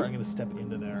 antechamber. I'm gonna step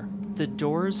into there. The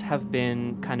doors have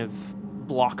been kind of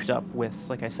blocked up with,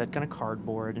 like I said, kind of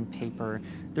cardboard and paper.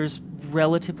 There's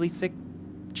relatively thick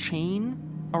chain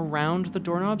around the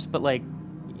doorknobs, but like,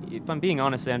 if I'm being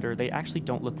honest, Xander, they actually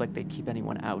don't look like they keep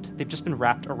anyone out. They've just been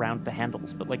wrapped around the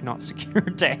handles, but like not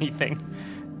secured to anything.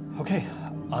 Okay,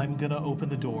 I'm gonna open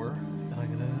the door and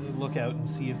I'm gonna look out and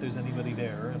see if there's anybody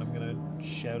there, and I'm gonna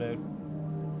shout out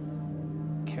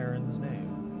Karen's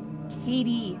name.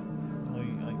 Katie.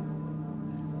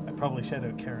 I probably shout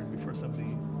out Karen before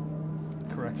somebody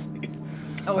corrects me.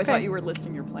 Oh, I Okay. thought you were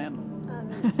listing your plan.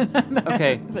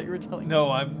 Okay. I thought you were telling No,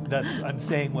 us. I'm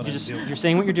saying what I'm doing. You're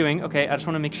saying what you're doing. Okay, I just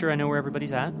want to make sure I know where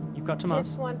everybody's at. You've got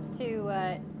Tomas. Tiff wants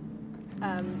to,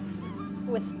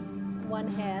 with one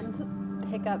hand,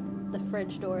 pick up the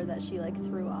fridge door that she like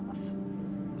threw off.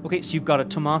 Okay, so you've got a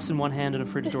Tomas in one hand and a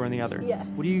fridge door in the other. Yeah.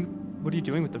 What are you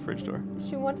doing with the fridge door?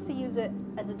 She wants to use it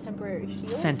as a temporary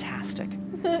shield Fantastic.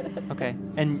 Okay,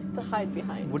 and to hide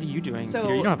behind. what are you doing? So-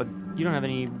 Peter? You don't have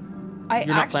any. I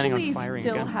You're not planning on actually firing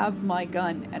still again? have my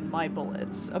gun and my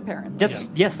bullets, apparently.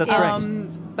 Yes, that's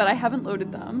correct. But I haven't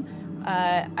loaded them.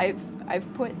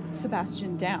 I've put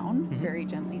Sebastian down Mm-hmm. very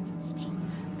gently,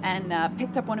 and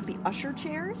picked up one of the usher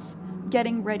chairs,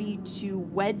 getting ready to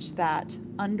wedge that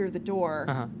under the door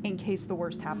Uh-huh. in case the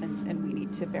worst happens and we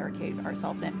need to barricade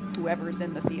ourselves in. Whoever's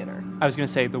in the theater. I was going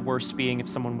to say the worst being if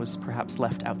someone was perhaps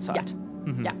left outside.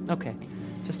 Mhm. Yeah. Okay,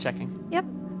 just checking. Yep.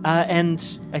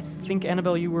 And I think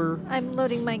Annabelle, you were I'm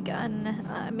loading my gun,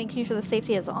 making sure the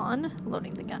safety is on,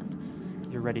 loading the gun.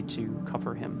 you're ready to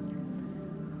cover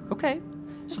him. Okay,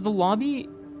 so the lobby.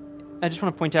 I just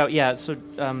want to point out, yeah. So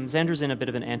Xander's in a bit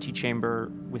of an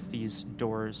antechamber with these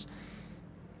doors.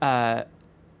 The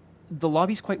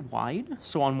lobby's quite wide.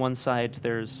 So on one side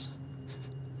there's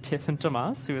Tiff and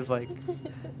Tomas, who is like.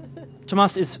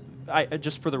 Tomas is.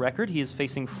 Just for the record, he is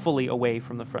facing fully away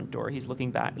from the front door. He's looking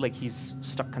back, like he's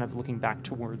stuck, kind of looking back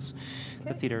towards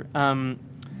the theater.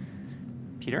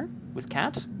 Peter with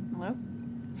Kat. Hello?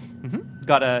 Mm-hmm.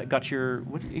 Got your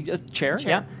a chair,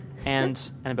 yeah,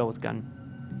 and Annabelle with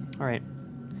gun. All right,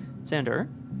 Xander.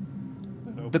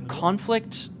 The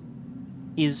conflict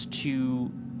is to.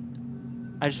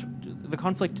 The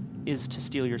conflict is to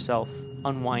steal yourself,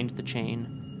 unwind the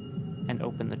chain, and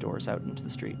open the doors out into the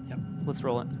street. Yep. Let's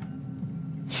roll it.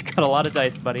 You got a lot of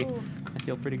dice, buddy. I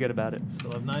feel pretty good about it.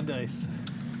 Still have 9 dice.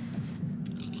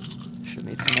 Should have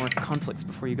made some more conflicts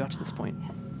before you got to this point.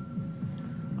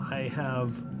 I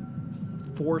have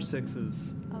 4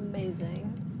 6s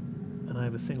Amazing. and I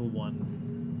have a single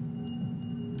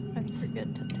 1. I think we're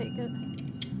good to take it.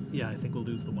 Yeah, I think we'll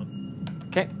lose the 1.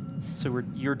 Okay, so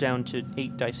you're down to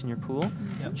 8 dice in your pool.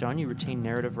 Yep. John, you retain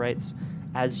narrative rights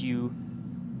as the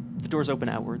doors open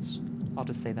outwards. I'll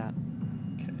just say that.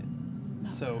 Okay.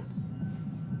 So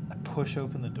I push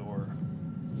open the door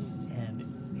and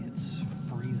it's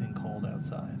freezing cold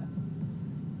outside.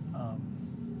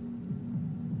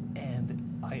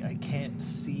 And I can't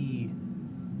see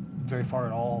very far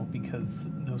at all because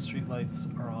no streetlights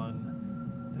are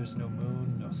on. There's no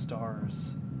moon, no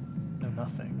stars, no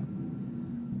nothing.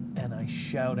 And I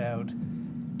shout out,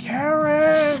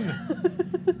 Karen!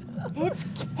 It's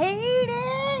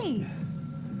Katie!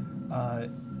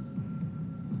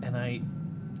 And I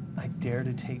dare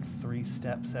to take 3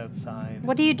 steps outside,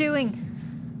 What are you doing?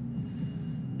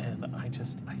 and I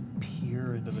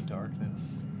peer into the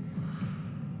darkness,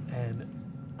 and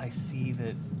I see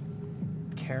that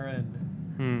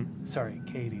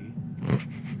Katie,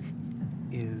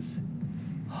 is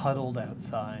huddled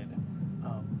outside.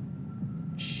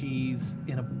 She's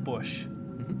in a bush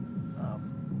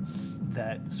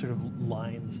that sort of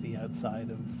lines the outside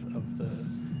of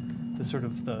the sort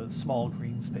of the small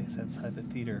green space outside the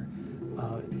theater.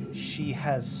 She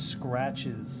has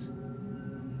scratches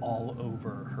all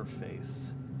over her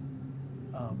face,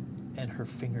 and her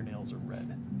fingernails are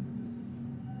red.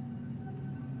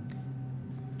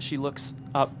 She looks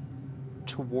up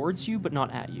towards you, but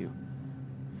not at you.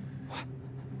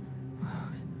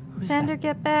 Xander,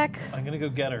 get back. I'm gonna go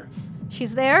get her.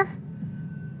 She's there?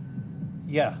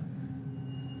 Yeah.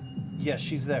 Yeah,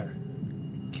 she's there.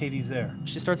 Katie's there.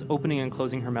 She starts opening and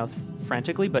closing her mouth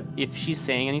frantically, but if she's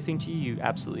saying anything to you, you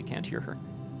absolutely can't hear her.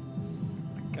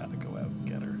 I gotta go out and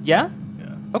get her. Yeah?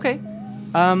 Yeah. Okay.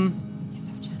 He's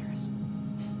so generous.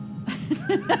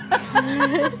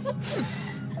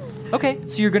 Okay,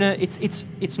 so you're gonna,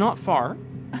 it's not far,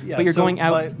 Yeah, but you're so going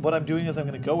out. what I'm doing is I'm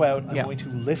going to go out. I'm Yeah. going to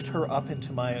lift her up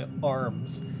into my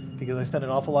arms because I spent an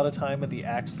awful lot of time at the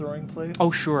axe throwing place.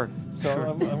 Oh, sure. So sure.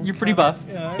 I'm You're pretty kinda- buff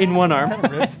yeah, in one arm. kinda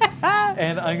ripped.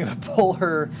 And I'm going to pull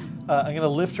her, I'm going to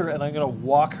lift her, and I'm going to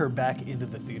walk her back into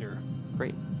the theater.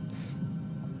 Great.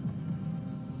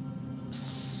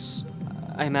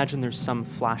 I imagine there's some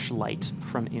flashlight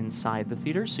from inside the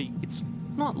theater, so it's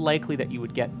not likely that you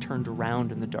would get turned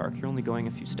around in the dark. You're only going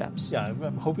a few steps. Yeah,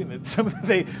 I'm hoping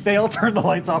that they all turn the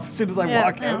lights off as soon as I Yeah,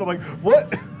 walk yeah. out. I'm like,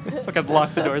 what? Fucking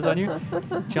lock the doors on you.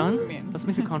 John, Man. let's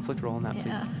make a conflict roll on that,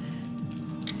 Yeah.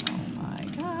 Oh my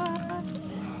god.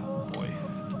 Oh, boy.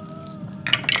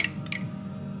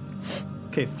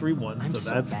 Okay, 3 1s, I'm so so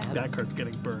that's bad. that card's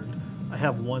getting burned. I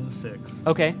have 1 6.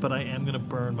 Okay. But I am going to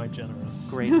burn my generous.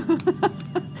 Great.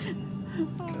 Oh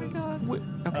my 'Cause, god.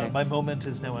 Okay. my moment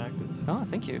is now active. Oh,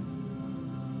 thank you.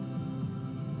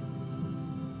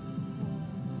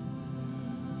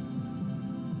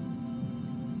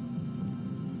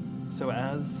 So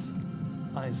as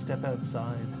I step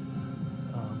outside,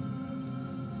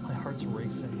 my heart's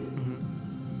racing.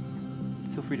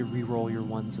 Mm-hmm. Feel free to re-roll your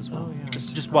ones as well. Oh yeah.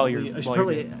 Just while you're. I should while you're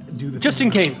probably doing- do the. Just thing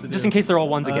in I'm case. supposed to Just do. in case they're all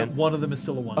ones again. One of them is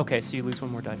still a 1. Okay, so you lose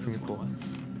one more die from your pool.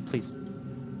 Please.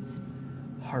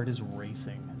 Heart is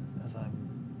racing as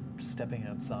I'm stepping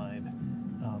outside,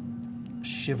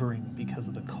 shivering because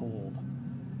of the cold.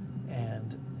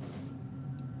 And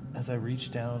as I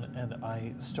reach down and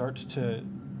I start to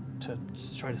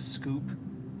try to scoop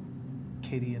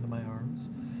Katie into my arms,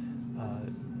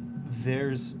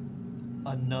 there's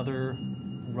another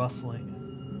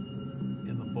rustling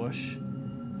in the bush,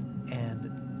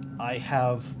 and I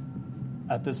have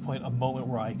at this point a moment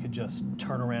where I could just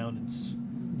turn around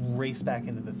and race back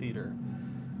into the theater,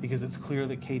 because it's clear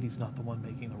that Katie's not the one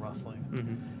making the rustling.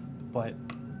 Mm-hmm. But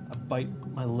I bite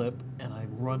my lip and I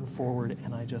run forward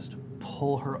and I just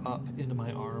pull her up into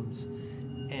my arms,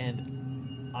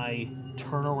 and I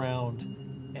turn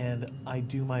around and I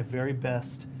do my very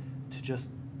best to just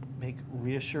make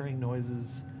reassuring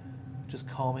noises, just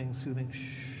calming, soothing,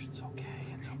 shh, it's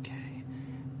okay,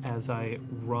 as I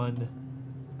run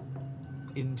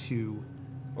into,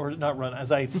 or not run,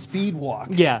 as I speed walk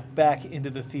Yeah. back into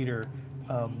the theater,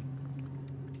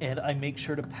 and I make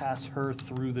sure to pass her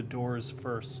through the doors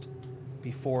first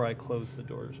before I close the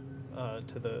doors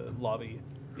to the lobby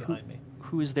behind me.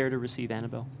 Who is there to receive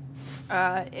Annabelle?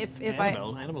 If I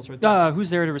Annabelle's right there. Who's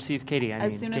there to receive Katie?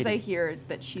 as soon as I Katie. hear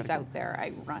that she's Gotta go. out there,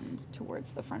 I run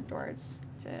towards the front doors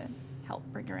to help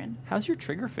bring her in. How's your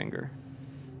trigger finger?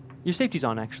 Your safety's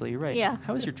on, actually. You're right. Yeah.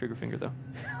 How is your trigger finger, though?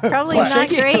 Probably Flash. not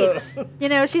great. You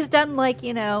know, she's done like,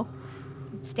 you know,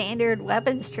 standard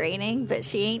weapons training, but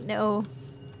she ain't no,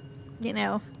 you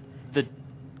know, The,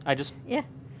 I just yeah.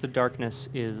 the darkness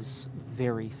is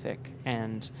very thick,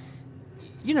 and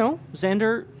you know,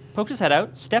 Xander poked his head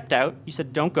out, stepped out. You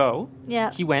said, "Don't go."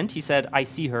 Yeah. He went. He said, "I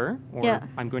see her," or Yeah.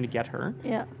 "I'm going to get her."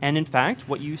 Yeah. And in fact,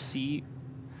 what you see,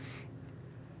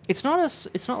 it's not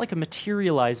like a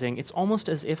materializing. It's almost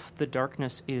as if the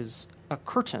darkness is a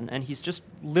curtain, and he's just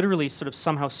literally sort of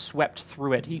somehow swept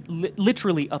through it. He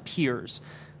literally appears,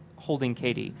 holding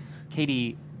Katie.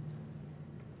 Katie's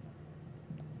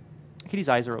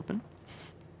eyes are open.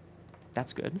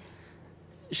 That's good.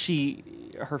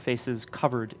 Her face is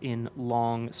covered in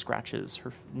long scratches.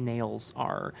 Her nails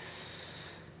are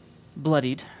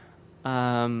bloodied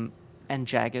and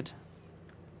jagged.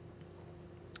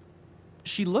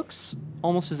 She looks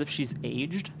almost as if she's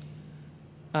aged.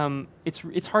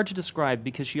 It's hard to describe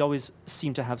because she always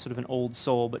seemed to have sort of an old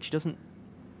soul, but she doesn't.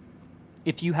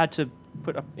 If you had to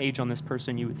put an age on this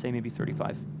person, you would say maybe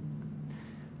 35.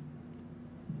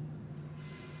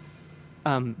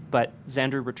 But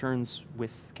Xander returns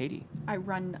with Katie. I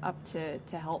run up to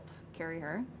help carry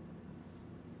her.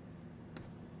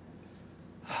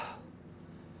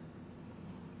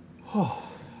 Oh,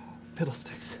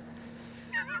 fiddlesticks.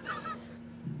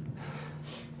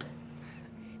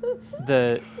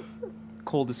 The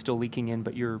cold is still leaking in,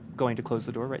 but you're going to close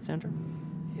the door, right, Xander?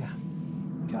 Yeah.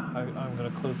 I'm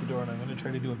going to close the door and I'm going to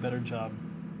try to do a better job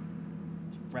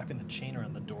wrapping the chain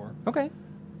around the door. Okay.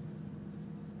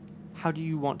 How do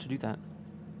you want to do that?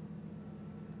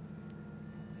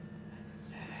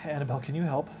 Annabelle, can you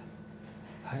help?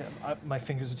 My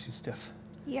fingers are too stiff.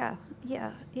 Yeah.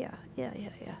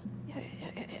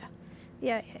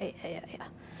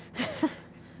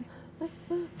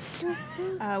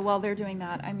 While they're doing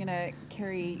that, I'm gonna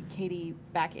carry Katie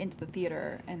back into the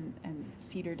theater and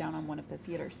seat her down on one of the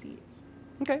theater seats.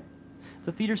 Okay.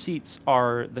 The theater seats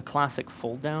are the classic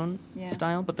fold-down Yeah.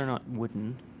 style, but they're not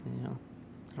wooden. You know,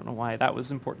 I don't know why that was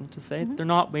important to say. They're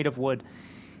not made of wood.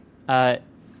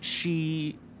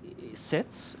 She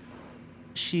sits.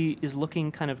 She is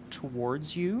looking kind of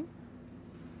towards you.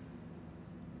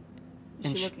 Is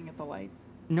And she sh- looking at the light?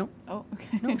 No, Oh,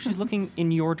 okay. no, she's looking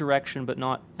in your direction, but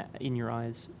not in your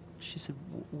eyes. She said,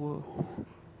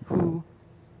 "Who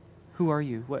are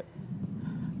you? What,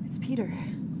 It's Peter.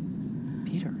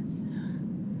 Peter?"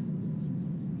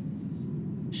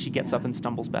 She gets up and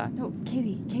stumbles back. No,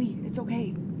 Katie, it's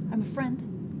okay. I'm a friend.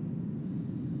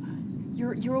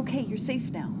 You're okay. You're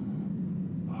safe now.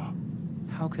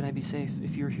 How can I be safe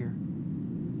if you're here?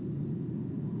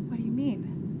 What do you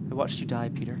mean? I watched you die,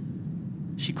 Peter.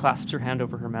 She clasps her hand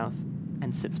over her mouth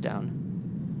and sits down.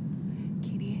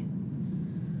 Katie,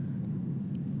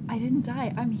 I didn't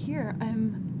die. I'm here.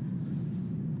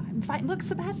 I'm fine. Look,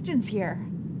 Sebastian's here.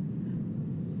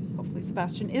 Hopefully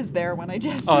Sebastian is there when I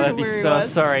gesture Oh, to that'd be where he so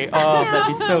was. sorry. Oh, that'd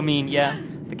be so mean. Yeah,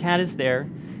 the cat is there.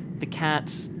 The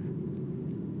cat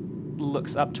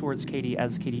looks up towards Katie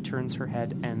as Katie turns her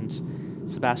head, and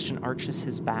Sebastian arches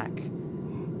his back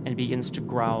and begins to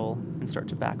growl and start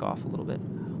to back off a little bit.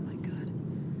 Oh my god.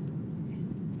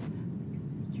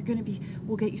 You're gonna be.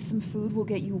 We'll get you some food. We'll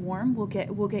get you warm. We'll get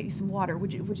you some water.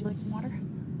 Would you like some water?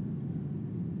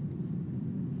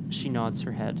 She nods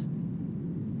her head,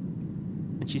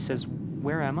 and she says,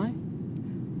 "Where am I?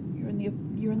 You're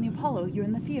in the Apollo. You're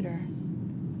in the theater.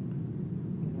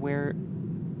 Where?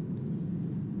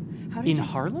 How did In you?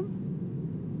 Harlem?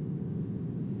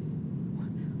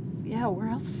 Yeah. Where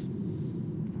else?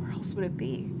 Where else would it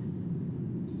be?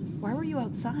 Why were you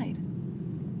outside?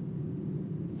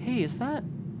 Hey, is that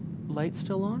light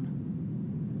still on?"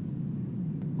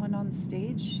 One on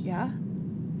stage. Yeah.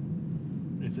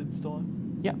 Is it still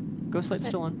on? Yeah, ghost light's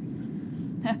still on.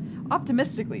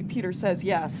 Optimistically, Peter says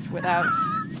yes without.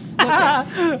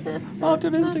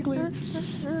 Optimistically.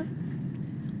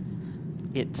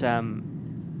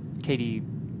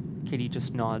 Katie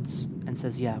just nods and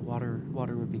says, "Yeah, water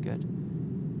would be good."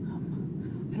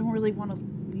 I don't really want to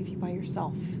leave you by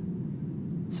yourself.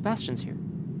 Sebastian's here,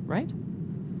 right?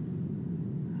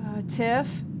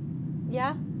 Tiff,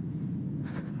 Yeah?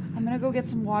 I'm gonna go get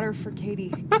some water for Katie.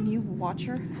 Can you watch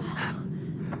her?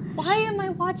 Why am I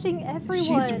watching everyone?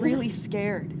 She's really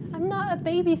scared. I'm not a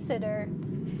babysitter.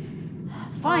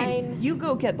 Fine. You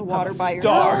go get the water by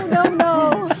star. yourself.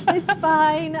 No. It's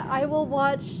fine. I will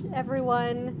watch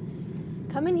everyone.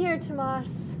 Come in here,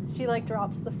 Tomas. She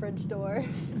drops the fridge door.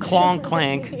 Clonk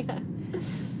clank. Yeah.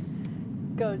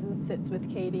 Goes and sits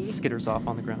with Katie. Skitters off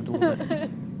on the ground a little bit.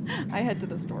 I head to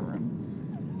the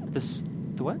storeroom. The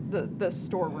what? The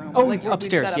storeroom. Oh, like where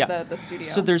upstairs. we set Yeah. up the studio.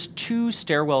 So there's two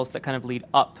stairwells that kind of lead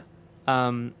up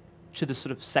to the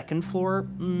sort of second floor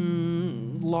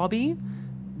lobby,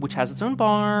 which has its own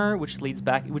bar, which leads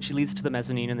to the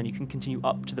mezzanine, and then you can continue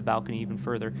up to the balcony even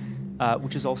further,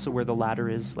 which is also where the ladder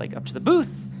is, up to the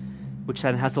booth, which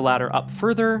then has the ladder up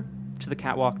further to the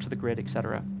catwalk, to the grid,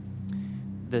 etc.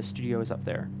 The studio is up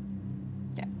there.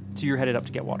 Yeah. So you're headed up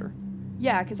to get water.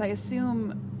 Yeah, because I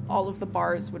assume all of the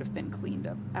bars would have been cleaned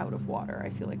up out of water. I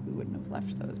feel like we wouldn't have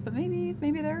left those, but maybe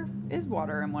there is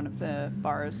water in one of the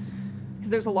bars,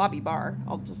 because there's a lobby bar.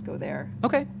 I'll just go there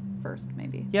Okay. first,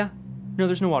 maybe. Yeah. No,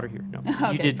 there's no water here. No.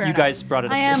 Okay, fair You enough. guys brought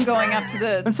it I upstairs. am going up to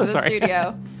the, I'm so to the sorry.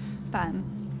 studio. Then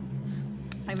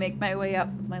I make my way up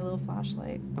with my little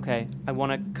flashlight. Okay, I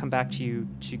want to come back to you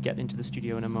to get into the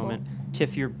studio in a moment.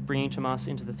 Tiff, you're bringing Tomas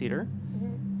into the theater.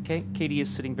 Okay, Katie is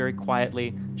sitting very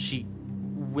quietly. She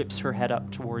whips her head up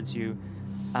towards you.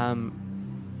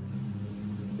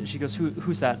 She goes,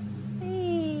 "Who's that?"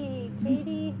 Hey,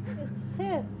 Katie. It's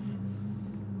Tiff.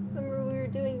 Remember we were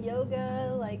doing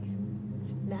yoga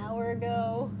an hour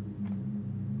ago?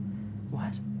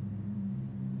 What?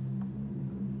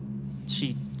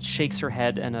 She shakes her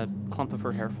head and a clump of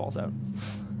her hair falls out.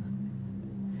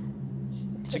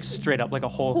 Straight up, like a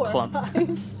whole clump.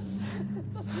 Horrified.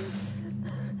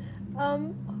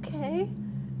 Okay.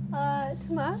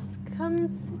 Tomas,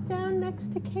 come sit down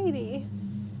next to Katie.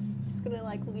 She's gonna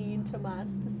lead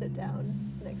Tomas to sit down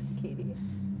next to Katie.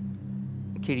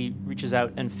 Katie reaches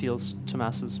out and feels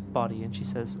Tomas's body, and she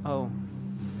says, "Oh,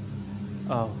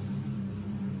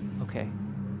 okay,"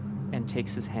 and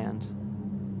takes his hand.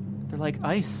 They're like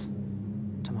ice,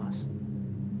 Tomas.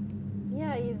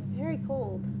 Yeah, he's very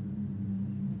cold.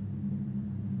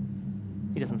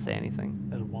 He doesn't say anything.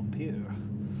 El vampire.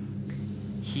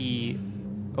 He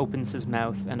opens his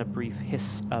mouth and a brief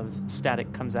hiss of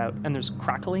static comes out, and there's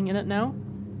crackling in it now.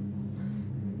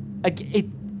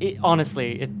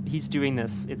 Honestly, if he's doing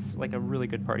this, it's like a really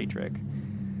good party trick.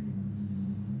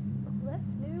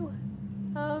 That's new.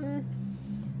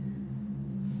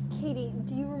 Katie,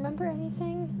 do you remember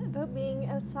anything about being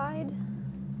outside?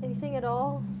 Anything at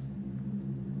all?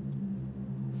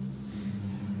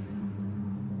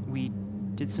 We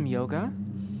did some yoga,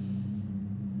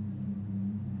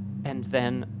 and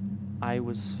then I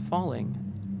was falling.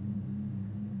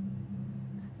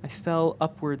 I fell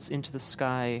upwards into the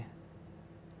sky,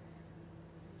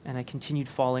 and I continued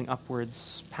falling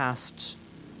upwards past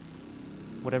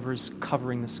whatever's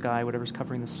covering the sky, whatever's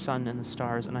covering the sun and the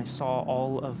stars, and I saw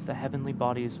all of the heavenly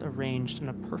bodies arranged in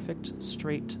a perfect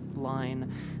straight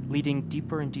line, leading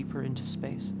deeper and deeper into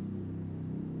space.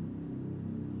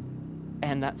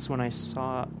 And that's when I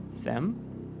saw them,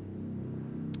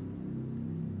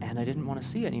 and I didn't want to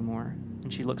see anymore.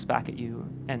 And she looks back at you,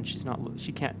 and she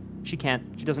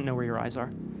doesn't know where your eyes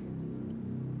are.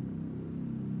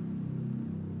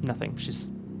 Nothing. She's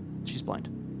blind.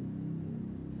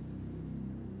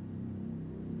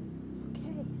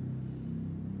 Okay.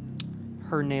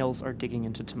 Her nails are digging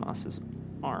into Tomas's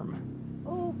arm.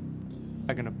 Oh.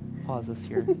 I'm gonna pause this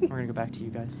here. We're gonna go back to you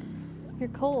guys. You're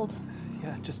cold.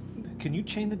 Yeah, just can you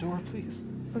chain the door, please?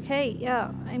 Okay,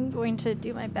 yeah. I'm going to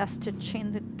do my best to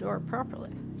chain the door properly.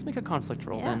 Let's make a conflict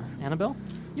roll Yeah. then. Annabelle,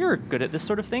 you're good at this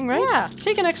sort of thing, right? Yeah.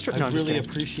 Take an extra. No, I'd I'm just really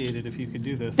kidding. appreciate it if you could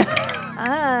do this.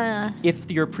 If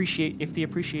the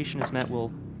appreciation is met,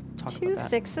 we'll talk Two about that.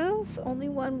 sixes, only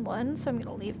 1, so I'm going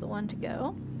to leave the 1 to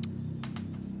go.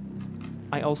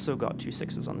 I also got 2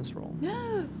 6s on this roll.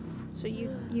 So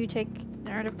you take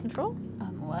narrative control?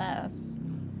 Unless.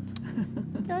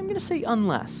 Yeah, I'm gonna say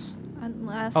unless.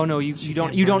 Unless... Oh no, you She don't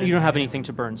can't you don't burn you don't have anything. anything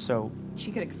to burn, so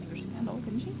She could extinguish the candle,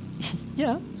 couldn't she?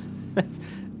 yeah. That's,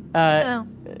 No.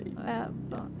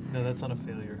 No, that's not a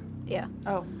failure. Yeah.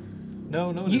 Oh. No,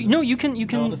 it you isn't. no, you can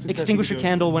No, on a success, extinguish you a can do it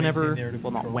candle and maintain whenever. narrative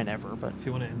Well, not control. whenever, but If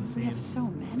you want to end the We scene. have so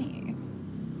many.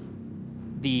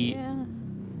 the. Yeah.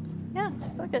 Yeah,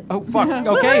 fuck it. Oh fuck.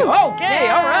 Okay. Okay. All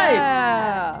right.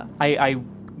 Yeah. I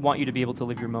want you to be able to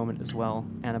live your moment as well,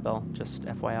 Annabelle. Just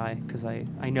FYI, because I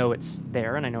know it's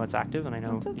there and I know it's active and I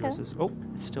know It's okay. yours is. Oh,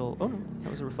 it's still. Oh no, that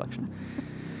was a reflection.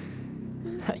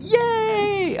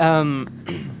 Yay!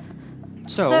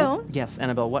 So yes,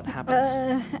 Annabelle, what happens?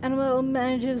 Annabelle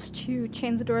manages to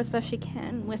chain the door as best she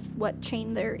can with what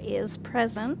chain there is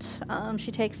present.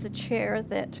 She takes the chair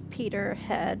that Peter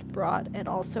had brought and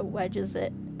also wedges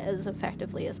it as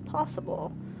effectively as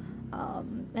possible.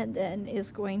 And then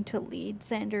is going to lead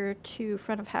Xander to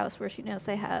front of house where she knows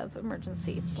they have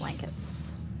emergency blankets.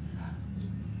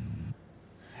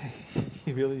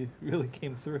 He really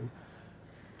came through.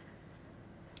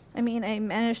 I mean, I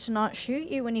managed to not shoot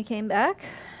you when you came back.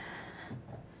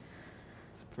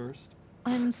 It's a first.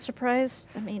 I'm surprised.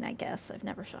 I mean, I guess I've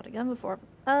never shot a gun before.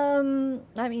 I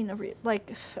mean,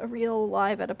 a real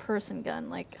live at a person gun,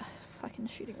 like fucking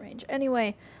shooting range.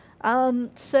 Anyway,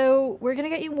 so we're gonna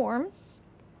get you warm,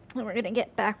 and we're gonna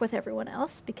get back with everyone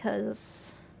else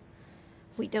because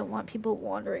we don't want people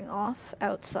wandering off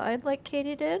outside like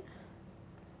Katie did.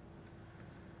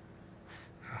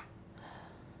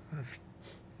 That's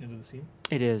the end of the scene.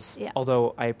 It is. Yeah.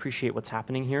 Although I appreciate what's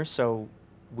happening here, so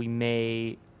we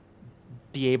may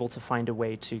be able to find a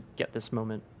way to get this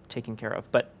moment taken care of.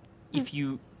 But if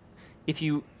you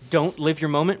don't live your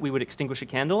moment, we would extinguish a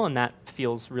candle, and that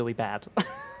feels really bad.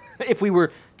 if you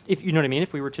know what I mean,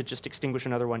 if we were to just extinguish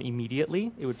another one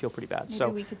immediately, it would feel pretty bad. Maybe So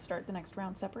we could start the next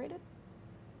round separated.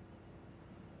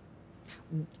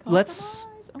 let's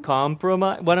Compromise?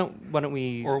 compromise. Why don't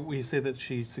we? Or we say that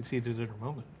she succeeded in her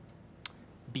moment.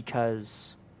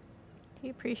 Because He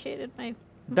appreciated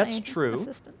That's my true.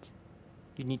 assistance.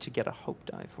 you need to get a hope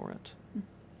die for it.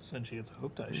 So then she gets a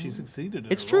hope die. She succeeded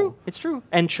in It's her true. role. It's true.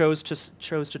 And chose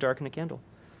to darken a candle.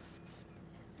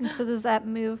 And so does that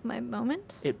move my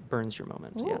moment? It burns your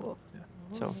moment. Ooh.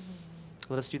 Yeah. So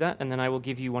let us do that, and then I will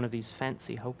give you one of these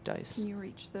fancy hope dice. Can you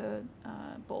reach the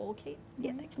bowl, Kate?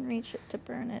 Yeah, I can reach it to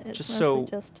burn it. It's Just mostly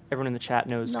so just everyone in the chat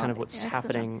knows kind not of what's accidental.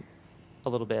 happening a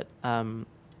little bit.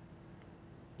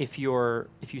 If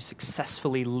you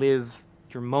successfully live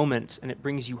your moment and it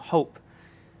brings you hope,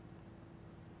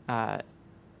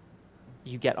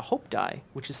 you get a hope die,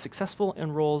 which is successful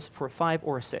and rolls for a 5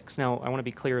 or a 6. Now, I want to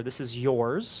be clear, this is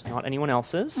yours, not anyone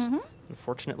else's, Mhm.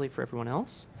 unfortunately for everyone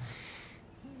else.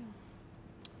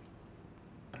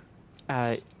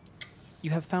 You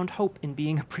have found hope in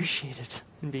being appreciated,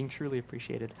 in being truly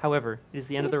appreciated. However, it is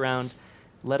the end of the round.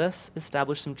 let us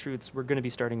establish some truths. We're going to be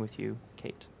starting with you,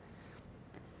 Kate.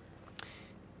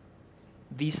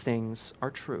 These things are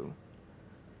true.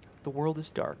 The world is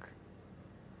dark.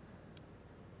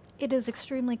 It is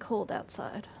extremely cold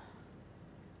outside.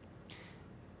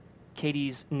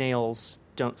 Katie's nails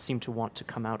don't seem to want to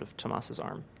come out of Tomas's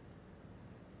arm.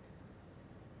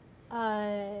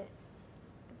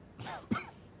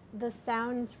 The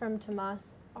sounds from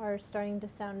Tomas are starting to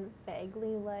sound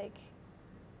vaguely like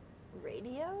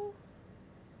radio.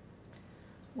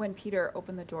 When Peter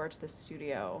opened the door to the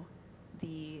studio,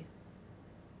 the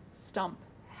stump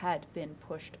had been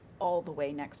pushed all the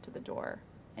way next to the door,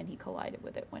 and he collided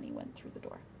with it when he went through the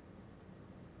door.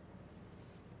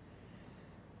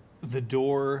 The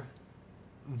door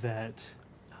that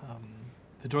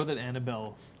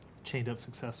Annabelle chained up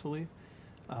successfully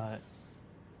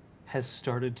has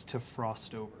started to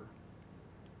frost over.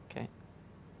 Okay.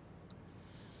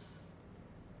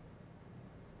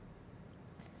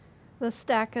 The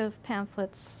stack of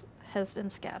pamphlets has been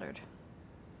scattered.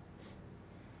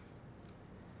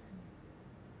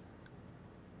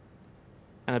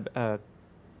 And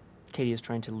Katie is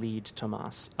trying to lead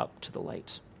Tomas up to the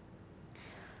light.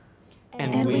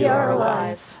 And we are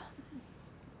alive.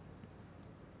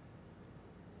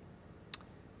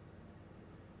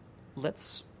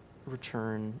 Let's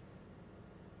return.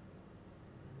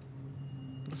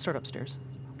 Let's start upstairs.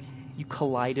 Okay. You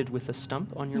collided with a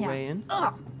stump on your Yeah. way in.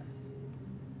 Ugh.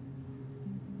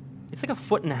 It's like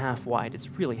 1.5 feet wide. It's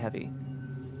really heavy.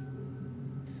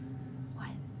 What?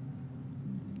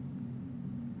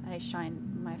 I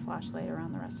shine my flashlight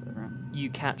around the rest of the room. You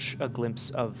catch a glimpse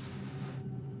of,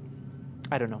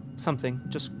 I don't know, something.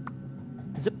 Just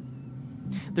zip.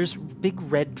 There's big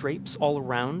red drapes all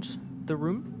around the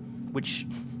room, which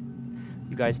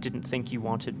you guys didn't think you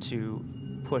wanted to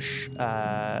push. You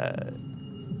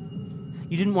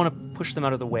didn't want to push them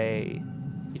out of the way.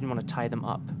 You didn't want to tie them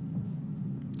up.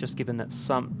 Just given that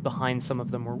behind some of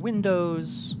them were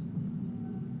windows,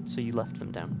 so you left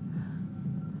them down.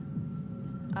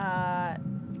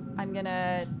 I'm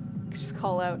gonna just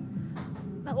call out,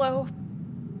 "Hello."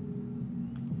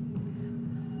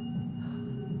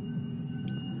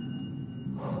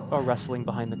 A rustling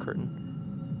behind the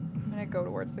curtain. I'm gonna go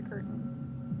towards the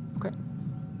curtain. Okay.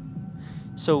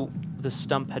 So the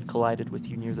stump had collided with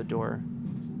you near the door.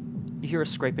 You hear a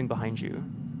scraping behind you.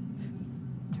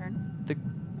 Turn.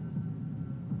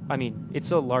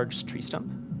 It's a large tree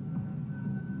stump.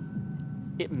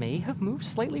 It may have moved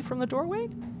slightly from the doorway.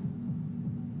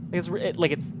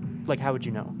 How would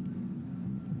you know?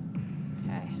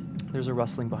 Okay. There's a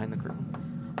rustling behind the curtain.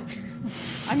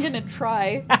 I'm gonna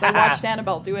try, because I watched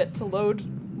Annabelle do it, to load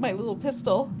my little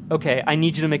pistol. Okay, I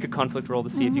need you to make a conflict roll to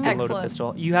see if you can load a Excellent.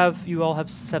 pistol. You all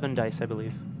have 7 dice, I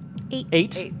believe. 8.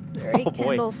 8? There are 8 Oh boy,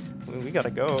 candles. we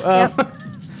gotta go. Yep.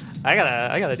 I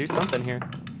gotta do something here.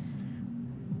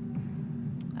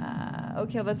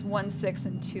 Okay, that's 1 6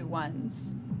 and 2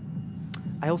 1s.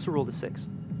 I also rolled a 6.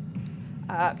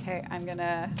 Okay, I'm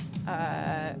gonna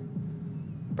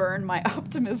burn my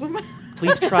optimism.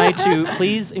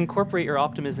 Please incorporate your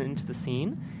optimism into the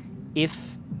scene.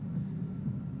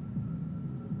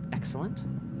 Excellent.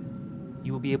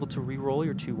 You will be able to re-roll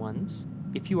your 2 1s.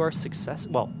 If you are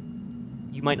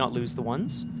you might not lose the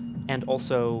 1s. And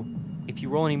also, if you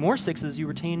roll any more 6s, you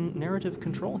retain narrative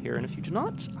control here. And if you do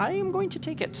not, I am going to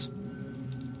take it.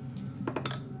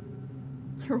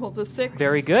 I rolled a 6.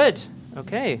 Very good.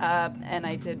 Okay. And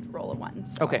I did roll a 1.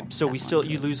 So Okay, so that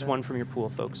you goes lose to- 1 from your pool,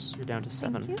 folks. You're down to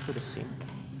 7 you. for this scene.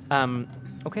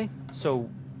 Okay, so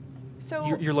So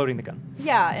you're loading the gun.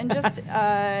 yeah, and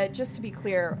just to be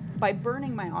clear, by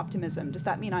burning my optimism, does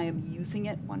that mean I am using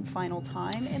it one final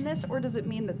time in this, or does it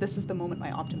mean that this is the moment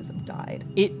my optimism died?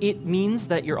 It means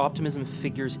that your optimism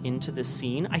figures into the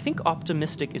scene. I think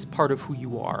optimistic is part of who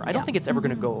you are. I don't Yeah. think it's ever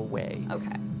going to go away.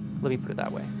 Okay. Let me put it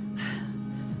that way.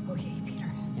 Okay, Peter.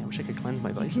 Yeah, I wish I could cleanse my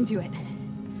You vices. can do it.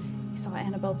 You saw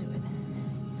Annabelle do it.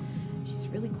 She's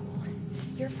really cool.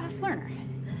 You're a fast learner.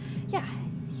 Yeah,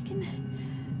 you can.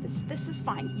 This is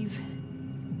fine. You've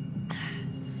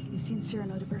seen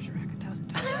Cyrano de Bergerac 1,000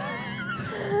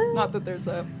 times. Not that there's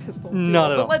a pistol duel,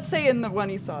 Not at but all. let's say in the one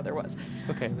he saw there was.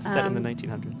 Okay, it was set in the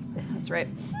 1900s. That's right.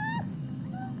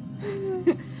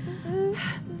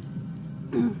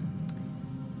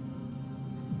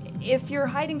 If you're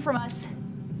hiding from us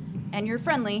and you're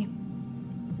friendly,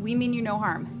 we mean you no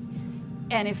harm.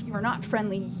 And if you're not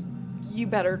friendly, you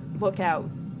better look out.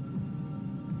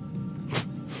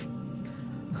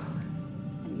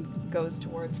 And goes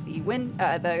towards the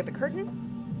the curtain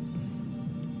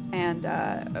and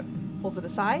pulls it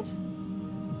aside.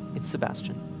 It's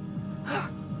Sebastian.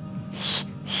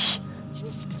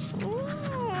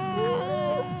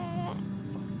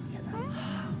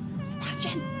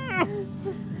 Sebastian!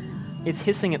 It's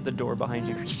hissing at the door behind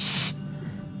you.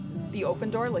 The open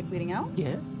door, like leading out?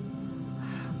 Yeah.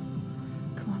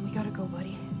 Come on, we gotta go,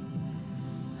 buddy.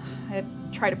 I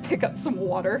try to pick up some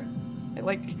water. I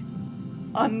like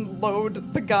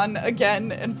unload the gun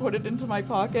again and put it into my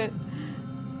pocket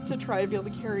to try to be able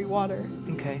to carry water.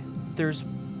 Okay. There's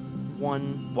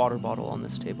one water bottle on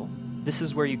this table. This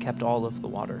is where you kept all of the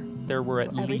water. There were So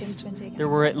at everything's least been taken there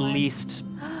were at except mine. least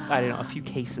I don't know, a few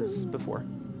cases before.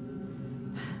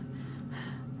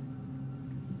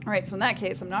 All right, so in that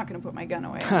case, I'm not going to put my gun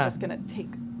away. I'm just going to take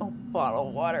a bottle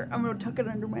of water. I'm going to tuck it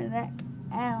under my neck.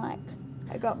 And like,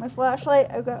 I got my flashlight,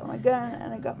 I got my gun,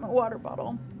 and I got my water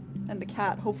bottle. And the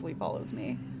cat hopefully follows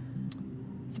me.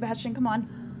 Sebastian, come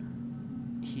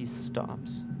on. He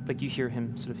stops. Like you hear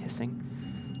him sort of hissing.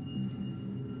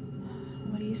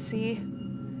 What do you see?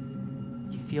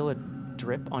 You feel a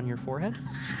drip on your forehead.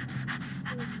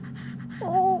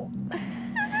 Oh.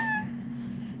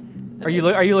 Are you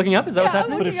looking up? Is that what's Yeah, I'm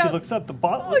happening? But if looking she up. looks up, the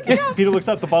bottle. Looking If up. Peter looks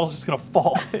up, the bottle's just gonna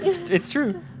fall. It's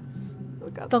true.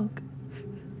 Look up. Thunk.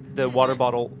 The water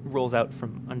bottle rolls out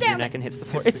from under your neck and hits the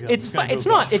floor. Hits It's the it's gun. fine. It's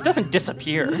Gun goes not. off. It doesn't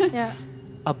disappear. Yeah.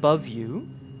 Above you,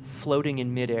 floating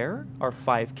in midair, are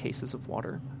 5 cases of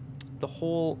water. The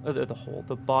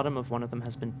bottom of one of them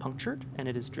has been punctured, and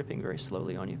it is dripping very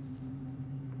slowly on you.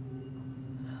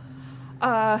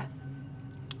 I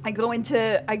go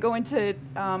into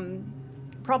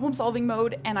problem-solving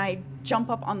mode, and I jump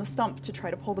up on the stump to try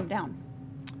to pull them down.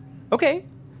 Okay.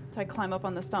 So I climb up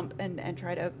on the stump and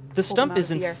try to The pull them stump out is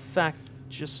of in the air. fact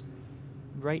just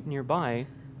right nearby,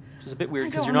 which is a bit weird I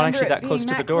because don't you're not remember actually it that close being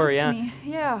to the that door. close to Yeah. me.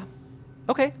 Yeah.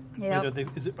 Okay. Wait,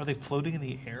 Yep. are they floating in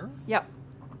the air? Yep.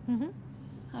 Mm-hmm.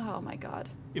 Oh my god.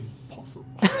 Impossible.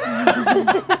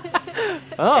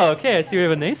 Oh, okay. I see we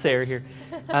have a naysayer here.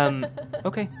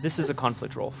 Okay, this is a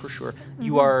conflict roll for sure.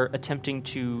 You are attempting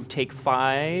to take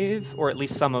 5, or at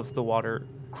least some of the water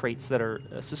crates that are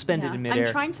suspended Yeah. in midair.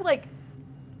 I'm trying to like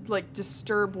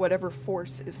disturb whatever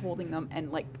force is holding them and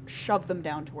like shove them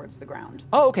down towards the ground.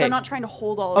 Oh, okay. So I'm not trying to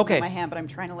hold all of them Okay. in my hand, but I'm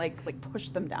trying to like push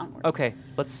them downwards. Okay,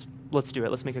 let's do it.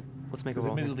 Let's make a Because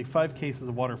roll. here. admittedly, 5 cases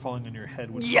of water falling on your head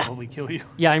would Yeah. probably kill you.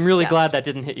 Yeah, I'm really Yes. glad that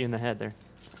didn't hit you in the head there.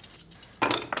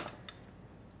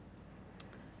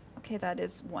 Okay, that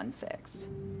is 1 6.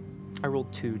 I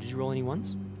rolled 2. Did you roll any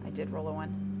ones? I did roll a 1.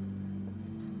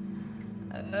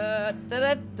 I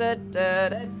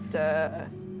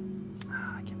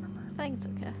can't remember. I think it's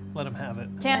okay. Let him have it.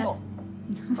 Candle.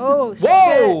 Oh, shit.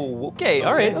 Whoa! Okay,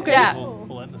 all right, okay. Yeah.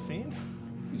 We'll end the scene.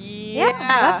 Yeah,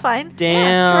 that's fine. Yeah,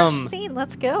 Damn. fresh scene.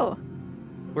 Let's go.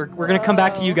 We're gonna come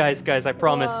back to you Whoa. guys. I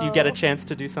promise. You get a Whoa. chance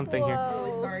to do something here.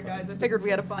 Really sorry, guys. I figured we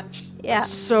had a bunch. Yeah.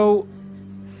 So,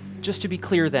 just to be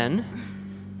clear, then,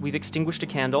 we've extinguished a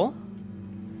candle.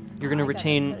 You're gonna I gotta put a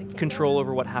retain candle control out.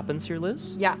 over what happens here,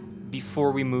 Liz. Yeah.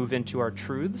 Before we move into our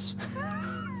truths,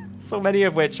 so many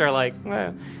of which are like,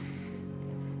 tell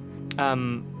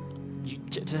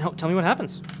me what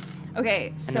happens, Okay,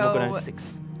 and then we'll go down so to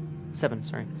 7.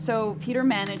 Sorry. so Peter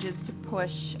manages to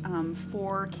push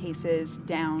 4 cases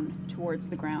down towards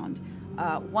the ground.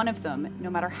 One of them, no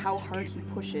matter how hard he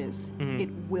pushes, Mhm. it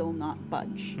will not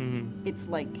budge. Mm-hmm. It's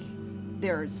like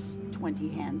there's 20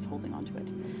 hands holding onto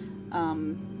it.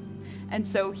 And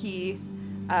so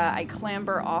I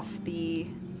clamber off the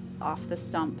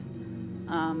stump,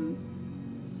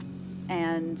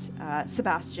 and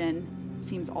Sebastian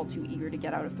seems all too eager to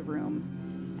get out of the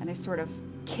room, and I sort of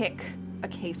kick a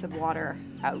case of water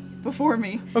out before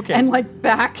me, Okay. and like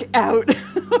back out of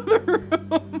the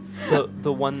room.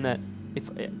 The one that, if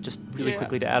just really Yeah.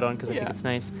 quickly to add on because I think Yeah. it's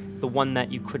nice, the one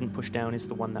that you couldn't push down is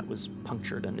the one that was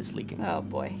punctured and is leaking. Oh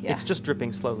boy, yeah. It's just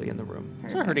dripping slowly in the room.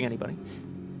 It's not hurting anybody.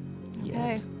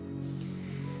 Okay. Yet.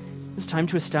 It's time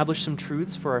to establish some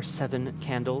truths for our 7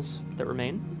 candles that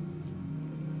remain.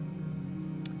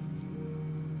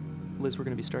 Liz, we're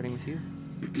going to be starting with you.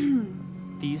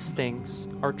 These things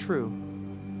are true.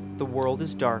 The world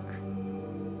is dark.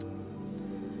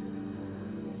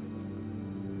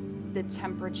 The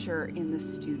temperature in the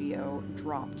studio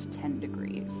dropped 10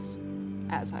 degrees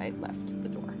as I left the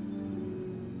door.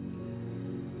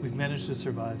 We've managed to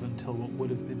survive until what would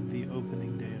have been the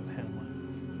opening day of Hamlet.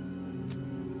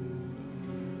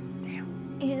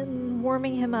 In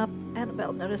warming him up,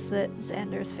 Annabelle noticed that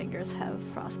Xander's fingers have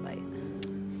frostbite.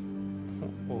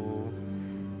 Oh.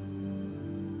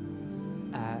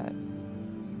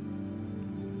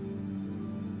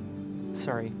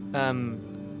 Sorry.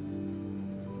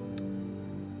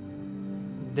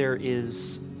 There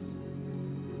is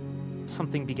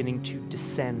something beginning to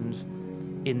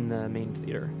descend in the main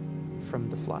theater from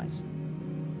the flies?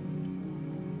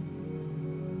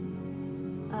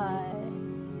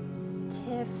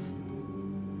 Tiff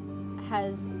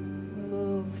has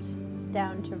moved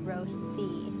down to row C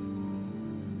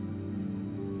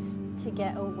to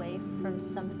get away from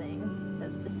something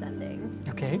that's descending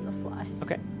Okay. from the flies.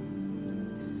 Okay.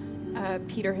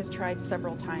 Peter has tried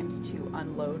several times to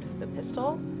unload the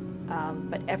pistol,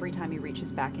 but every time he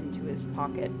reaches back into his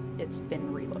pocket, it's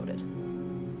been reloaded.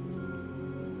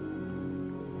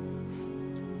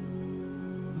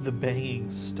 The banging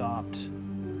stopped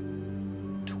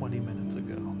 20 minutes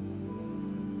ago.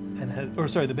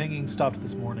 The banging stopped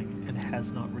this morning and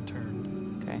has not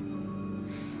returned. Okay.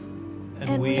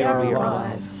 And we are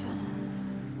alive.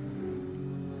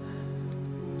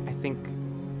 I think,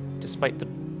 despite the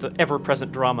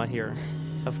ever-present drama here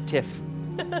of Tiff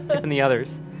and the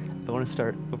others, I want to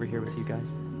start over here with you guys.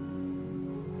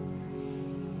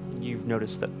 You've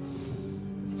noticed that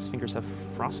his fingers have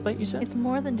frostbite, you said? It's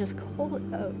more than just cold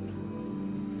out.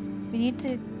 We need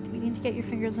to get your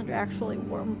fingers under actually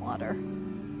warm water.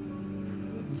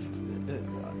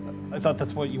 I thought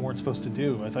that's what you weren't supposed to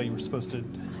do. I thought you were supposed to...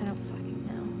 I don't fucking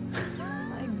know.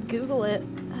 I Google it.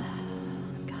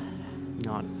 God.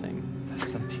 Not a thing.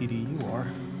 Some TD you are.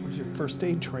 Where's your first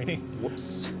aid training?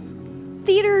 Whoops.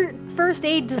 Theater first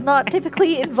aid does not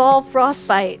typically involve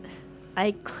frostbite.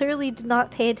 I clearly did not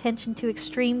pay attention to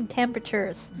extreme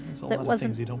temperatures. There's a That lot of wasn't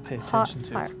things you don't pay hot attention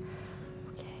to. fire.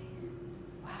 Okay.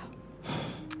 Wow.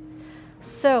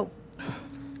 So,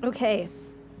 okay.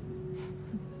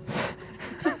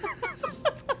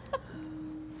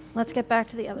 Let's get back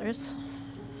to the others.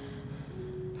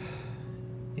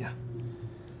 Yeah.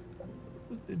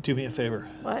 Do me a favor.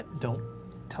 What? Don't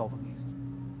tell them.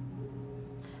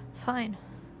 Fine.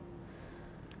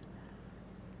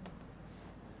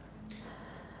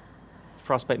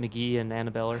 Frostbite McGee and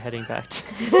Annabelle are heading back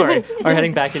are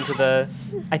heading back into the...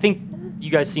 I think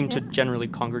you guys seem to generally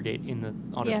congregate in the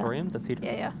auditorium, the theater.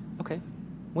 Yeah. Okay.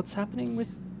 What's happening with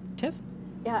Tiff?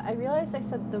 Yeah, I realized I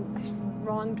said the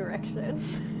wrong direction.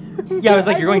 Yeah, I was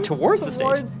like, you're going moved towards the stage.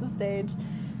 Towards the stage.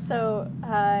 So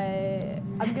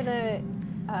I'm gonna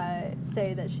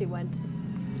say that she went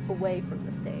away from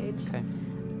the stage. Okay.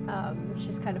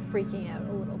 She's kind of freaking out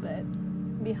a little bit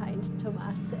behind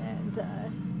Tomas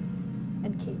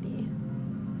and Katie.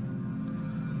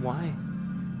 Why?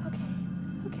 Okay.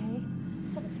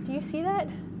 So, do you see that?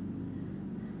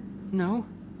 No.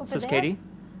 Over Says there? Katie.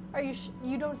 Are you?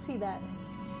 You don't see that?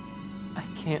 I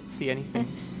can't see anything.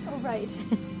 Oh right.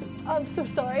 I'm so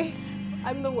sorry.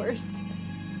 I'm the worst.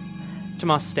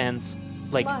 Tomas stands.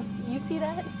 Like, Tomas, you see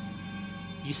that?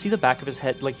 you see the back of his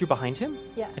head, like you're behind him?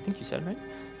 Yeah. I think you said, right?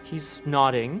 He's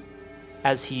nodding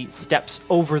as he steps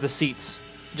over the seats,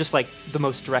 just like the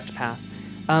most direct path.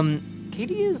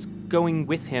 Katie is going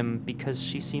with him because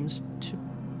she seems to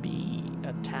be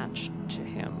attached to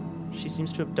him. She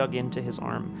seems to have dug into his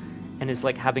arm and is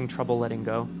like having trouble letting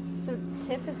go. So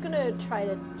Tiff is gonna try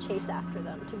to chase after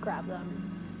them, to grab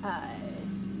them,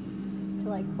 to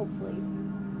like hopefully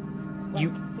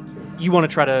secure them. You want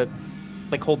to try to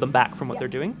like hold them back from what Yeah. they're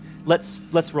doing? Let's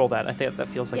roll that. I think that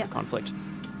feels like Yeah. a conflict.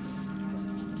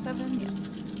 7, yeah.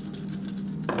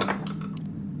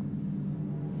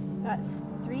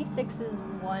 3 6s,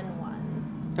 1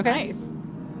 1. Okay. Nice.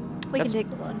 We That's can take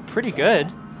the one. Pretty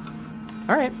good.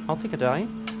 All right, I'll take a die.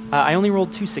 I only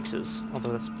rolled 2 6s,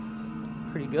 although that's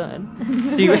pretty good.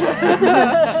 So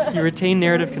you retain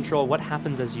narrative control. What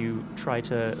happens as you try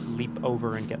to leap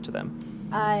over and get to them?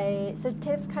 So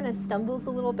Tiff kind of stumbles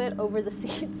a little bit over the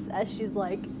seats as she's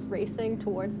like racing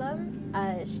towards them.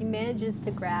 She manages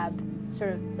to grab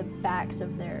sort of the backs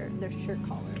of their shirt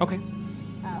collars. Okay.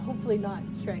 Hopefully not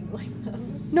strangling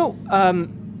them. No,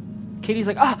 Katie's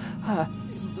like,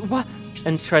 what?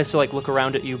 And tries to like look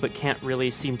around at you, but can't really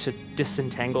seem to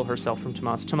disentangle herself from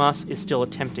Tomas. Tomas is still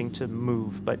attempting to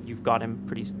move, but you've got him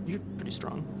you're pretty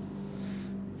strong.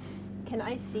 Can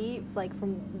I see, like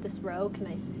from this row, can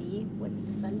I see what's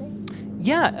descending?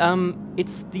 Yeah,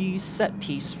 it's the set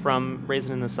piece from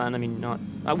Raisin in the Sun. I mean, not,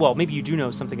 well, maybe you do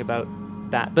know something about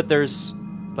that, but there's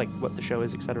like what the show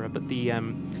is, etc. But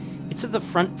it's at the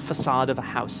front facade of a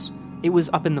house. It was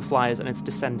up in the flies and it's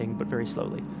descending, but very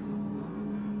slowly.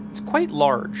 It's quite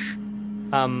large,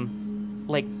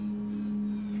 like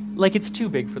it's too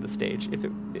big for the stage.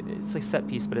 It's like set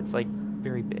piece, but it's like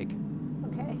very big.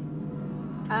 Okay.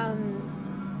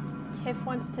 Tiff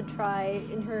wants to try,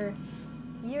 in her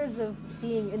years of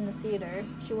being in the theater,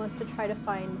 she wants to try to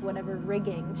find whatever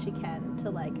rigging she can to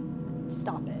like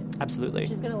stop it. Absolutely. So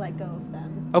she's gonna let go of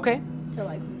them Okay. to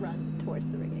like run towards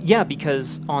the rigging. Yeah,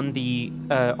 because on the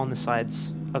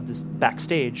sides of this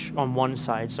backstage, on one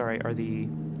side, are the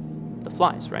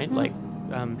flies, right? Like,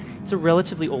 it's a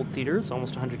relatively old theater. It's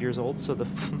almost 100 years old, so the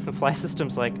the fly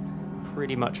system's like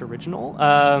pretty much original.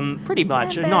 Pretty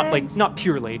much, not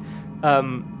purely,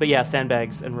 but yeah,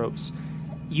 sandbags and ropes.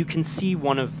 You can see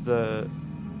one of the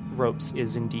ropes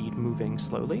is indeed moving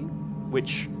slowly,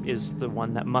 which is the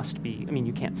one that must be. I mean,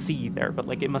 you can't see there, but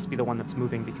like it must be the one that's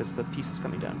moving because the piece is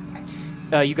coming down.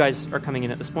 You guys are coming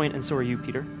in at this point, and so are you,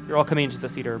 Peter. You're all coming into the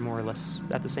theater more or less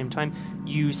at the same time.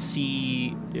 You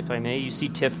see, if I may, you see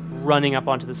Tiff running up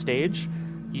onto the stage.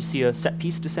 You see a set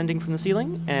piece descending from the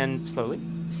ceiling, and slowly.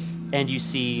 And you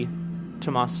see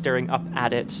Tomas staring up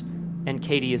at it, and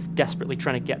Katie is desperately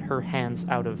trying to get her hands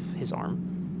out of his arm.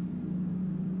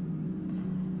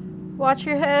 Watch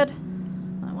your head.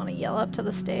 I want to yell up to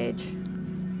the stage.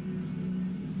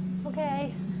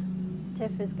 Okay.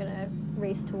 Tiff is gonna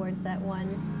race towards that one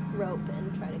rope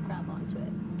and try to grab onto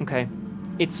it. Okay.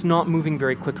 It's not moving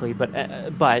very quickly,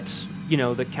 but you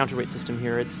know, the counterweight system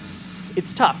here,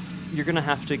 it's tough. You're going to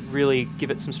have to really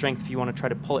give it some strength if you want to try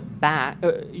to pull it back.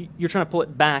 You're trying to pull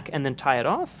it back and then tie it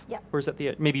off? Yeah. Or is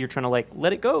that maybe you're trying to like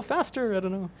let it go faster? I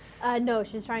don't know. No,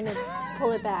 she's trying to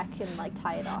pull it back and like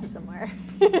tie it off somewhere.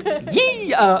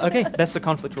 Yee! Okay, that's the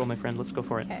conflict roll, my friend. Let's go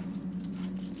for it. Okay.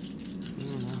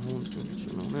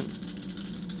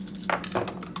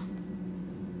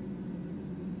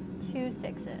 Two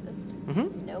sixes.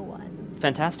 Mhm. No ones.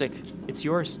 Fantastic. It's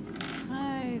yours.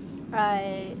 Nice.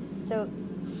 So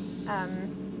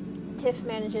Tiff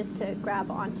manages to grab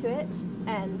onto it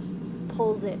and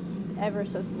pulls it ever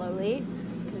so slowly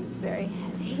because it's very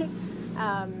heavy,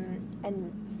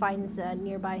 and finds a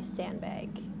nearby sandbag,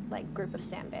 like group of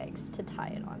sandbags, to tie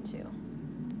it onto.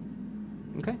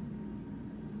 Okay.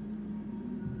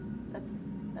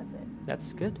 That's it.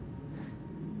 That's good.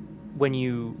 When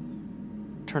you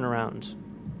turn around,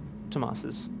 Tomas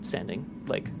is standing,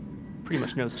 like, pretty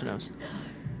much nose to nose.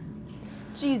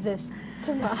 Jesus,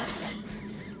 Tomas.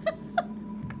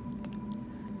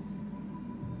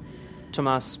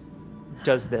 Tomas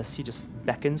does this. He just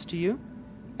beckons to you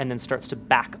and then starts to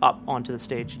back up onto the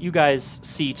stage. You guys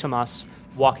see Tomas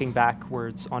walking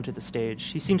backwards onto the stage.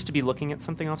 He seems to be looking at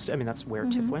something off stage. I mean, that's where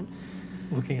Tiff went.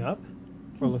 Looking up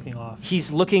or looking off?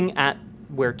 He's looking at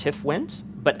where Tiff went,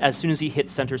 but as soon as he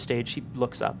hits center stage, he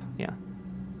looks up. Yeah.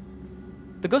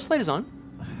 The ghost light is on.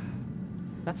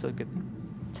 That's a good thing.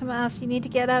 Tomas, you need to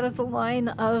get out of the line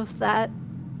of that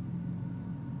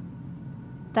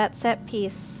set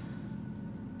piece.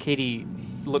 Katie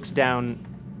looks down.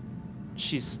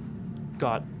 She's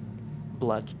got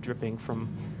blood dripping from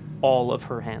all of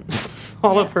her hands,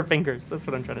 all of her fingers. That's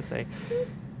what I'm trying to say.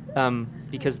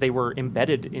 Because they were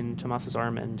embedded in Tomas's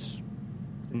arm, and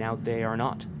now they are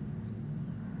not.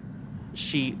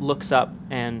 She looks up,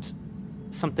 and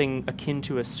something akin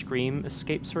to a scream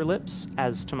escapes her lips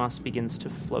as Tomas begins to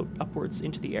float upwards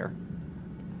into the air.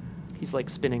 He's like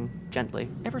spinning gently,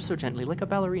 ever so gently, like a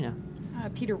ballerina.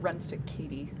 Peter runs to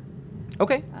Katie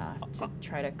Okay. to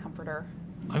try to comfort her.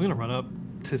 I'm going to run up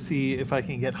to see if I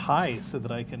can get high so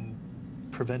that I can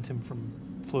prevent him from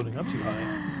floating up too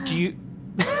high. Do you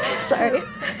Sorry.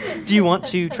 do you want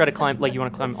to try to climb, like you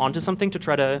want to climb onto something to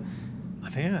try to... I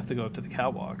think I have to go up to the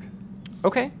catwalk.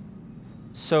 Okay.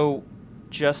 So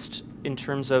just in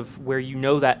terms of where you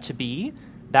know that to be,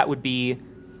 that would be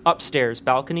upstairs,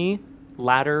 balcony,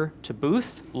 ladder to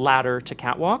booth, ladder to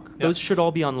catwalk. Yep. Those should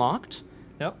all be unlocked.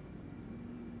 Yep.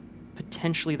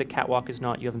 Potentially the catwalk is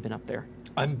not. You haven't been up there.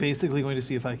 I'm basically going to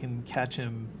see if I can catch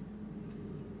him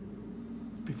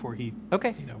before he,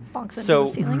 Okay. Bonks into So-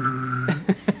 the ceiling.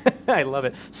 I love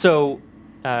it. So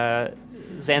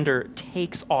Xander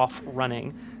takes off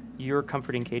running. You're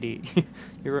comforting Katie.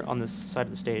 You're on this side of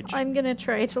the stage. I'm gonna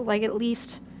try to like at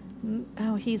least.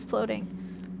 Oh, he's floating.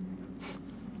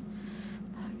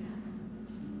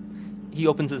 He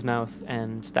opens his mouth,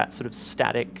 and that sort of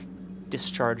static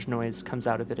discharge noise comes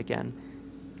out of it again.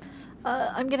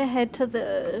 I'm gonna head to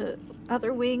the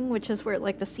other wing, which is where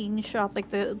like the scene shop, like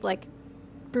the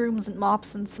brooms and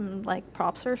mops and some like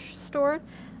props are stored,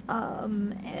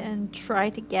 and try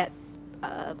to get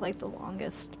like the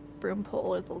longest broom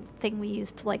pole or the thing we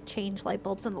use to like change light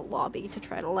bulbs in the lobby to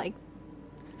try to like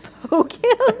poke him,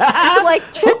 to, like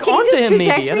Hook change onto his him,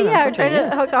 maybe. I trajectory. don't know, Yeah, or try something,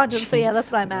 to hook onto him. So yeah,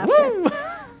 that's what I'm after.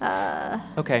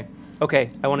 Okay.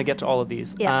 I want to get to all of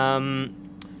these. Yeah. I'm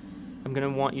going to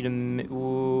want you to...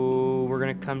 we're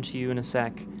going to come to you in a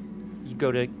sec. You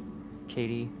go to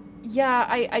Katie. Yeah,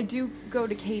 I do go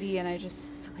to Katie, and I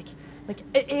just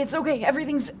it's okay.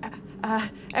 Everything's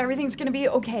gonna be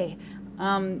okay.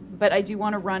 But I do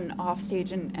want to run off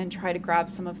stage and try to grab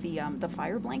some of the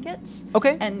fire blankets.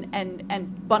 Okay.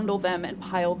 And bundle them and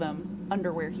pile them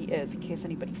under where he is in case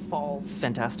anybody falls.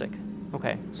 Fantastic.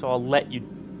 Okay, so I'll let you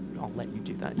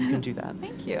do that. You can do that.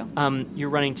 Thank you. You're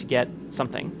running to get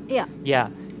something. Yeah. Yeah.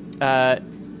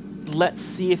 Let's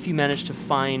see if you manage to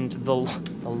find the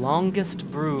longest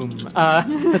broom.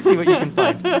 Let's see what you can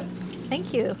find.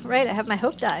 Thank you. Right, I have my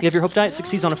hope die. You have your hope die. It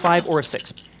succeeds on a 5 or a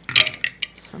 6.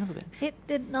 Son of a bitch. It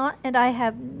did not, and I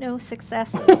have no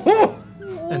successes.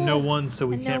 And no ones, so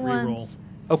we And can't no reroll. ones.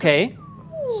 Okay.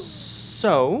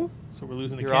 So So we're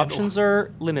losing a your candle. options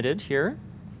are limited here.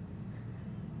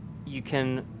 You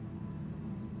can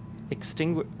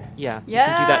extinguish. Yeah, you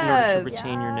can do that in order to Yes.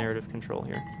 retain your Yes. narrative control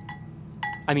here.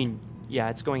 I mean, yeah,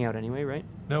 it's going out anyway, right?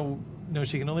 No,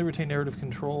 she can only retain narrative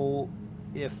control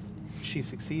if she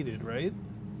succeeded, right?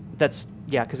 That's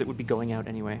because it would be going out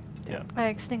anyway. Yeah. I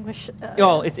extinguish.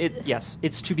 Well, yes,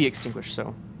 it's to be extinguished.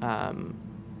 So you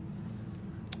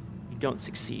don't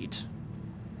succeed.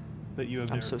 But you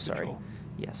have I'm narrative so sorry. control.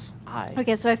 Yes, I.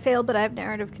 Okay, so I failed, but I have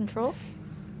narrative control.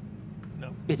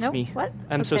 No. It's No? me. What?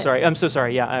 I'm so Okay. sorry. I'm so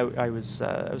sorry. Yeah, I was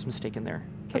mistaken there.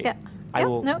 Okay. I Yep,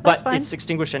 will. no, that's but fine. it's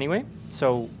extinguished anyway.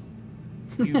 So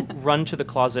you run to the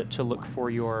closet to look for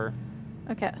your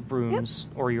Okay. brooms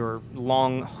or your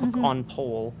long hook Mhm. on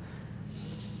pole.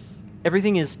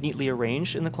 Everything is neatly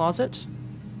arranged in the closet.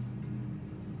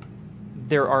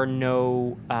 There are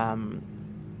no.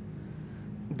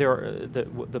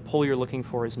 The pole you're looking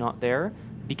for is not there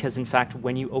because, in fact,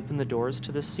 when you open the doors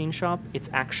to this scene shop, it's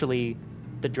actually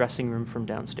the dressing room from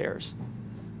downstairs.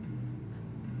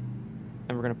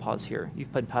 And we're going to pause here.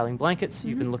 You've been piling blankets.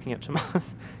 You've been looking at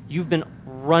Tomas. You've been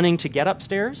running to get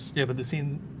upstairs. Yeah, but the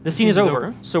scene The scene is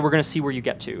over, so we're going to see where you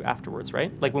get to afterwards,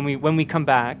 right? Like when we come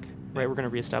back, right? We're going to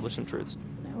reestablish some truths.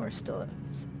 No, we're still at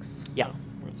 6. Yeah.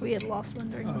 We had lost one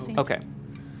during the scene. Okay.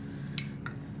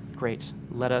 Great.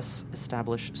 Let us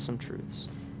establish some truths.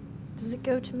 Does it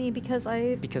go to me because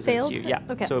I Because failed? it's you. Yeah.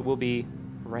 Okay. So it will be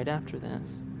right after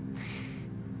this.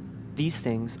 These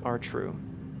things are true.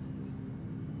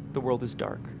 The world is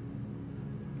dark.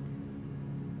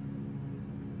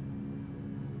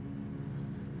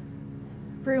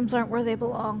 Rooms aren't where they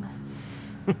belong.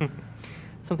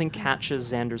 Something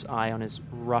catches Xander's eye on his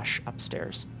rush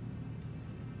upstairs.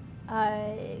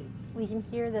 We can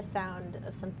hear the sound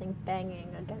of something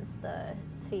banging against the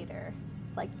theater,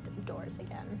 like the doors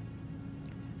again.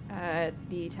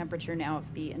 The temperature now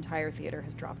of the entire theater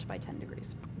has dropped by 10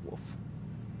 degrees. Woof.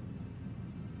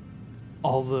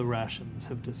 all the rations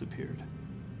have disappeared.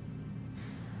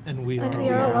 And we And are we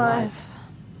are alive.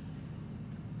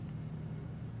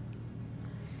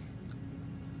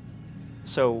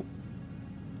 So,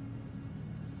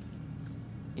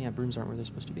 yeah, brooms aren't where they're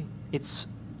supposed to be. It's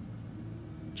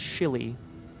chilly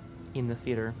in the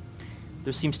theater.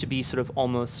 There seems to be sort of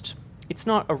almost, it's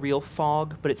not a real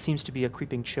fog, but it seems to be a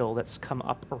creeping chill that's come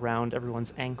up around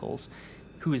everyone's ankles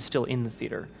who is still in the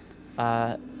theater.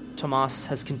 Tomas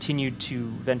has continued to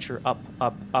venture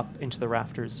up into the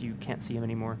rafters. You can't see him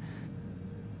anymore.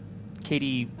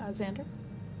 Katie, Xander?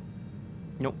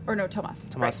 nope, Or no, Tomas.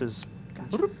 Tomas Right. is...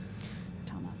 Gotcha.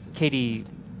 Tomas is Katie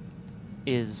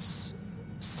is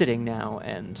sitting now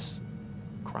and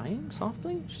crying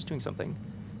softly. She's doing something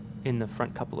in the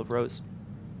front couple of rows.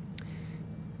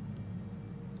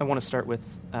 I want to start with,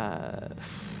 I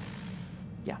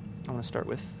want to start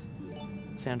with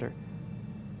Xander.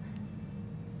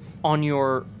 On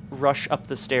your rush up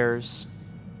the stairs,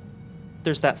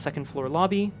 there's that second floor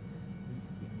lobby.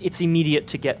 It's immediate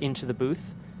to get into the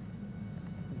booth,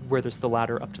 where there's the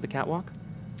ladder up to the catwalk.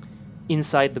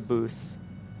 Inside the booth,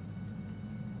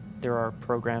 there are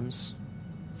programs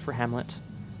for Hamlet.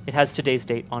 It has today's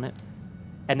date on it.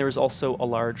 And there is also a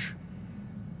large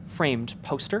framed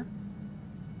poster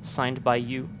signed by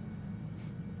you.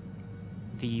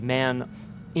 The man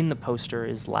in the poster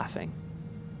is laughing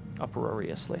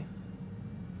uproariously.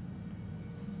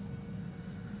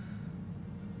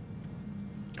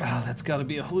 Oh, that's got to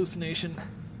be a hallucination.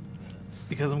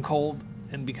 Because I'm cold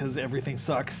and because everything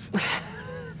sucks.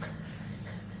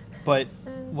 But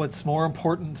what's more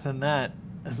important than that,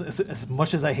 as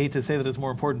much as I hate to say that it's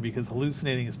more important because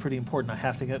hallucinating is pretty important, I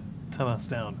have to get Tomas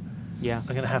down. Yeah. I'm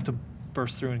going to have to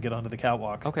burst through and get onto the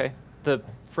catwalk. Okay. The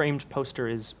framed poster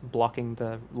is blocking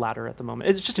the ladder at the moment.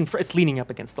 It's just it's leaning up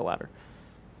against the ladder.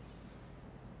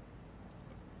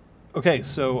 Okay,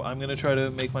 so I'm going to try to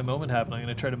make my moment happen. I'm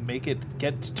going to try to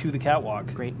get to the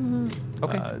catwalk. Great. Mm-hmm.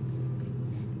 Okay.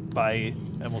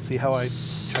 And we'll see how I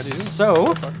try to do.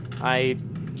 So,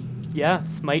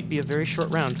 this might be a very short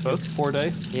round, folks. 4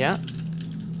 dice. Yeah.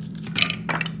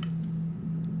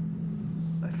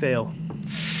 fail.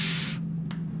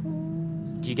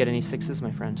 Do you get any 6s,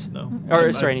 my friend? No.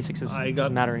 Or, sorry, any 6s. I got-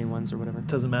 Doesn't matter, any 1s or whatever.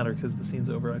 Doesn't matter because the scene's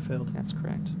over. I failed. That's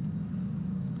correct.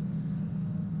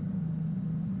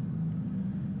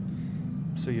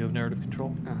 So you have narrative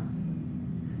control? Uh-huh.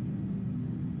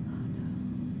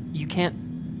 You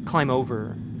can't climb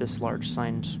over this large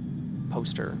signed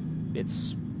poster.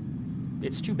 It's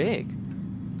too big.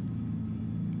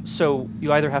 So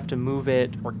you either have to move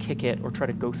it or kick it or try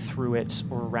to go through it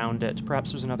or around it.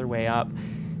 Perhaps there's another way up.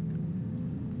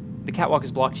 The catwalk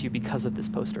is blocked to you because of this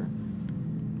poster.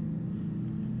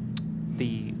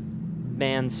 The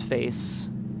man's face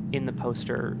in the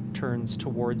poster turns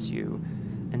towards you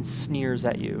and sneers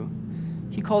at you.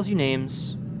 He calls you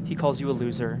names. He calls you a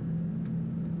loser.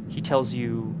 He tells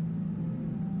you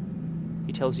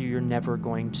you're never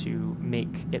going to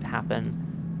make it happen.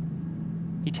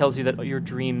 He tells you that your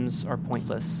dreams are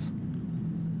pointless.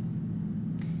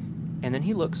 And then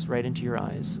he looks right into your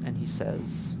eyes and he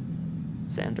says,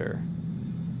 Xander,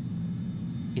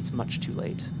 it's much too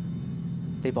late.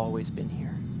 They've always been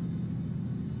here.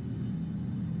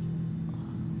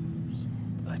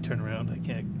 I turn around. I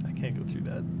can't go through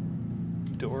that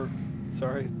door.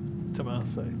 Sorry,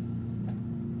 Tomas.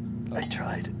 I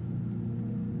tried.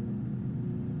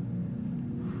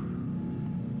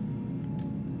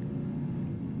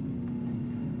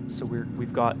 So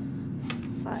we've got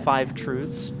 5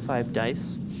 truths, 5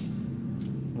 dice.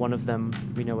 One of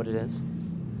them, we know what it is.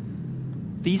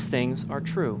 These things are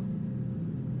true.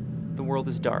 The world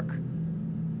is dark.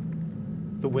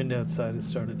 The wind outside has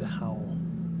started to howl.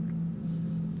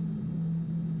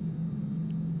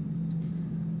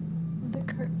 The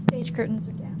stage curtains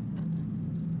are down.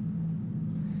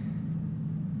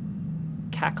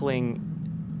 Cackling,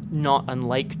 not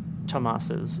unlike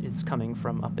Tomas's, is coming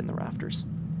from up in the rafters.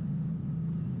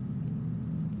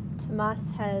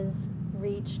 Tomas has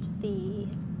reached the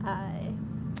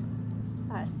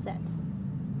set.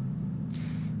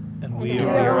 And we we are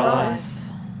are alive.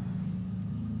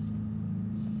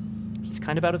 He's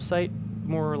kind of out of sight,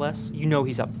 more or less. You know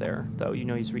he's up there, though. You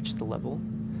know he's reached the level.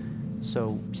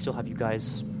 So we still have you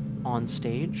guys on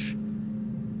stage.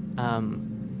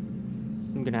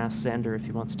 I'm going to ask Xander if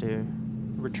he wants to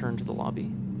return to the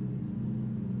lobby.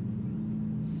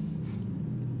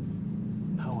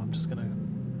 No, I'm just gonna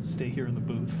stay here in the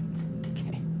booth.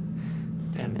 Okay.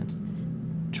 Damn it.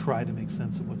 Try to make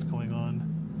sense of what's going on.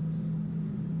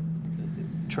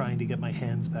 Trying to get my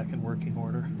hands back in working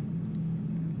order.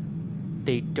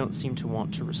 They don't seem to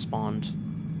want to respond.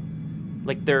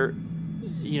 Like they're,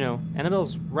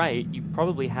 Annabelle's right. You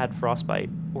probably had frostbite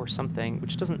or something,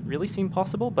 which doesn't really seem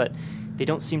possible, but they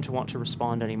don't seem to want to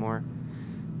respond anymore.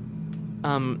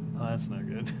 Oh, that's not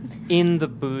good. In the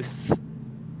booth,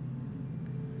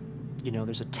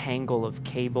 there's a tangle of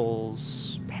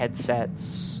cables,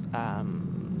 headsets.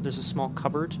 There's a small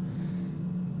cupboard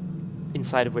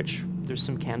inside of which there's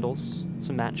some candles,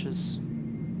 some matches,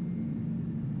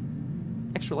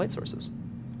 extra light sources.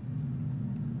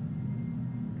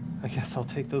 I guess I'll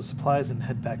take those supplies and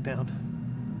head back down.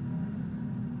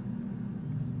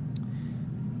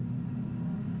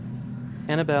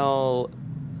 Annabelle,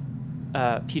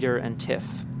 Peter, and Tiff,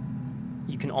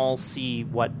 you can all see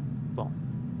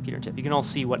Peter and Tiff, you can all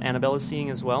see what Annabelle is seeing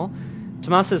as well.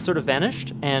 Tomas has sort of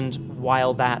vanished, and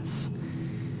while that's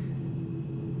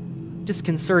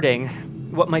disconcerting,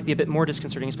 what might be a bit more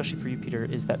disconcerting, especially for you, Peter,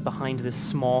 is that behind this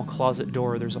small closet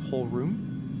door, there's a whole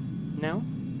room now,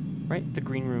 right? The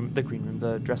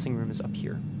dressing room is up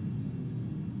here.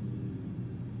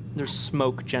 There's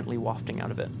smoke gently wafting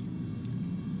out of it.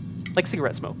 Like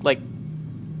cigarette smoke,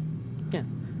 yeah.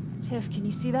 Tiff, can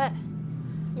you see that?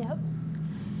 Yep.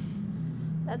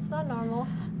 That's not normal.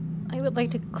 I would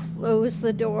like to close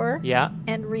the door Yeah,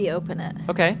 and reopen it.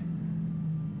 okay.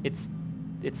 It's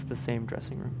the same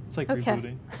dressing room. It's like Okay.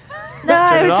 rebooting. No, I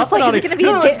Turn it was off just like, and is it on going to be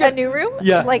No, it's a new room?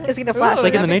 Yeah. Like, is it going to flash? Ooh,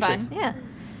 Like in the that'd be Matrix. fun. Yeah.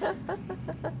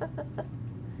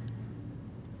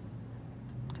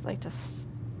 I'd like to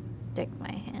stick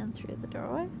my hand through the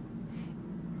doorway.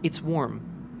 It's warm.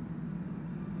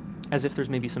 As if there's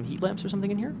maybe some heat lamps or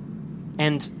something in here.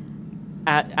 And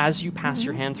as you pass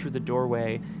your hand through the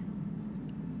doorway,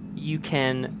 you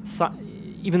can,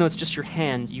 even though it's just your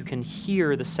hand, you can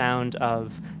hear the sound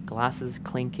of glasses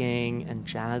clinking and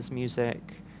jazz music.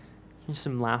 There's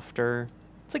some laughter.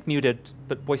 It's like muted,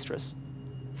 but boisterous.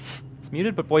 It's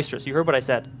muted, but boisterous. You heard what I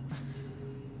said.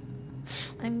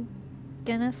 I'm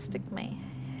gonna stick my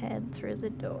head through the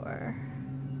door.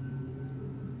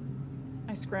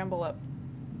 I scramble up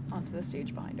onto the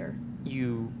stage behind her.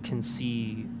 You can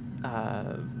see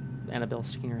Annabelle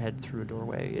sticking her head through a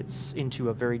doorway. It's into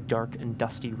a very dark and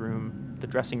dusty room, the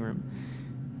dressing room.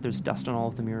 There's dust on all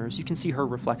of the mirrors. You can see her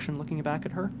reflection looking back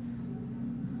at her.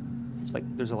 It's like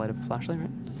there's a light of a flashlight, right?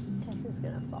 Tiff is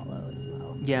gonna follow as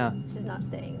well. Yeah. She's not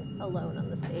staying alone on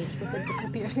the stage with the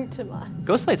disappearing Tomas.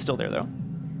 Ghostlight's still there, though.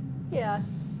 Yeah.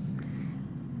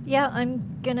 Yeah,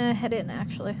 I'm gonna head in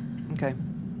actually. Okay.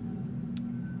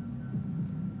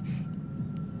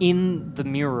 In the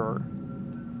mirror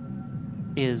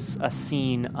is a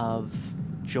scene of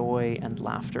joy and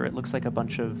laughter. It looks like a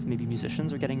bunch of maybe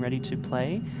musicians are getting ready to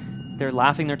play. They're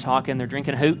laughing, they're talking, they're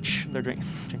drinking hooch. They're drinking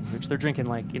hooch. They're drinking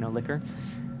like, liquor.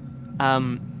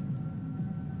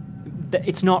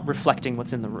 It's not reflecting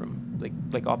what's in the room.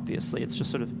 Like obviously, it's just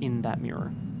sort of in that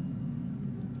mirror.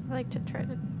 I like to try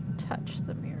to touch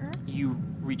the mirror. You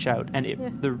reach out, and Yeah.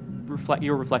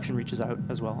 your reflection reaches out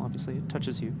as well. Obviously, it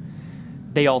touches you.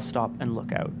 They all stop and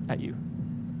look out at you.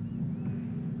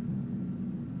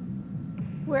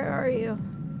 Where are you?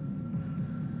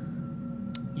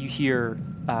 You hear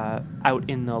out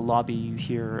in the lobby. You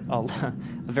hear a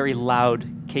very loud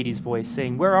Katie's voice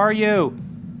saying, "Where are you?"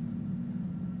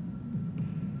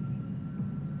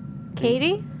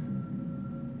 Katie?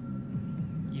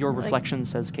 Your Like- reflection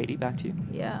says Katie back to you.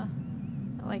 Yeah.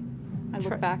 Like, I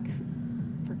Try- look back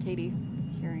for Katie,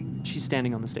 hearing. She's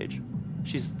standing on the stage.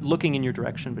 She's looking in your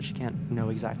direction, but she can't know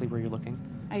exactly where you're looking.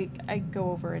 I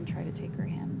go over and try to take her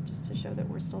hand just to show that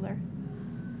we're still there.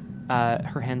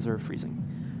 Her hands are freezing.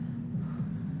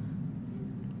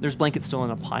 There's blankets still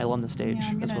in a pile on the stage Yeah,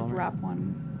 I'm as gonna well. wrap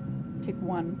one, take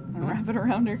one, and Mhm. wrap it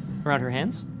around her, Around her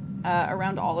hands?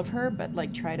 around all of her, but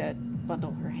like try to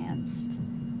bundle her hands.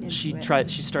 Into it.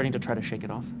 She's starting to try to shake it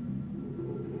off.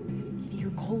 Katie, you're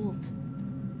cold.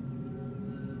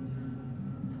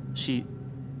 She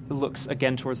looks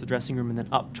again towards the dressing room and then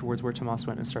up towards where Tomas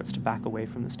went and starts to back away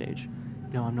from the stage.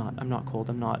 No, I'm not cold.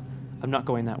 I'm not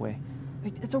going that way.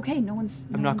 Wait, it's okay. No one's.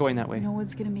 I'm not going that way. No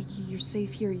one's gonna make you. You're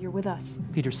safe here. You're with us.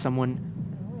 Peter, someone.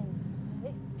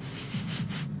 Going.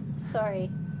 Sorry.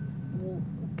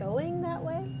 Going that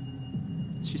way?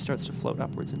 She starts to float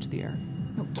upwards into the air.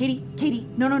 No, Katie.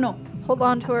 No. hold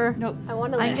on to her. No. I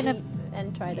want to I'm like gonna- leap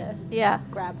and try to Yeah.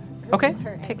 grab Okay.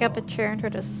 her Pick up a ankle. chair and try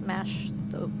to smash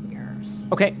the mirrors.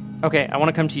 Okay. I want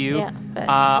to come to you. Yeah, but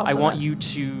I also want that- you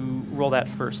to roll that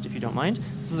first, if you don't mind.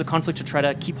 This is a conflict to try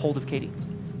to keep hold of Katie,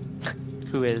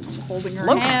 who is Holding her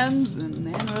floating. hands, and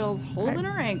Annabelle's holding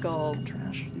her ankles.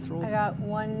 Trash. These rolls. I got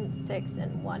 1 6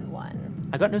 and 1 1.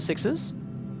 I got no sixes.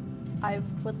 I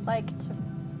would like to.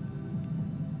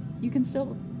 You can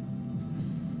still.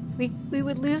 We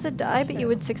would lose a die, but you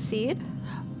would succeed.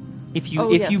 If you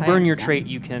Oh, if yes, you I burn your understand. trait,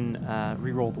 you can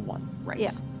re-roll the 1 Right.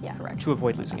 Yeah. Yeah. Correct. to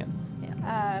avoid losing it.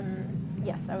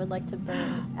 Yes, I would like to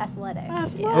burn athletic.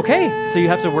 Yeah. Okay, so you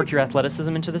have to work your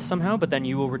athleticism into this somehow, but then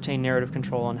you will retain narrative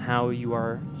control on how you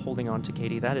are holding on to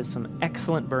Katie. That is some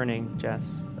excellent burning,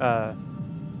 Jess. Look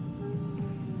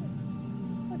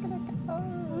at her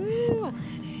go.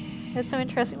 It's so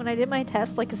interesting. When I did my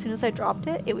test, like as soon as I dropped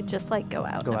it, it would just like go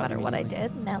out Go no out matter what I immediately.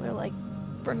 did. And now they're like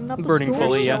burning up the Burning stores.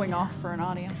 fully, yeah. Showing off for an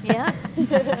audience. Yeah.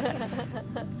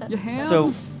 Your hands. So-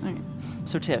 Okay.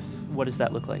 So Tiff, what does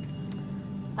that look like?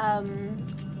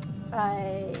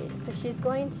 So she's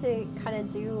going to kind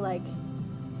of do like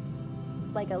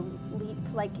a leap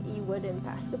like you would in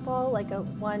basketball, like a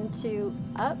 1 2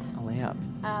 up. A layup.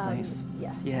 Nice.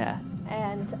 Yes. Yeah.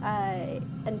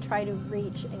 And try to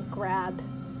reach and grab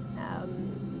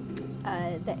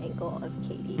the ankle of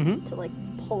Katie Mhm. to like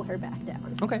pull her back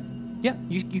down. Okay. Yeah,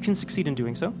 you can succeed in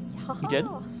doing so. You did?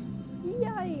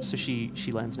 Yay! So she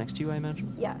lands next to you, I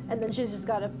imagine. Yeah, and then she's just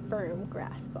got a firm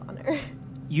grasp on her.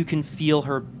 You can feel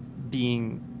her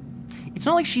being. It's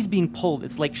not like she's being pulled.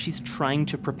 It's like she's trying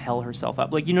to propel herself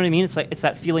up. Like, you know what I mean? It's like it's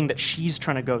that feeling that she's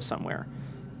trying to go somewhere,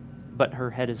 but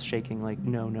her head is shaking. Like,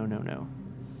 no.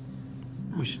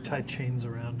 We should tie chains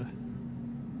around.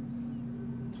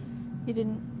 You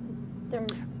didn't. They're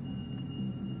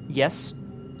Yes.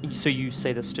 So you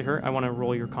say this to her. I want to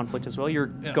roll your conflict as well.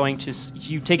 You're Yeah. going to.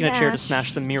 You've taken a chair to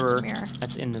Smash smash the mirror mirror.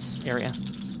 that's in this area.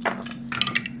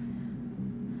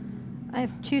 I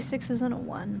have 2 6s and a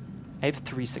 1. I have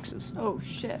 3 6s. Oh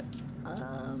shit.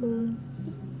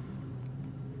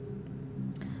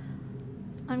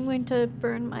 I'm going to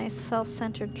burn my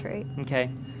self-centered trait. Okay.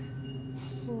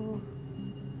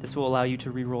 This will allow you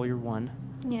to re-roll your 1.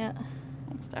 Yeah.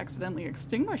 Almost accidentally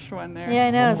extinguished one there. Yeah,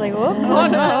 I know. I was like, whoop. Oh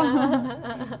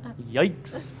no.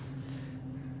 Yikes.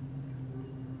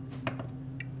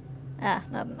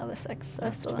 Not another 6, so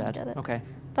That's I still too don't bad. get it. Okay.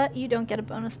 But you don't get a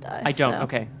bonus die. I don't. so-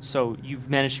 Okay. So you've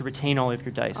managed to retain all of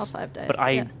your dice. All 5 dice, But I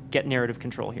yeah. get narrative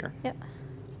control here. Yep.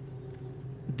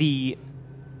 The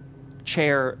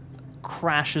chair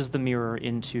crashes the mirror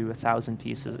into 1,000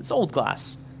 pieces. It's old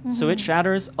glass, so it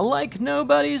shatters like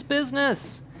nobody's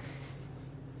business.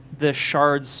 The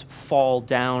shards fall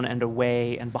down and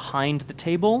away and behind the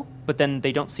table, but then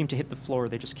they don't seem to hit the floor,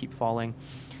 they just keep falling.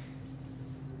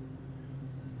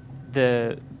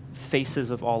 The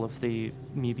faces of all of the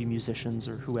maybe musicians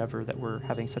or whoever that were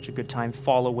having such a good time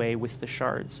fall away with the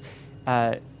shards.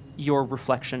 Your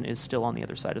reflection is still on the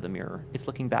other side of the mirror. It's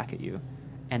looking back at you,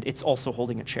 and it's also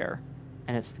holding a chair,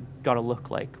 and it's got to look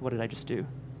like, what did I just do?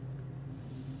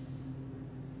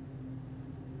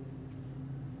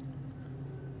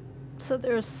 So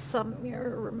there's some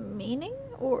mirror remaining,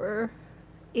 or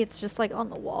it's just like on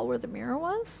the wall where the mirror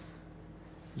was?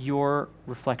 Your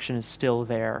reflection is still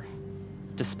there,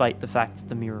 despite the fact that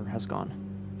the mirror has gone.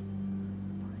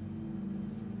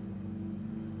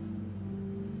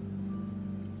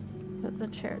 Put the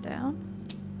chair down.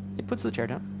 It puts the chair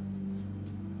down.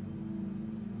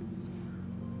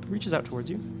 Reaches out towards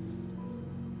you.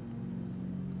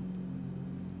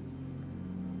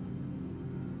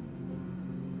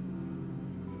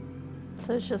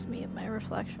 So it's just me and my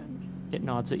reflection. It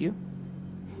nods at you.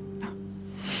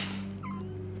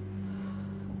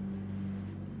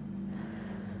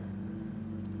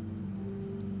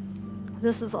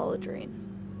 This is all a dream.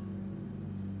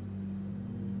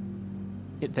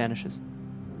 It vanishes.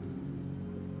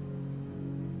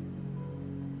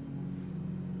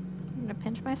 I'm gonna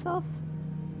pinch myself,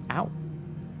 Ow.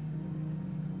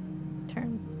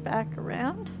 turn back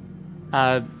around.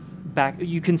 Back.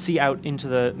 You can see out into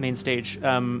the main stage.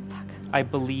 I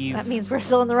believe. That means we're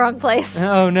still in the wrong place.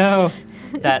 Oh no,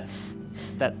 that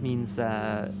means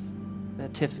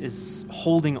Tiff is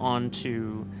holding on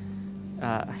to.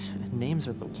 Names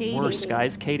are the Katie. worst,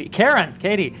 guys. Karen,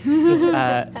 Katie.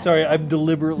 It's, Sorry, I'm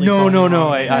deliberately. no. going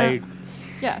wrong.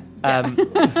 Yeah.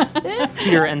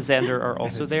 Peter and Xander are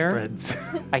also It there. spreads.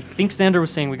 I think Xander was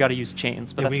saying we got to use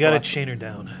chains, but Yeah, that's we the gotta last- chain her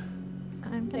down.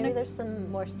 I'm Maybe gonna there's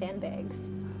some more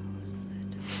sandbags.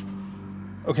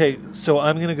 Okay, so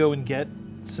I'm gonna go and get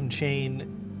some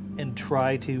chain and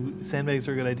try to. Sandbags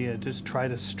are a good idea. Just try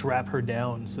to strap her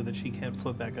down so that she can't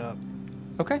float back up.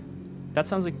 Okay, that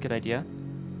sounds like a good idea.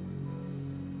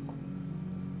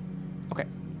 Okay.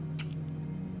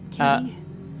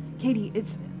 Katie,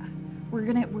 we're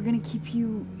gonna keep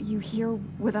you here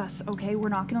with us, okay? We're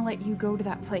not gonna let you go to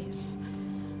that place.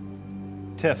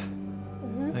 Tiff,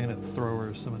 I'm gonna throw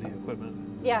her some of the equipment.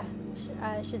 Yeah,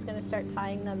 she's gonna start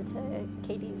tying them to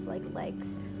Katie's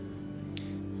legs.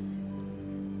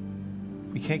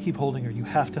 We can't keep holding her. You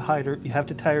have to hide her. You have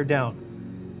to tie her down.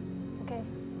 Okay.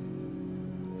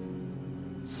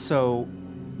 So,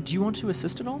 do you want to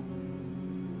assist at all?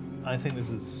 I think this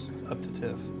is up to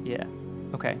Tiff. Yeah.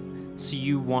 Okay. So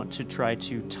you want to try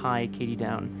to tie Katie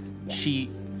down. Yeah. She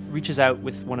reaches out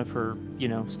with one of her,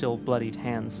 still bloodied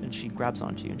hands, and she grabs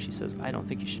onto you and she says, I don't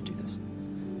think you should do this.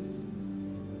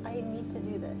 I need to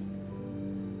do this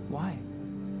Why?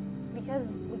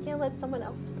 because we can't let someone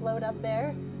else float up there.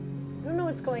 I don't know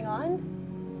what's going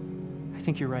on. I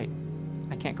think you're right.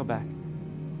 I can't go back.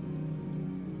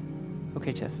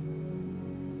 Okay, Tiff.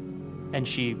 And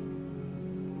she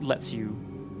lets you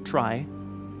try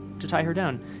to tie her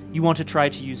down. You want to try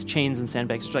to use chains and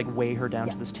sandbags to weigh her down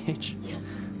to the stage. Yeah.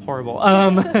 Horrible.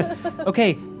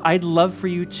 Okay, I'd love for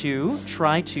you to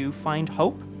try to find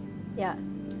hope. Yeah.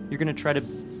 You're going to try to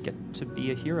get to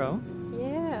be a hero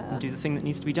Yeah. and do the thing that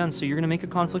needs to be done. So you're going to make a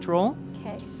conflict roll.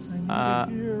 Okay.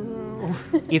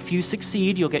 If you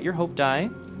succeed, you'll get your hope die.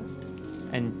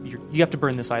 And you have to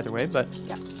burn this either way, but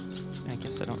Yeah. I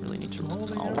guess I don't really need to roll.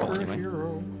 I'll roll anyway.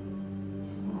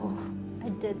 I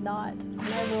did not. And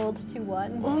I rolled 2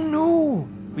 1s. Oh no!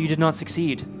 But you did not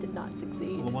succeed. Did not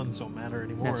succeed. Well, the ones don't matter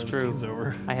anymore. That's the true. scene's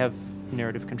over. I have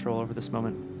narrative control over this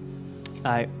moment.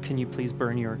 Can you please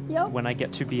burn your Yep. when I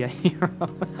get to be a hero?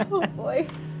 Oh boy.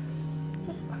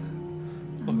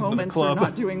 Moments are club.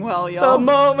 not doing well, The y'all.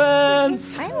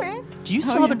 moments. Do you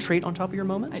still Oh, have a yeah. trait on top of your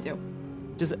moment? I do.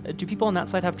 Do people on that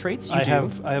side have traits? You I do.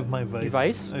 have my vice. Your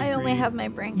vice? I only agree. have my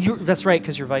brain. That's right,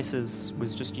 because your vice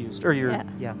was just used, or your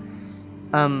Yeah.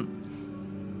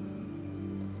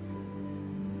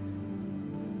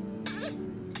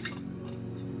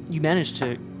 You managed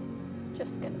to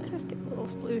Just gonna. Just give a little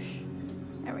sploosh.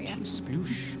 There we go.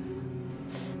 sploosh.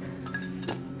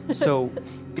 So,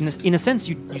 in a sense,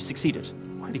 you succeeded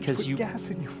because Put you. gas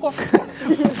in your water.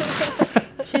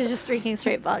 She's just drinking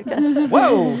straight vodka.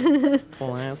 Whoa!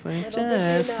 Classic Little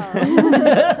Jess. did you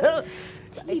know.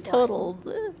 He totaled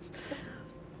this.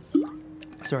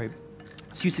 Sorry.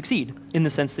 So you succeed in the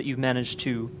sense that you've managed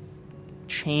to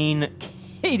chain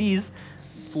Katie's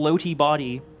floaty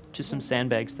body to some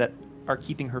sandbags that are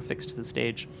keeping her fixed to the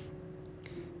stage.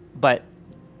 But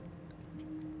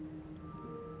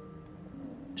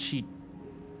she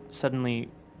suddenly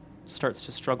starts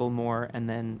to struggle more and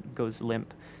then goes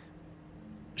limp.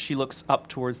 She looks up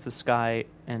towards the sky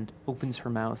and opens her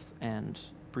mouth and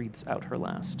breathes out her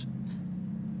last.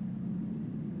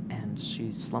 And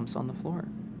she slumps on the floor.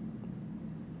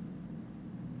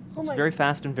 It's very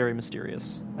fast and very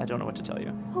mysterious. I don't know what to tell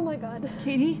you. Oh my god.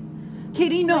 Katie?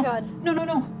 Katie, no. Oh my god.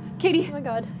 No. Katie. Oh my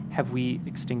god. Have we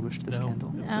extinguished this No,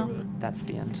 candle? it's No. over there. That's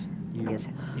the end. Yes.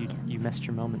 You missed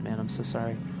your moment, man. I'm so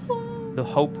sorry. The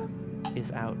hope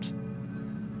is out.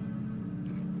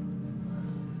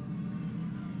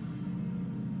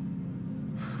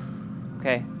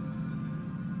 Okay.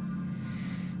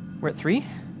 We're at 3?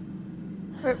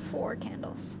 We're at 4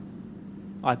 candles.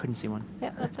 Oh, I couldn't see one.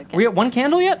 Yeah, that's okay. Are we at 1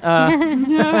 candle yet?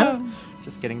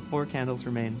 Just kidding. 4 candles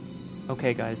remain.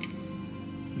 Okay, guys.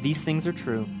 These things are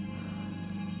true.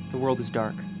 The world is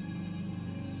dark.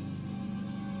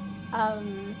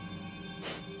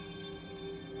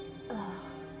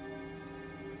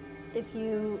 If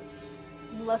you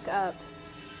look up,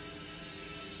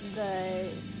 the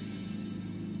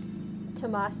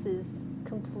Tomas is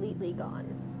completely gone.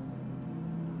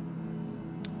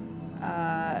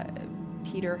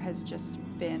 Peter has just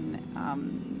been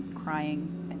crying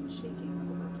and shaking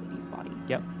over Katie's body.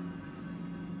 Yep.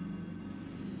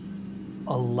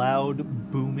 A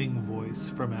loud, booming voice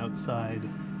from outside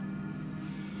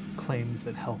claims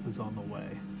that help is on the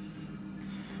way.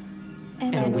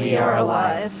 And we are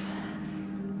alive.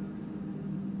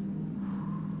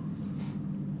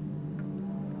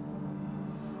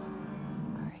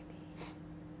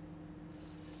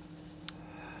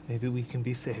 Maybe we can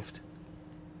be saved.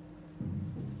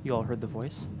 You all heard the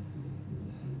voice?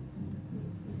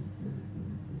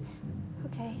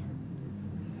 Okay.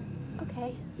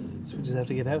 Okay. So we just have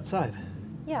to get outside.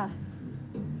 Yeah.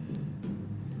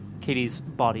 Katie's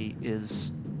body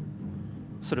is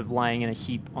sort of lying in a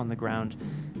heap on the ground.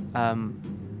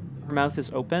 Her mouth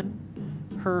is open.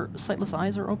 Her sightless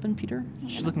eyes are open, Peter.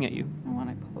 She's looking at you. I want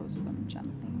to close them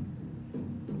gently.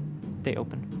 They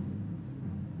open.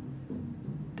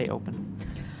 They open.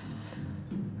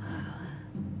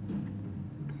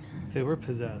 They were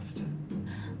possessed.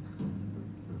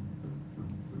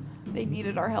 They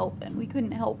needed our help, and we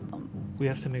couldn't help them. We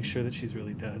have to make sure that she's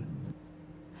really dead.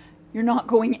 You're not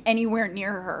going anywhere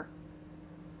near her.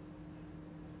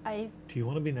 Do you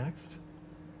want to be next?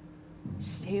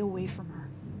 Stay away from her.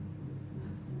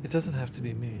 It doesn't have to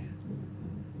be me.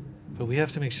 But we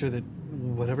have to make sure that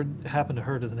whatever happened to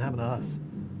her doesn't happen to us.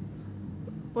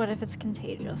 What if it's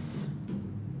contagious?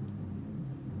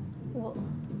 Well,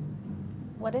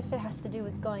 what if it has to do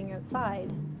with going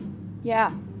outside?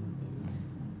 Yeah.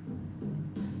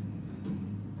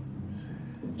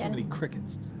 Too many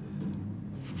crickets.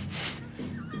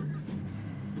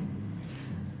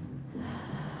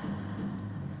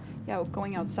 Yeah, with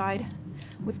going outside,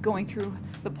 with going through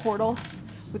the portal,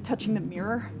 with touching the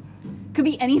mirror. Could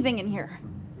be anything in here.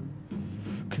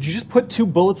 Could you just put 2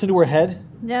 bullets into her head?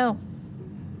 No.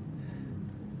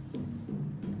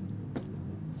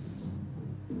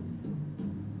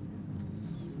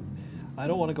 I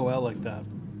don't want to go out like that.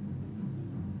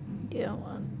 You don't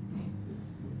want.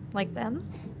 Like them?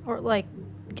 Or like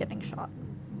getting shot?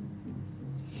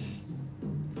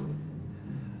 I'd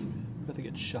rather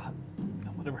get shot.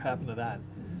 Whatever happened to that?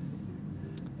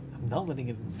 I'm not letting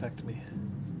it infect me.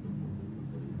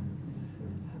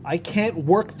 I can't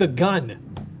work the gun.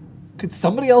 Could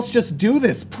somebody else just do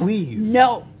this, please?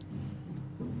 No.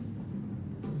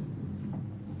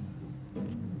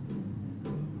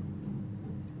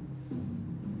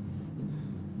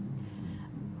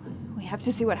 We have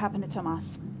to see what happened to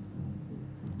Tomas.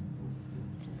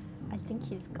 I think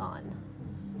he's gone.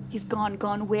 He's gone.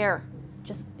 Gone where?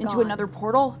 Just Into gone. another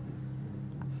portal?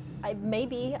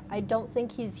 Maybe. I don't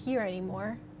think he's here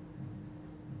anymore.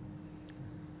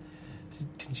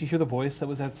 Didn't you hear the voice that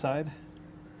was outside?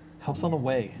 Help's on the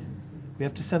way. We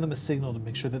have to send them a signal to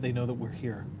make sure that they know that we're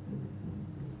here.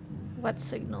 What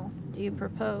signal do you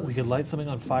propose? We could light something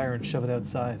on fire and shove it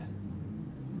outside.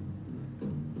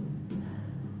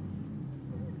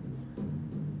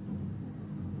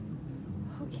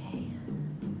 Okay.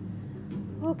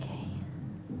 Okay.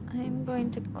 I'm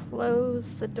going to close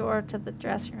the door to the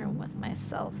dressing room with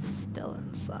myself still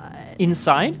inside.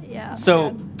 Inside? Yeah.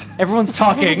 So everyone's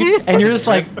talking, and you're just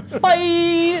like,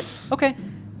 bye! Okay.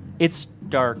 It's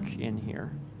dark in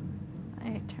here.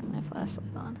 I turn my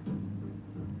flashlight on.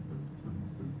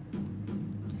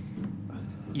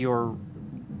 Your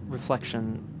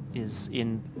reflection is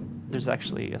in there's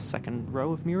actually a second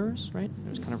row of mirrors, right?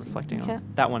 There's kind of reflecting Okay. on.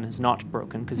 That one is not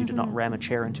broken because you did not ram a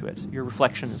chair into it. Your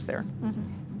reflection is there.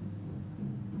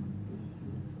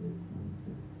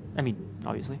 I mean,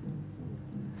 obviously.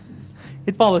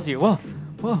 It follows you. Whoa,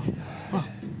 whoa, whoa.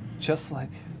 Just like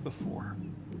before.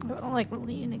 I'll like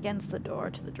lean against the door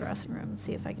to the dressing room and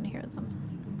see if I can hear them.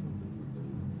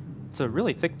 It's a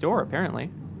really thick door, apparently.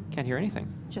 Can't hear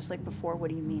anything. Just like before, what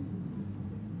do you mean?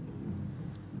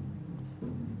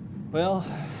 Well,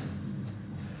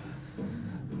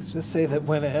 let's just say that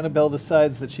when Annabelle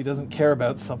decides that she doesn't care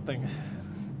about something,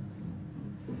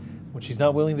 when she's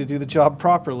not willing to do the job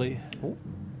properly, Oh.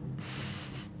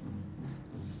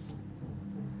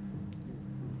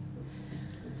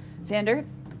 Xander,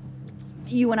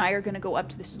 you and I are going to go up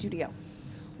to the studio.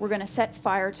 We're going to set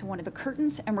fire to one of the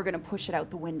curtains and we're going to push it out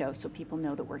the window so people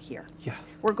know that we're here. yeah.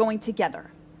 We're going together.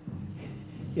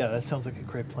 Yeah, that sounds like a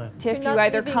great plan. Tiff, You're you not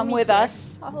either leaving come me with here.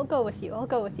 us. I'll go with you. I'll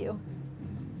go with you.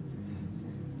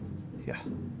 Yeah.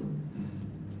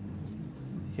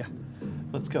 Yeah.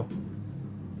 Let's go.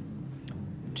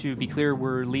 To be clear,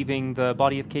 we're leaving the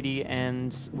body of Kitty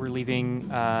and we're leaving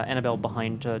Annabelle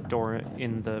behind a door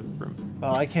in the room.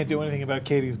 Well, I can't do anything about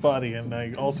Katie's body, and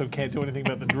I also can't do anything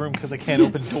about the room because I can't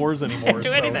open doors anymore.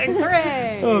 so.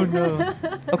 Hooray! Oh no.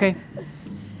 Okay.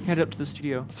 Head up to the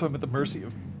studio. So I'm at the mercy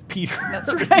of Peter.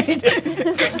 That's right.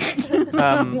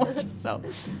 Watch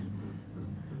yourself.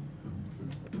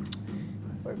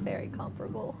 We're very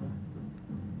comparable.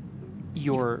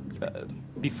 Your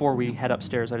before we head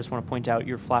upstairs, I just want to point out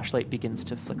your flashlight begins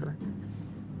to flicker.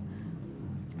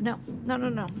 No.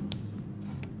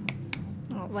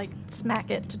 I'll like smack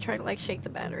it to try to like shake the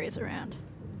batteries around.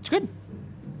 It's good.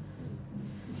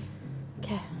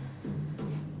 Okay.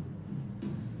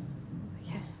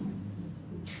 Okay.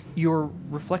 Your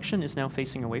reflection is now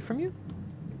facing away from you.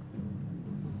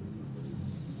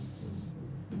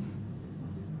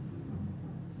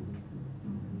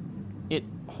 It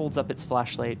holds up its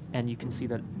flashlight, and you can see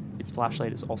that its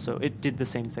flashlight is also, it did the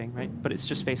same thing, right? But it's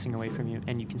just facing away from you,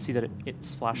 and you can see that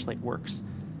its flashlight works.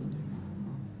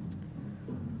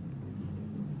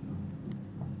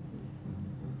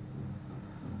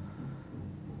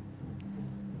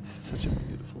 It's such a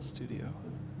beautiful studio.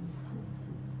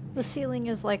 The ceiling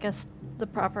is like the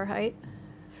proper height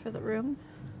for the room.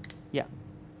 Yeah.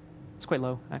 It's quite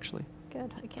low, actually.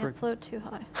 Good. I can't float too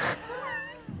high.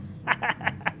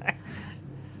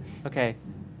 Okay,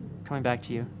 coming back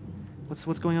to you.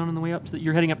 What's going on the way up?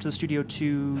 You're heading up to the studio to,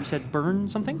 you said, burn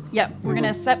something? Yep, we're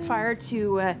gonna set fire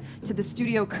to the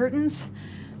studio curtains.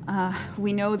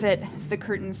 We know that the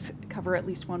curtains cover at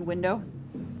least one window.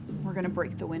 We're gonna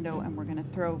break the window and we're gonna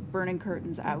throw burning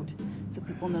curtains out so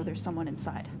people know there's someone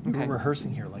inside. We Okay. were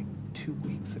rehearsing here like 2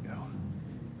 weeks ago.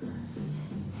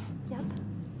 Yep.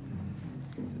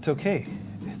 It's okay.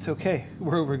 It's okay.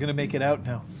 We're gonna make it out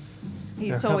now. I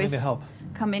used They're to coming always to help.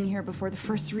 come in here before the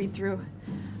first read through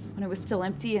when it was still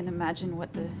empty and imagine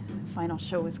what the final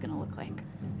show was gonna look like.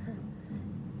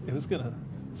 It's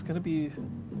gonna be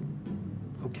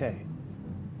okay.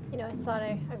 You know, I thought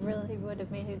I really would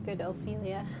have made a good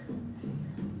Ophelia.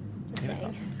 Just Yeah.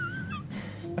 saying.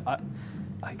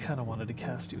 I kind of wanted to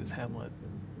cast you as Hamlet,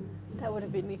 That would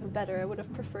have been even better. I would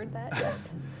have preferred that,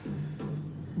 yes.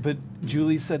 but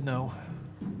Julie said no.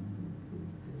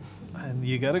 And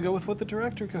you gotta go with what the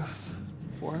director goes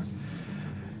for.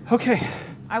 Okay.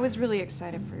 I was really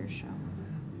excited for your show.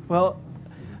 Well,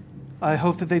 I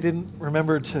hope that they didn't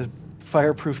remember to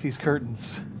fireproof these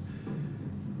curtains,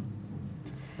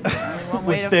 One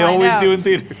way which to they find always out. do in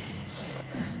theaters.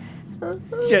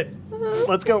 Shit.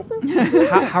 Let's go.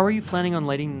 How are you planning on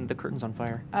lighting the curtains on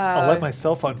fire? I'll light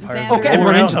myself on fire. Xander- Okay, and and run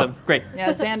run around into them. Great.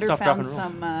 Yeah, Xander Stop, drop, found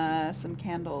and roll. some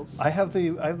candles. I have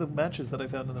the matches that I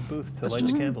found in the booth to That's light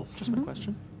just- the candles. Just my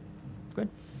question. Good.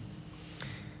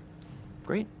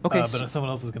 Great. Okay. But someone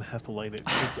else is gonna have to light it.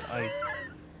 'Cause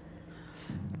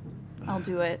I'll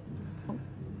do it. Oh,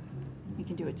 we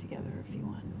can do it together if you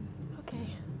want.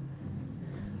 Okay.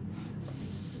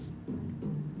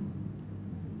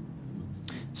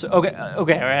 So okay.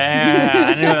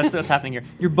 I know what's happening here.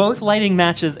 You're both lighting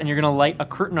matches, and you're gonna light a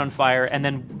curtain on fire, and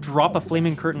then drop a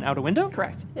flaming curtain out a window.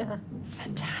 Correct. Yeah.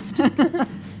 Fantastic.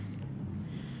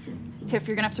 Tiff,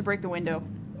 you're gonna have to break the window.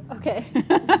 Okay.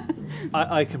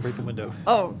 I can break the window.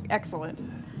 Oh, excellent.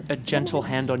 A gentle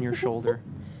hand on your shoulder,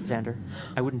 Xander.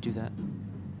 I wouldn't do that.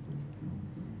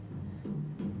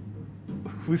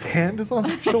 Whose hand is on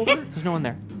my shoulder? There's no one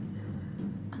there.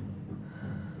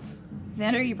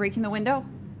 Xander, are you breaking the window?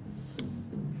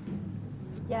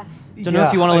 Yeah. Don't know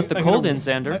if you wanna let the I'm cold gonna- in,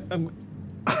 Xander.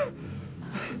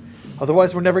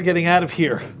 Otherwise, we're never getting out of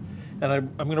here. And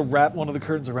I'm going to wrap one of the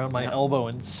curtains around my elbow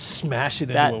and smash it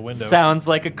That into a window. sounds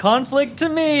like a conflict to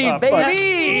me, Oh, fuck.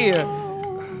 baby!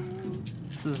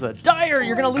 This is a dire,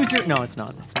 you're going to lose your... No, it's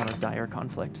not. It's not a dire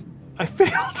conflict. I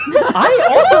failed. I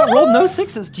also rolled no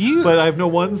 6s. Do you... But I have no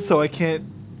ones, so I can't.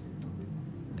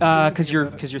 Because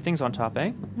your thing's on top,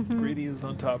 eh? Greedy is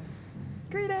on top.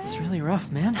 It's really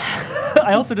rough, man.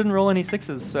 I also didn't roll any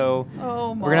 6s, so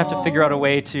Oh, we're going to have to figure out a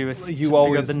way to figure out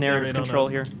always the narrative narrate control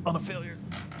on a, here. On a failure.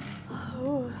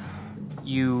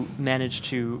 You manage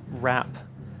to wrap...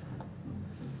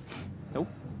 Nope.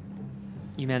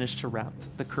 You manage to wrap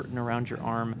the curtain around your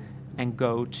arm and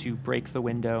go to break the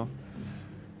window.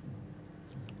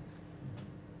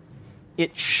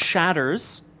 It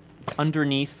shatters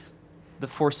underneath the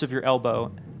force of your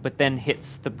elbow, but then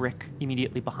hits the brick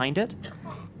immediately behind it.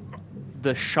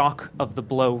 The shock of the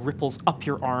blow ripples up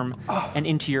your arm and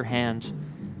into your hand.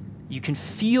 You can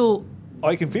feel... Oh,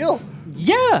 I can feel.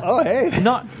 Yeah! Oh, hey.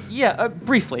 Not... Yeah,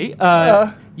 briefly.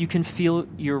 You can feel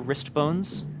your wrist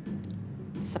bones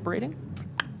separating.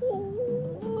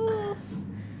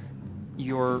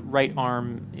 Your right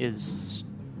arm is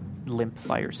limp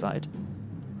by your side.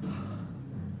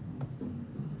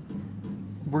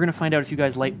 We're going to find out if you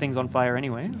guys light things on fire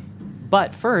anyway.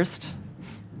 But first,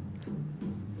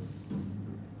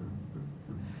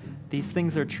 these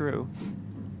things are true.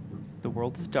 The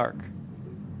world is dark.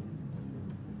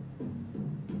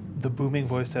 The booming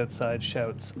voice outside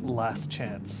shouts, "Last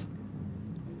chance."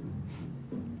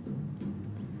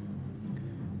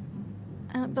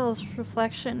 Annabelle's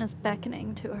reflection is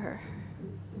beckoning to her.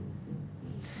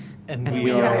 And And we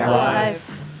we are are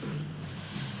alive.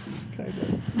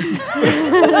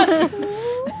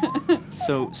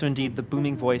 So indeed, the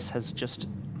booming voice has just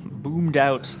boomed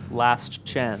out "Last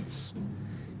chance."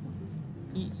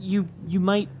 You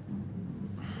might...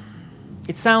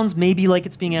 It sounds maybe like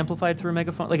it's being amplified through a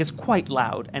megaphone. Like, it's quite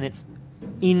loud, and it's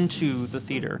into the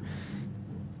theater.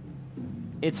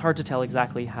 It's hard to tell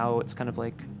exactly how it's kind of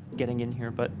like getting in here,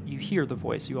 but you hear the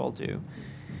voice. You all do.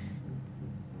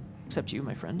 Except you,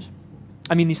 my friend.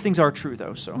 I mean, these things are true,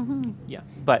 though, so... Yeah,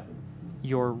 but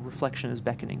your reflection is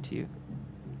beckoning to you.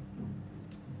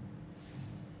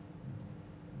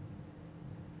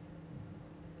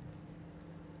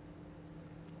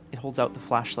 It holds out the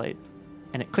flashlight,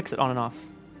 and it clicks it on and off,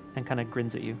 and kind of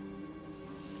grins at you.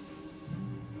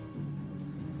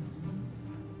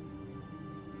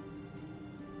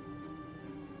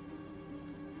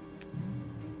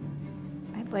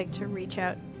 I'd like to reach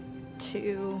out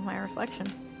to my reflection.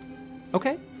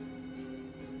 Okay.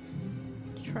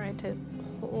 Try to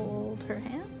hold her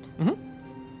hand.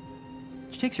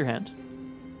 She takes your hand.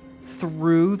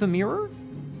 Through the mirror?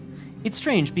 It's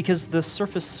strange because the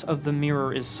surface of the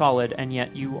mirror is solid, and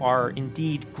yet you are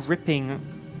indeed gripping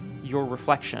your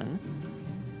reflection.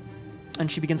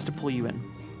 And she begins to pull you in.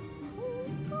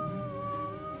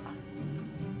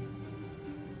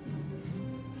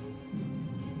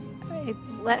 I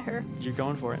let her. You're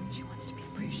going for it. She wants to be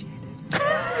appreciated.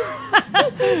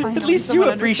 At least you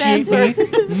appreciate me.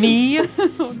 Me.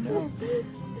 Oh no.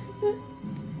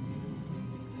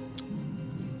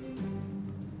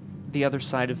 The other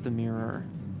side of the mirror,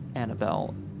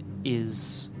 Annabelle,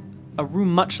 is a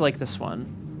room much like this one,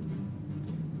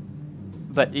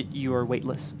 but you are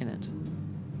weightless in it.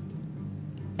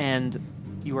 And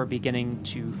you are beginning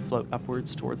to float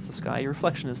upwards towards the sky. Your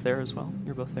reflection is there as well.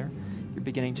 You're both there. You're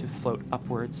beginning to float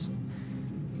upwards.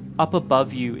 Up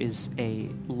above you is a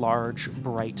large,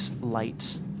 bright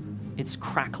light. It's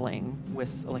crackling with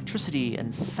electricity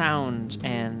and sound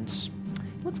and...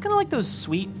 Well, it's kind of like those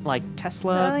sweet, like,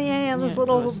 Tesla... Oh, yeah, those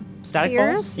little static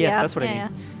spheres? balls? Yes, Yeah, that's what I yeah,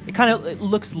 mean. It kind of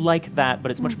looks like that, but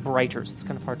it's much brighter, so it's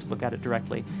kind of hard to look at it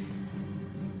directly.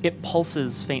 It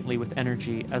pulses faintly with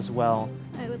energy as well.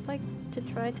 I would like to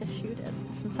try to shoot it,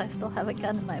 since I still have a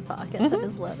gun in my pocket that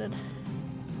is loaded.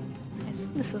 I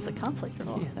assume this is a conflict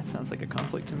roll. Yeah, that sounds like a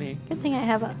conflict to me. Good thing I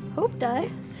have a hope die.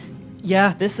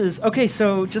 Yeah, this is... Okay,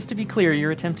 so just to be clear,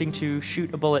 you're attempting to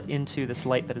shoot a bullet into this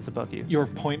light that is above you. You're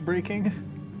point breaking?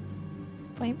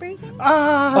 Point breaking?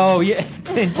 Oh, yeah,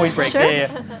 in Point Break. Sure.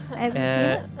 Yeah, I haven't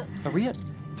yeah. seen it. Are we at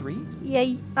 3? Yeah,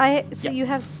 so Yeah. you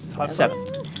have Seven. 7.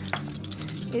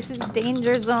 This is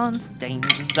danger zone. Danger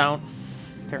zone.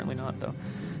 Apparently not, though.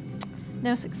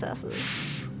 No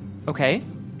successes. Okay.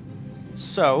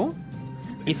 So,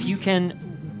 if you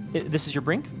can... This is your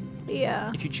brink?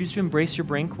 Yeah. If you choose to embrace your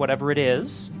brink, whatever it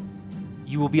is,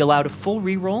 you will be allowed a full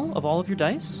reroll of all of your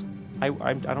dice. I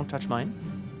don't touch mine.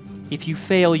 If you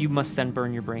fail, you must then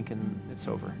burn your brink and it's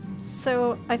over.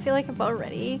 So I feel like I've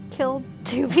already killed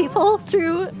 2 people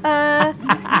through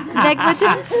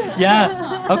negligence.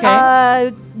 Yeah.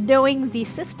 Okay. knowing the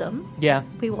system, Yeah.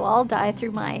 we will all die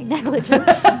through my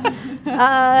negligence,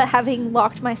 having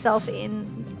locked myself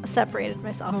in, separated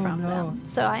myself from them.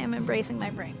 So I am embracing my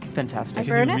brink. Fantastic. I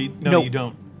burn it? No, No. you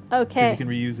don't. Because Okay. you can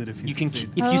reuse it if you You can, succeed.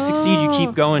 if you succeed, you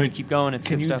keep going. You Wait, keep going. It's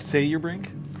Can good you stuff. say your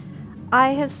brink? I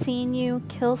have seen you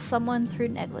kill someone through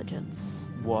negligence.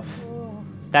 Woof.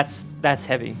 That's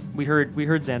heavy. We heard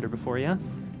Xander before, yeah.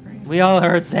 We all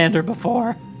heard Xander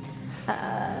before.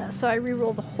 So I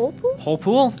reroll the whole pool? Whole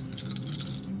pool.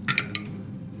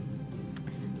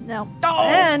 No. Oh!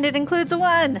 And it includes a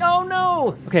 1. Oh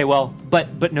no. Okay, well,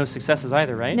 but no successes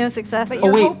either, right? No successes. But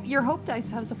Oh, your, wait. your hope dice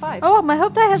has a 5. Oh, my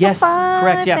hope die has Yes, a 5.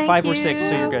 correct, yeah, Thank 5 or 6,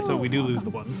 so you're you. good. So we do lose the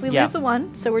one. We Yeah. lose the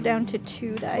 1, so we're down to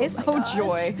 2 dice. Oh,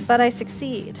 joy. But I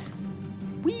succeed.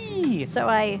 Whee! So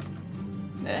I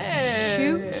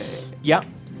shoot Yeah.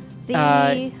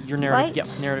 the Your narrative. light. Yep.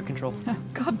 Narrative control.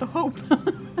 God, the hope.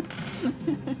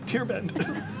 Tear bend.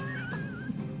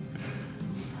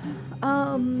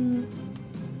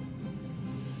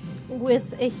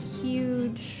 With a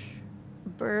huge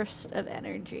burst of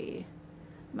energy,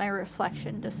 my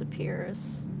reflection disappears.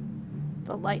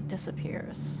 The light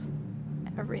disappears.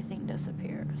 Everything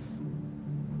disappears.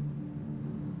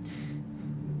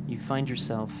 You find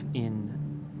yourself in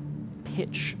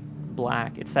pitch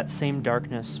black. It's that same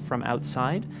darkness from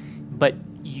outside, but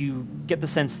you get the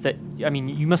sense that, I mean,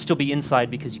 you must still be inside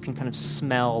because you can kind of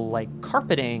smell like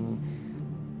carpeting.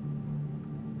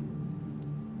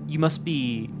 You must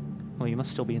be, well, you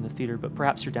must still be in the theater, but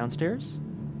perhaps you're downstairs?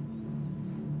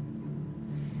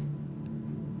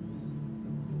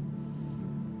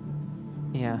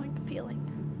 Yeah. Like feeling.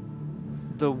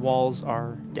 The walls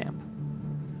are damp.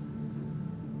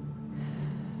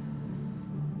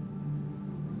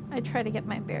 I try to get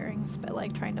my bearings by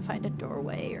like trying to find a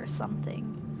doorway or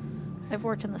something. I've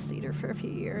worked in this theater for a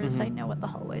few years. I Mhm. know what the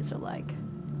hallways are like.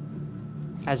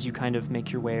 As you kind of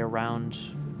make your way around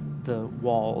the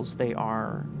walls, they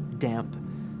are damp.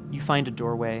 You find a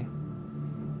doorway,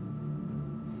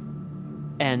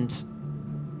 and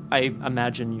I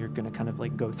imagine you're going to kind of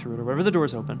like go through it or whatever. The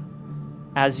door's open.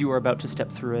 As you are about to step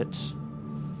through it,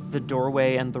 the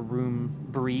doorway and the room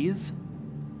breathe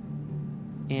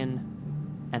in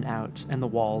and out, and the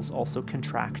walls also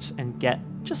contract and get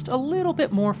just a little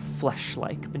bit more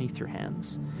flesh-like beneath your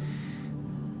hands.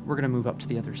 We're going to move up to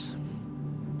the others.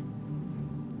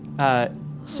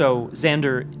 So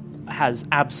Xander has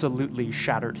absolutely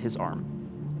shattered his arm.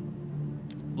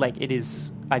 Like, it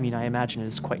is, I mean, I imagine it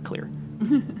is quite clear.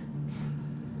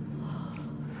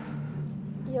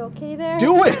 You okay there?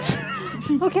 Do it!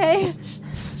 Okay.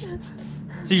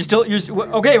 So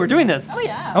okay, we're doing this. Oh,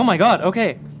 yeah. Oh my god,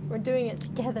 okay. We're doing it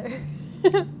together.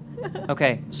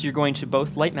 Okay, so you're going to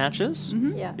both light matches.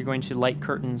 Yeah. You're going to light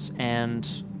curtains and,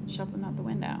 Shove them out the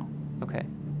window. okay,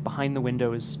 behind the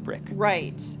window is brick.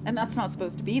 Right. And that's not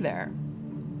supposed to be there.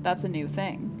 That's a new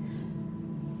thing.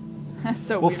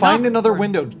 So We'll we're find not- another we're-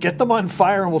 window, get them on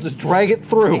fire, and we'll just drag it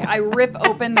through. Okay, I rip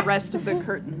open the rest of the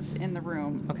curtains in the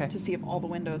room Okay. to see if all the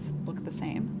windows look the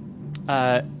same.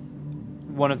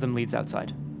 One of them leads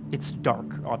outside. It's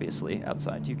dark, obviously,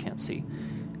 outside. You can't see.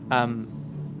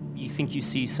 You think you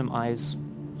see some eyes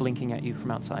blinking at you from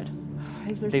outside.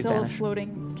 Is there They've still vanished. a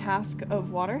floating cask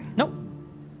of water? Nope.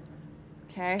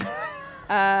 Okay.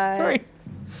 Sorry.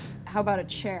 How about a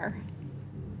chair?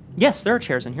 Yes, there are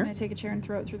chairs in here. Can I take a chair and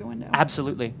throw it through the window?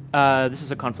 Absolutely. This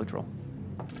is a conflict roll.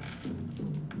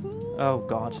 Oh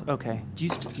god. Okay. Do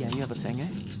you? Yeah, you have a thing, eh?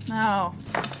 No.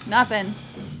 Nothing.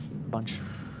 Bunch.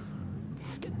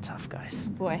 It's getting tough, guys.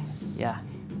 Boy, Yeah.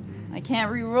 I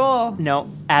can't re-roll. No.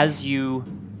 As you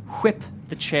whip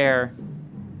the chair,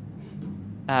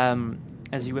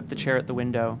 at the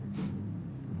window,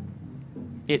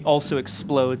 it also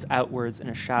explodes outwards in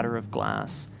a shatter of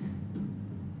glass,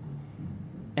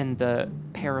 and the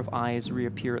pair of eyes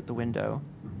reappear at the window,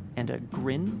 and a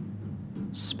grin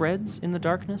spreads in the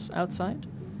darkness outside.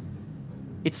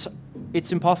 It's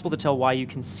impossible to tell why you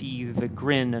can see the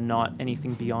grin and not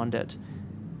anything beyond it.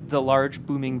 The large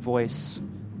booming voice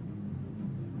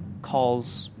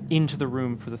calls into the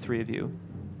room for the three of you.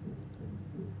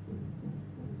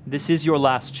 This is your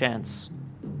last chance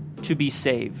to be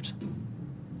saved.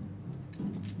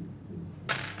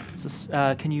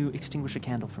 Can you extinguish a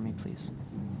candle for me, please?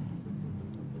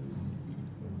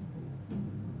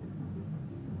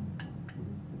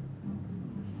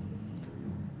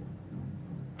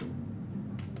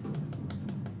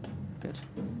 Good.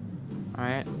 All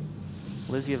right.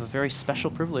 Liz, you have a very special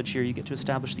privilege here. You get to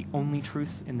establish the only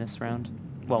truth in this round.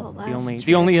 Well, The the only last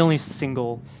the only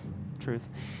single truth.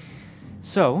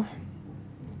 So,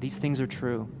 these things are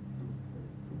true.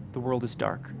 The world is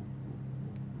dark.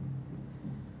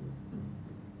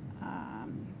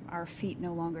 our feet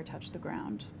no longer touch the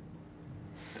ground.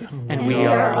 And we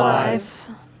are alive.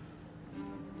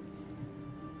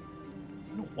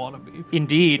 I don't want to be.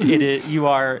 Indeed, it is, you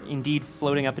are indeed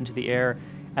floating up into the air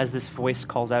as this voice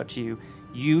calls out to you.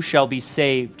 You shall be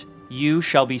saved. You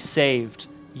shall be saved.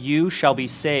 You shall be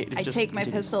saved. It I just take my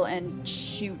continues. pistol and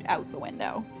shoot out the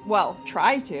window. Well,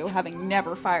 try to, having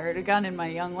never fired a gun in my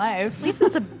young life. At least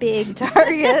it's a big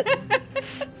target.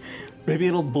 Maybe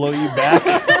it'll blow you back.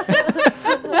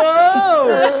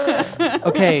 Whoa!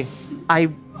 Okay,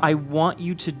 I want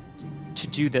you to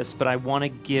do this, but I want to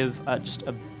give just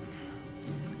a.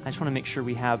 I just want to make sure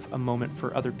we have a moment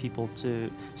for other people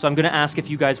to. So I'm going to ask if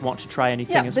you guys want to try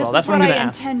anything as well. That's what I'm what going to I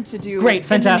ask. intend to do. Great,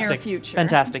 fantastic, in the near future.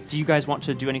 fantastic. Do you guys want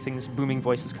to do anything? This booming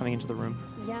voice is coming into the room.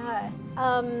 Yeah.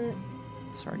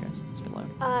 Sorry, guys, it's a bit loud.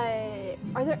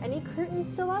 Are there any curtains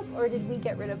still up, or did we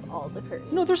get rid of all the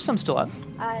curtains? No, there's some still up.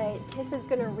 Tiff is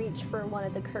gonna reach for one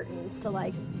of the curtains to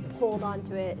like hold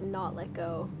onto it and not let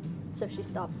go, so she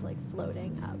stops like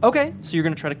floating up. Okay, so you're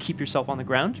going to try to keep yourself on the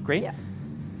ground. Great. Yeah.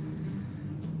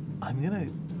 I'm going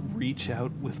to reach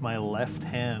out with my left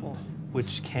hand,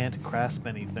 which can't grasp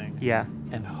anything, Yeah.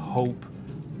 and hope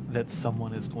that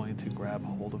someone is going to grab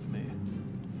hold of me.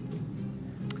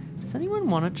 Does anyone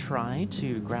want to try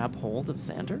to grab hold of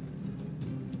Xander?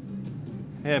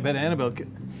 Hey, I bet Annabelle could.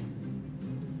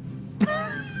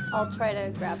 I'll try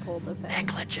to grab hold of him.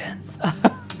 Negligence.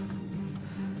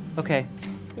 Okay.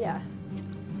 Yeah.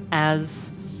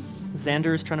 As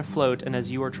Xander is trying to float and as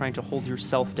you are trying to hold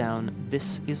yourself down,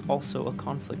 this is also a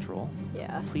conflict roll.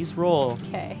 Yeah. Please roll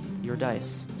Okay. your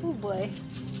dice. Oh boy.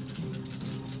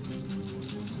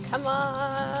 Come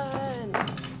on.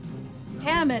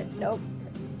 Damn it. Nope.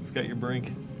 You've got your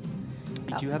brink.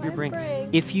 You do Oh, have your my brink. brink.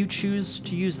 If you choose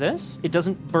to use this, it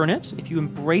doesn't burn it. If you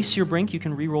embrace your brink, you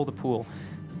can re-roll the pool.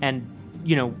 And,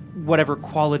 you know, whatever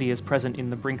quality is present in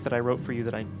the brink that I wrote for you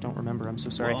that I don't remember, I'm so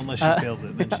sorry. Well, unless she fails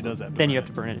it, then she does have to Then you burn have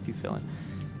to burn it if you fail it.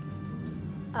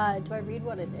 Do I read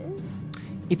what it is?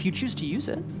 If you choose to use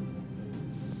it,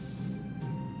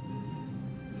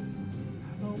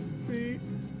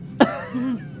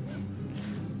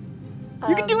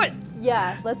 you can do it!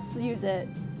 Yeah, let's use it.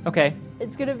 Okay.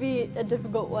 It's gonna be a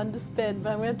difficult one to spin,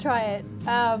 but I'm gonna try it.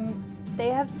 They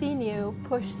have seen you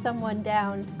push someone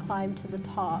down to climb to the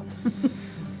top.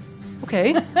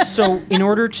 Okay. So, in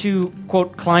order to,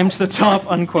 quote, climb to the top,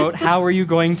 unquote, how are you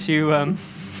going to,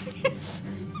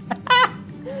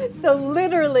 So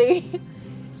literally,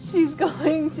 she's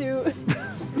going to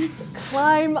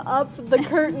climb up the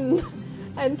curtain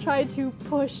and try to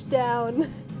push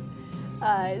down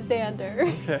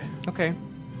Xander. Okay. Okay.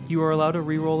 You are allowed a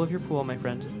re-roll of your pool, my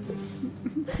friend.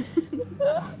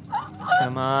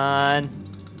 Come on.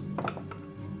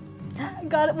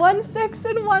 Got it. 1 6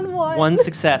 and 1 1. One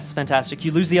success. Fantastic.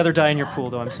 You lose the other die in your pool,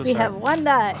 though. I'm so We sorry. have one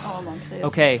die. Oh, Montes.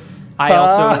 Okay.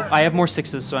 I have more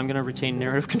sixes, so I'm going to retain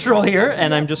narrative control here,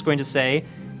 and I'm just going to say,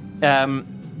 by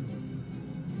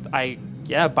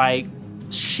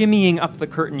shimmying up the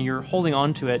curtain, you're holding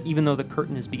on to it, even though the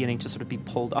curtain is beginning to sort of be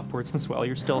pulled upwards as well.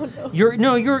 You're still,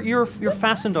 you're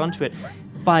fastened onto it.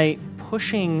 By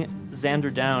pushing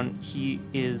Xander down, he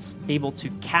is able to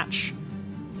catch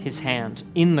his hand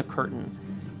in the curtain.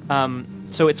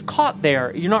 So it's caught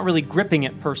there. You're not really gripping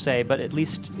it per se, but at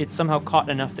least it's somehow caught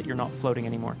enough that you're not floating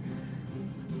anymore.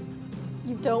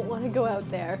 You don't want to go out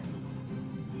there.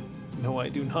 No, I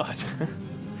do not.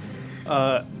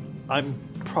 I'm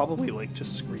probably like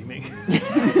just screaming.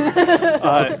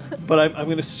 But I'm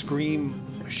going to scream,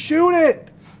 shoot it!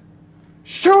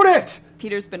 Shoot it!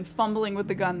 Peter's been fumbling with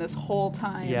the gun this whole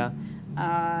time. Yeah.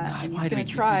 And he's Why do gonna we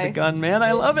try. keep the gun, man?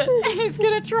 I love it. He's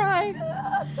gonna try.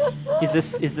 Is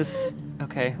this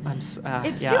okay? It's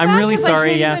yeah. too I'm bad really 'cause sorry.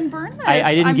 I can't Yeah. even burn this.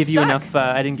 I didn't I'm give you stuck. enough.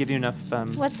 I didn't give you enough.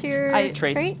 What's your I-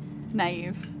 traits. trait?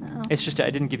 Naive. Oh. It's just I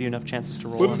didn't give you enough chances to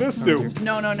roll. What did on- this on do?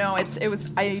 your- No. It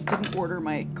was. I didn't order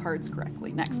my cards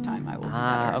correctly. Next time I will do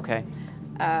better. Okay.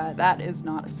 That is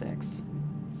not a 6.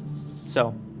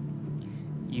 So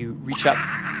you reach up.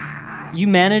 You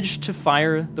manage to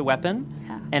fire the weapon,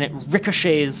 Yeah. and it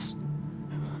ricochets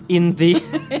in the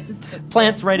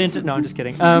plants right into. No, I'm just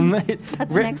kidding.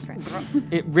 That's the next round.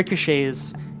 It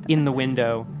ricochets in the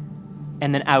window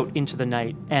and then out into the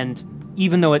night. And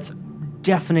even though it's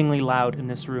deafeningly loud in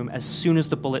this room, as soon as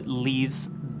the bullet leaves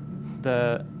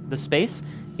the space,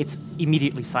 it's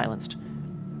immediately silenced.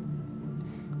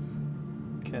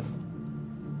 Okay.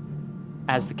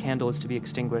 As the candle is to be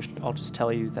extinguished, I'll just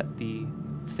tell you that the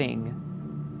thing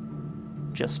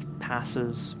just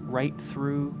passes right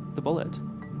through the bullet,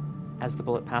 as the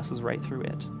bullet passes right through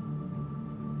it.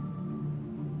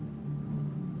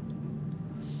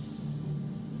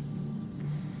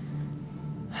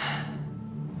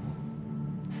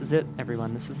 is it,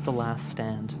 everyone. This is the last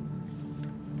stand.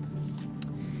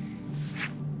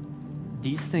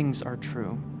 These things are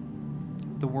true.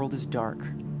 The world is dark.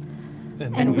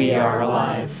 And we are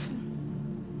alive.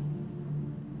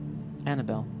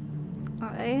 Annabelle.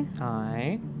 I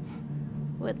I.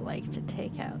 would like to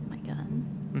take out my gun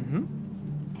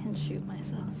Mm-hmm. and shoot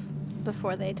myself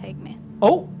before they take me.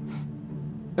 Oh!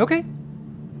 Okay.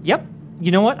 Yep.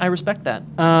 You know what? I respect that.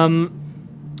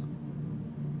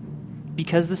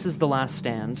 Because this is the last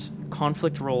stand,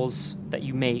 conflict rolls that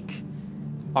you make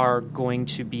are going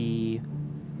to be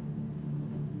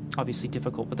obviously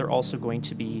difficult, but they're also going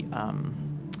to be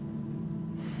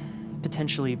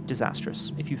potentially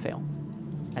disastrous if you fail,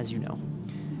 as you know.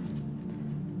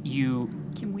 You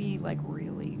Can we like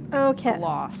really Okay.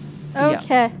 gloss?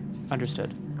 Okay.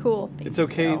 understood. Cool. It's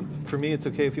okay for me. It's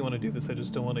okay if you want to do this. I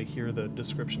just don't want to hear the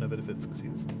description of it if it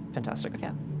succeeds. Fantastic.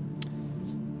 Okay.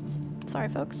 Sorry,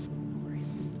 folks.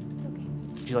 It's okay.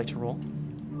 Would you like to roll?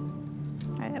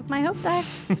 I have my hope die.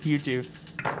 You do.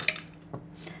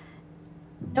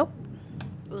 Nope.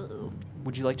 Ooh.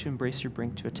 Would you like to embrace your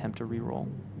brink to attempt a reroll?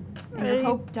 And your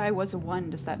hope die was a 1.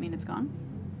 Does that mean it's gone?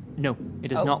 No,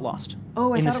 it is Oh. not lost.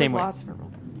 Oh, I in thought the same it was way. lost if I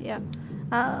rolled it. Yeah.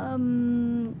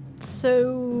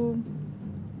 So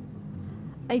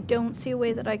I don't see a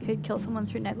way that I could kill someone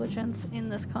through negligence in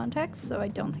this context, so I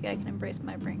don't think I can embrace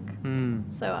my brink. Hmm.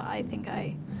 So I think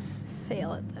I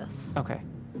fail at this. Okay,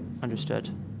 understood.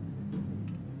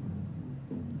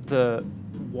 The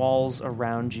walls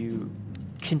around you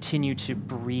continue to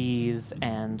breathe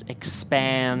and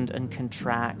expand and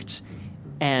contract,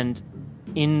 and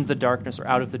in the darkness, or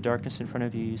out of the darkness in front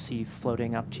of you, you see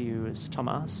floating up to you is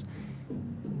Tomas.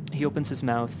 He opens his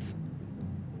mouth.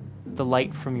 The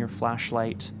light from your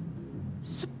flashlight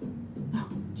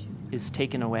is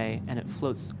taken away, and it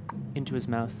floats into his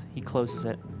mouth. He closes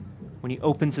it. When he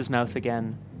opens his mouth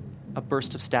again, a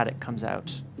burst of static comes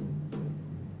out.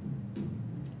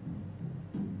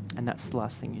 And that's the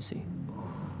last thing you see. Oh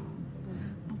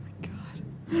my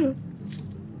god.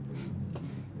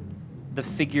 The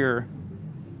figure,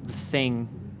 the thing,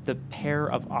 the pair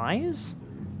of eyes,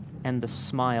 and the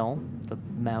smile, the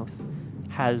mouth,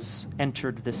 has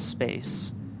entered this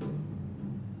space.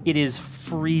 It is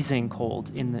freezing cold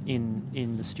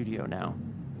in the studio now.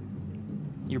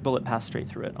 Your bullet passed straight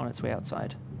through it on its way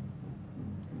outside.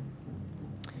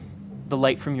 The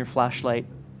light from your flashlight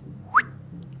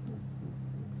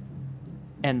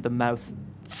and the mouth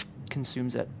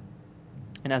consumes it.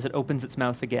 And as it opens its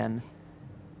mouth again,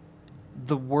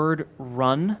 the word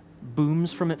run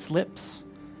booms from its lips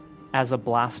as a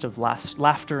blast of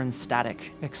laughter and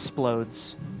static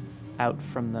explodes out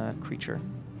from the creature.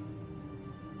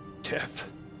 Death.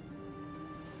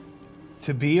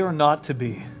 To be or not to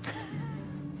be?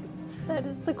 That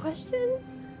is the question.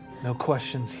 No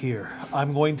questions here.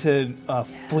 I'm going to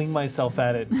fling myself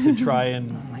at it to try Oh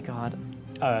and my god.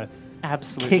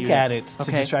 Absolute kick beauty. at it to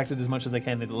Okay. distract it as much as I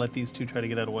can to let these two try to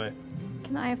get out of the way.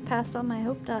 Can I have passed on my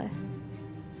hope die?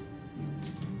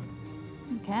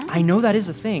 Okay. I know that is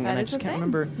a thing, and That I is just a can't thing.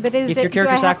 remember But is if it- your do character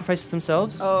I have- sacrifices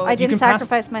themselves. Oh, I you didn't can pass-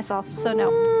 sacrifice myself, so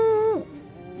no.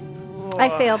 I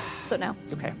failed, so no.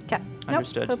 Okay, Okay.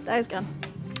 Understood. Nope, hope die's gone.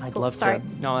 I'd Cool, love sorry. to.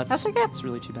 No, That's okay. it's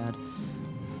really too bad.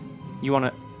 You want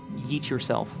to yeet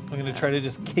yourself? I'm going to try to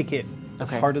just kick it as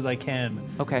Okay. hard as I can,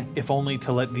 Okay. if only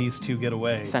to let these two get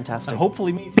away. Fantastic. And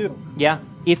hopefully me too. Yeah.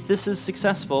 If this is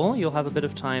successful, you'll have a bit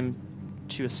of time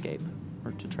to escape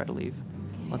or to try to leave.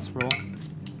 Let's roll.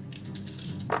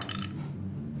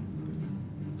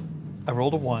 I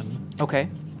rolled a 1, Okay.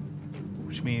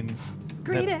 which means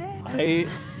Greedy. that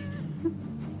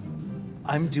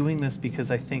I'm doing this because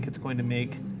I think it's going to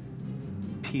make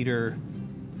Peter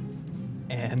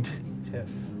and Tiff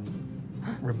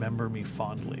remember me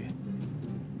fondly.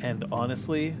 And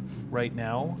honestly, right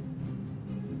now,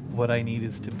 what I need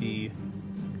is to be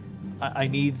I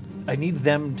need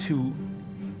them to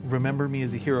remember me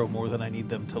as a hero more than I need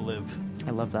them to live.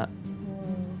 I love that.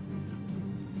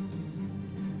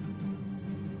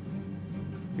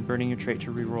 You're burning your trait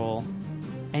to reroll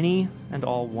any and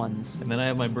all ones. And then I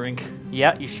have my brink.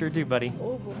 Yeah, you sure do, buddy.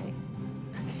 Oh boy.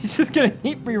 He's just gonna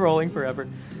keep re-rolling forever.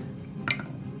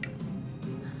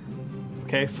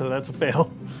 Okay, so that's a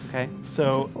fail. Okay.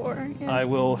 So 4. Yeah. I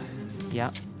will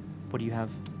Yeah. What do you have?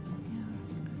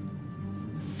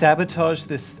 sabotage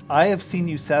this. I have seen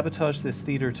you sabotage this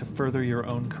theater to further your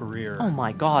own career. Oh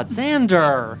my God,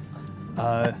 Xander!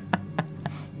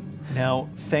 Now,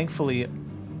 thankfully,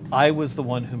 I was the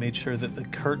one who made sure that the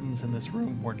curtains in this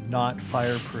room were not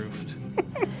fireproofed.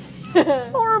 It's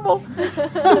horrible.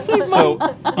 So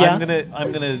Yeah. I'm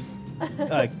gonna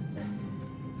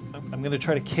I'm going to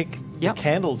try to kick Yep. the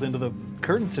candles into the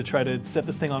curtains to try to set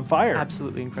this thing on fire.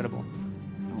 Absolutely incredible.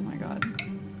 Oh my god.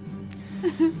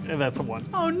 And that's a 1.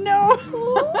 Oh no.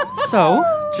 So,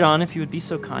 John, if you would be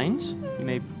so kind, you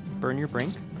may burn your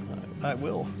brink. I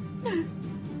will.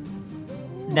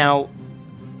 Now,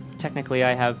 technically,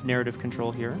 I have narrative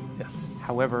control here. Yes.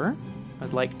 However,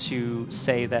 I'd like to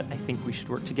say that I think we should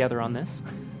work together on this.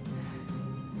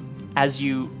 As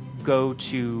you go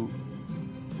to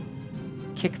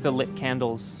kick the lit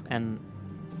candles and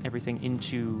everything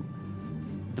into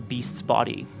the beast's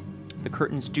body, the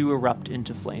curtains do erupt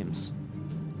into flames.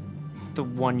 The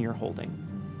one you're holding.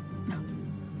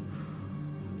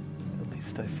 At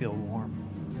least I feel warm.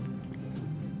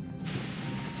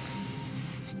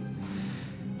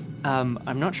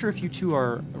 I'm not sure if you two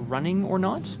are running or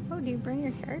not. Oh, do you bring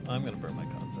your character? I'm going to burn my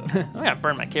concept. I gotta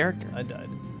burn my character. I died.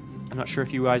 I'm not sure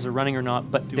if you guys are running or not,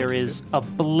 but Do there what you is do. a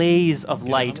blaze of Get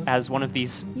on light this? as one of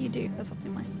these You do. That's what they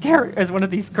might. as one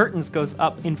of these curtains goes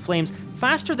up in flames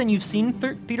faster than you've seen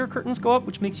theater curtains go up,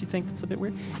 which makes you think it's a bit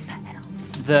weird. What the hell?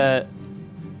 The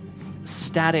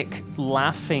static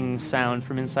laughing sound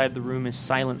from inside the room is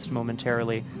silenced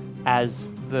momentarily as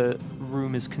the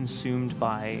room is consumed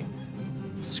by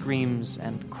screams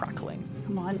and crackling.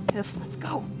 Come on, Tiff, let's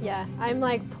go. Yeah, I'm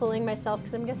like pulling myself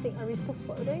because I'm guessing, are we still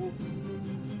floating?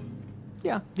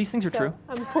 Yeah, these things are So true.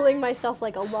 I'm pulling myself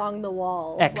like along the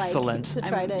wall. Excellent. Like, to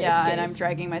try to yeah, escape. and I'm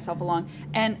dragging myself along,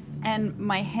 and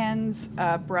my hands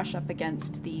brush up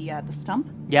against the stump,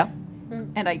 Yeah?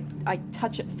 and I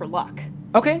touch it for luck,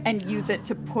 Okay. and use it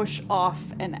to push off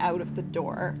and out of the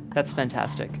door. That's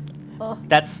fantastic. Oh.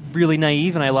 That's really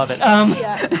naive and I love it.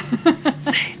 Yeah.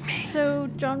 So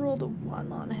John rolled a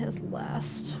 1 on his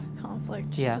last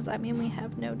conflict. Yeah. Does that mean we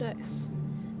have no dice?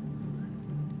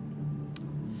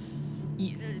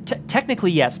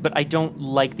 Technically, yes, but I don't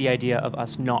like the idea of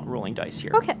us not rolling dice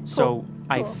here. Okay, So cool,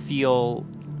 I cool. feel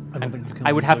I don't think you can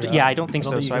I would lose have your to. Yeah, last- I don't think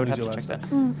so. think So you I would can have to lose check your that.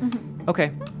 Mm-hmm.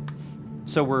 Okay.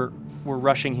 So we're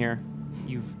rushing here.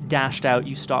 You've dashed out.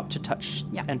 You stop to touch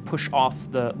Yeah. and push off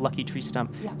the lucky tree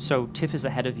stump. Yeah. So Tiff is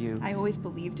ahead of you. I always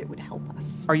believed it would help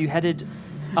us. Are you headed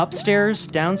upstairs,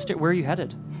 downstairs? Where are you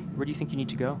headed? Where do you think you need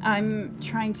to go? I'm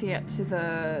trying to get to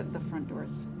the front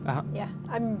doors. Uh-huh. Yeah,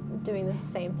 I'm doing the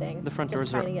same thing. The front just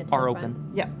doors trying to get to are the open.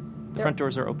 front. Yep. The front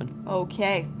doors are open.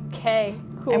 Okay. Okay,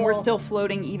 cool. And we're still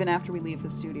floating even after we leave the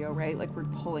studio, right? Like we're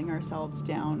pulling ourselves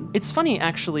down. It's funny,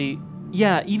 actually.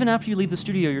 Yeah, even after you leave the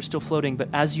studio, you're still floating, but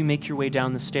as you make your way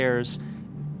down the stairs,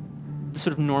 the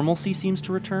sort of normalcy seems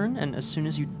to return, and as soon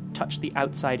as you touch the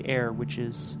outside air, which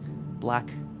is black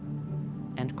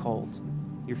and cold,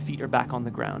 your feet are back on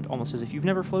the ground, almost as if you've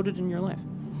never floated in your life.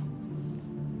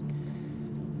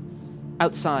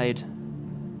 Outside,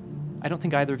 I don't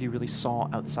think either of you really saw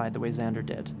outside the way Xander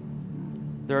did.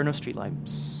 There are no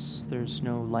streetlights. There's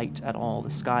no light at all. The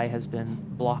sky has been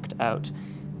blocked out.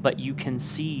 But you can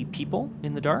see people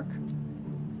in the dark.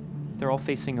 They're all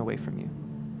facing away from you.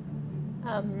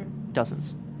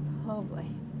 Dozens. Oh boy.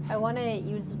 I want to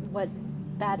use what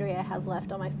battery I have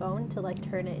left on my phone to like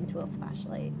turn it into a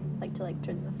flashlight. Like to like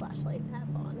turn the flashlight app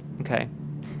on. Okay.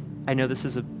 I know this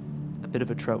is a bit of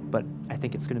a trope, but I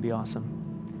think it's going to be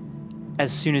awesome.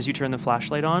 As soon as you turn the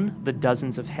flashlight on, the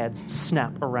dozens of heads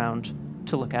snap around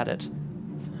to look at it.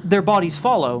 Their bodies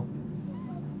follow.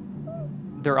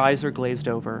 Their eyes are glazed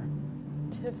over.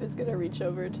 Tiff is gonna reach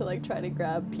over to like try to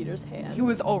grab Peter's hand. He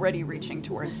was already reaching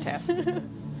towards Tiff.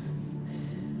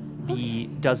 The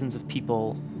dozens of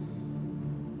people,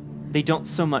 they don't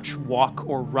so much walk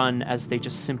or run as they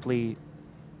just simply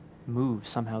move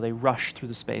somehow. They rush through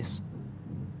the space.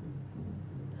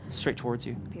 Straight towards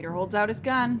you. Peter holds out his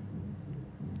gun.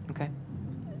 Okay.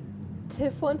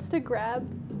 Tiff wants to grab.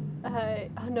 Oh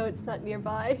no, it's not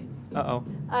nearby. Uh-oh.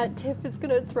 Tiff is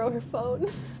gonna throw her phone.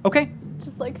 Okay,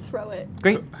 Just like throw it.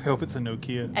 great. I hope it's a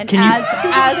Nokia. And Can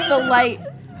you- as the light,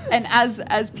 and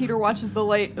as Peter watches the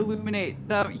light illuminate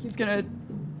them, he's gonna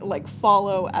like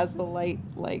follow as the light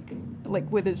like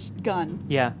with his gun,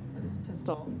 Yeah, his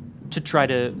pistol. to try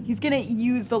to... He's gonna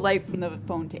use the light from the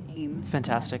phone to aim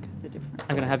Fantastic. the different.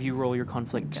 I'm going to have you roll your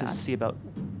conflict to God. see about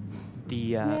the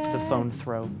Yay. phone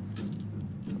throw.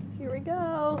 Here we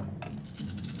go.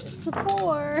 It's a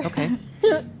 4. Okay.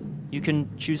 You can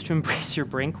choose to embrace your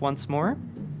brink once more.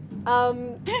 Oh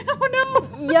no!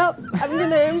 Yep, I'm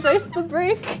gonna embrace the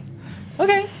brink.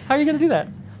 Okay, how are you going to do that?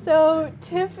 So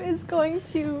Tiff is going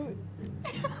to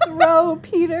throw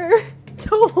Peter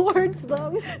towards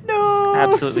them. No!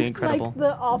 Absolutely incredible. Like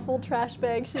the awful trash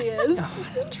bag she is.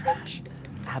 Trash.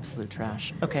 Absolute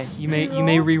trash. Okay, you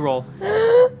may re-roll.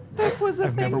 That was a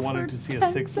I've never thing wanted for to see a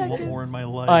 10 6 seconds. more in my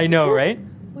life. I know, right?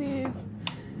 Please.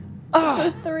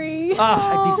 Oh, 3.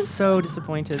 I'd be so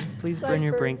disappointed. Please burn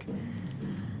your Cypher. brink.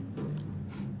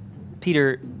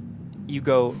 Peter, you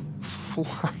go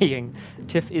flying.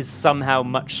 Tiff is somehow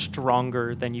much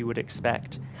stronger than you would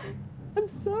expect. I'm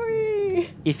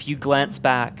sorry. If you glance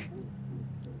back,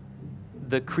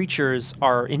 the creatures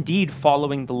are indeed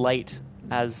following the light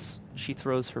as she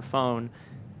throws her phone,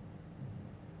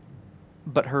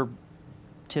 but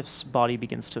Tiff's body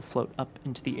begins to float up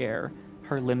into the air.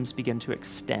 Her limbs begin to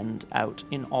extend out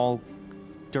in all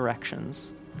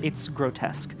directions. It's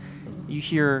grotesque. You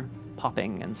hear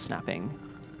popping and snapping,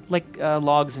 like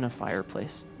logs in a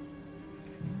fireplace.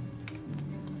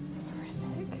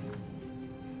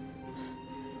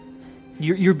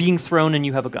 You're being thrown and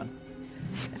you have a gun.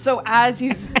 So as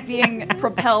he's being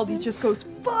propelled, he just goes,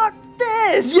 "Fuck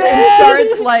this!" and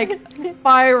starts like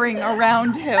firing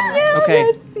around him.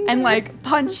 Okay. And like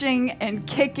punching and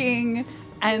kicking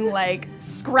and like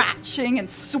scratching and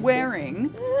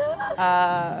swearing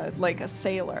like a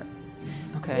sailor.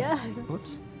 Okay. Yes.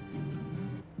 Whoops.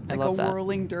 I Like love a that.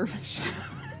 whirling dervish.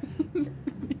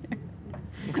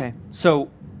 Okay. So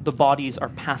the bodies are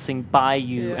passing by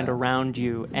you and Yeah. around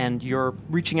you, and you're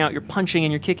reaching out, you're punching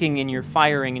and you're kicking and you're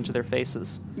firing into their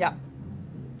faces. Yeah.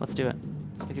 Let's do it.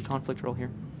 Let's make a conflict roll here.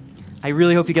 I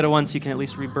really hope you get a 1 so you can at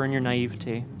least reburn your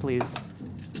naivety, please.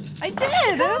 I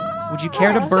did! Would you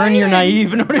care to burn your exciting.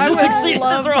 naive in order I to would succeed in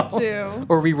love this roll? to.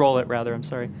 Or re-roll it, rather. I'm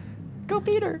sorry. Go,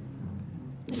 Peter.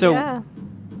 So, yeah.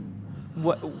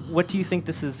 what do you think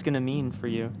this is going to mean for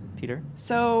you, Peter?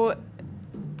 So,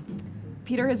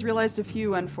 Peter has realized a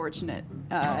few unfortunate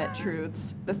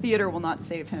truths. The theater will not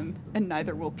save him, and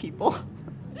neither will people.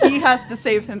 He has to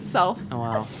save himself. Oh,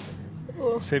 wow.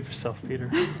 Save yourself,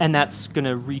 Peter. And that's going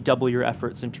to redouble your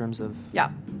efforts in terms of...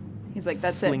 Yeah. He's like,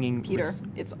 that's Flinging it, Peter. loose.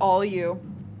 It's all you.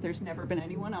 There's never been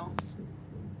anyone else.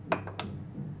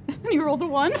 And he rolled a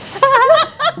 1.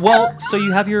 Well, so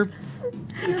you have your...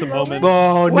 It's a moment.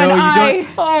 Oh, When no, you I- don't...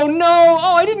 Oh, no!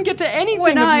 Oh, I didn't get to anything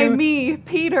When of I, you. me,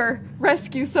 Peter,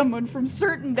 rescue someone from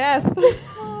certain death.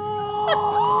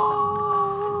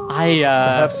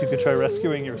 Perhaps you could try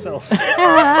rescuing yourself.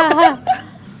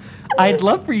 I'd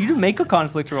love for you to make a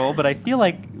conflict roll, but I feel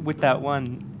like with that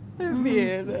one,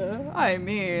 I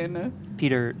mean.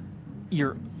 Peter,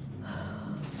 your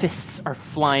fists are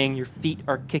flying, your feet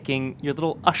are kicking, your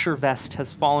little usher vest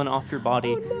has fallen off your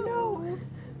body. No.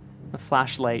 The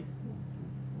flashlight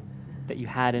that you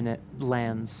had in it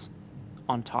lands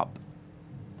on top,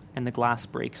 and the glass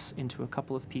breaks into a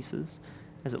couple of pieces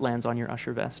as it lands on your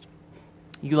usher vest.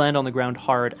 You land on the ground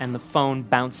hard, and the phone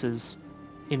bounces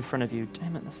in front of you.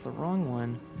 Damn it, that's the wrong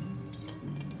one.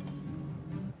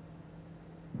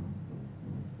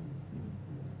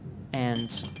 And,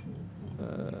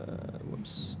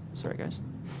 whoops. Sorry, guys.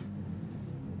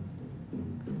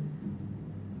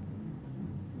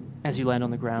 As you land on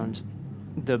the ground,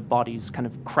 the bodies kind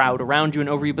of crowd around you and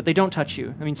over you, but they don't touch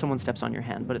you. I mean, someone steps on your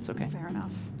hand, but it's okay. Fair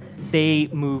enough. They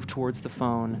move towards the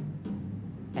phone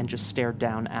and just stare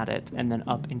down at it and then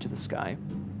up into the sky,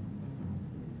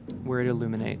 where it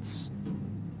illuminates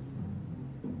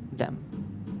them.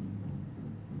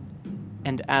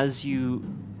 And as you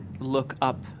look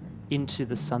up into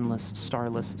the sunless,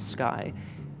 starless sky,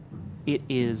 it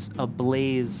is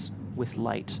ablaze with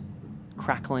light,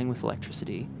 crackling with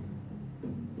electricity.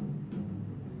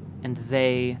 And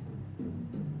they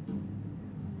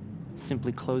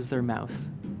simply close their mouth,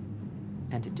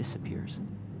 and it disappears.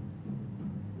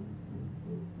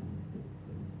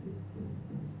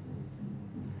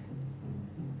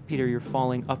 Peter, you're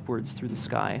falling upwards through the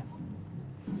sky,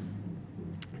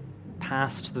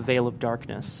 past the veil of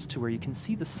darkness to where you can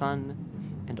see the sun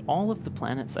and all of the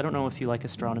planets. I don't know if you like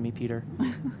astronomy, Peter.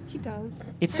 He does.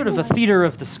 It's sort of a theater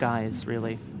of the skies,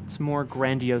 really. It's more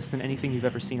grandiose than anything you've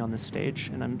ever seen on this stage,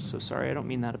 and I'm so sorry, I don't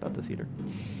mean that about the theater.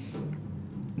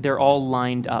 They're all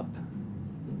lined up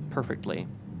perfectly,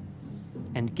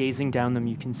 and gazing down them,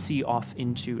 you can see off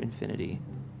into infinity.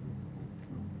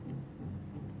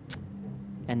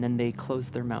 And then they close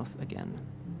their mouth again,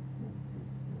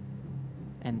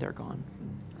 and they're gone.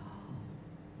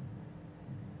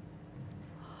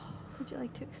 Would you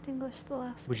like to extinguish the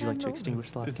last Would you like to candle?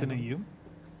 extinguish the last Isn't it candle? you?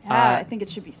 Yeah, I think it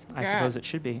should be. I suppose it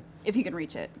should be. If you can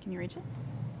reach it. Can you reach it?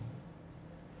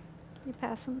 You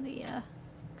pass him the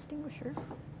extinguisher.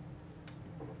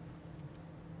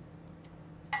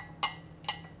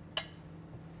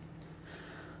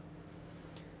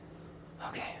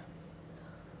 Okay.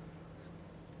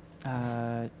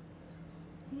 Hey,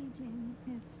 Jane,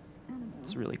 it's Annabelle.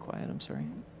 It's really quiet, I'm sorry.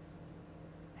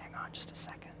 Hang on just a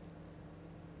second.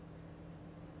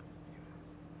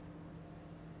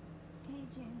 Hey,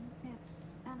 Jane, it's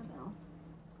Annabelle.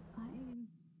 I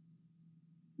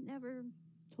never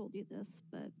told you this,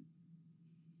 but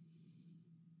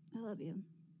I love you.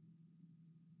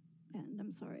 And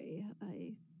I'm sorry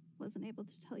I wasn't able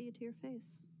to tell you to your face.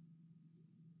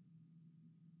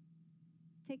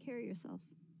 Take care of yourself.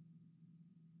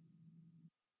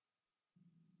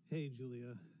 Hey,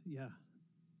 Julia. Yeah.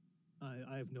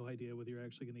 I have no idea whether you're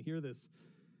actually going to hear this.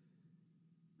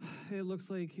 It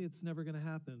looks like it's never going to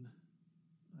happen.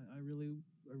 I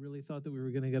really thought that we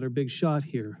were going to get our big shot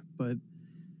here, but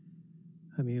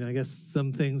I mean, I guess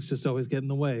some things just always get in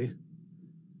the way.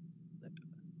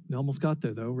 We almost got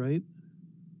there, though, right?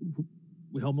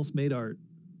 We almost made art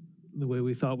the way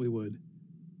we thought we would.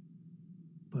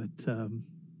 But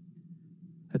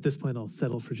at this point, I'll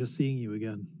settle for just seeing you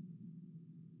again.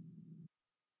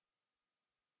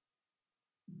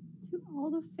 To all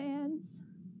the fans,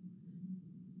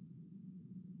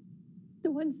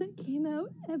 the ones that came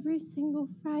out every single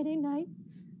Friday night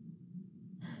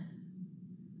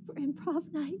for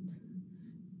improv night,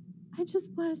 I just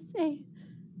want to say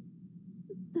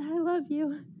that I love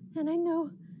you, and I know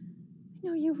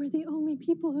you were the only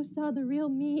people who saw the real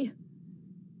me.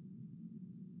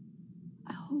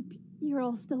 I hope you're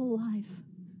all still alive.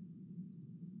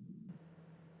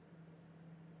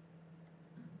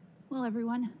 Well,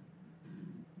 everyone,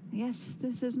 I guess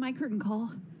this is my curtain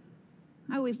call.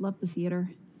 I always loved the theater.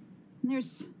 And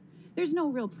there's no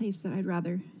real place that I'd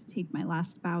rather take my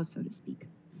last bow, so to speak.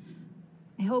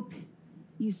 I hope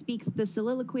you speak the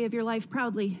soliloquy of your life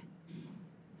proudly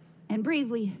and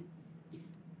bravely.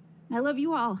 I love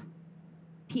you all.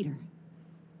 Peter.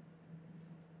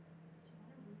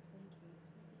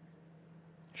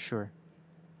 Sure.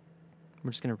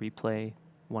 We're just going to replay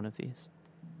one of these.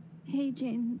 Hey,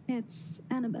 Jane, it's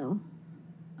Annabelle.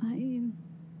 I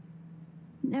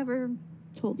never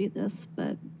told you this,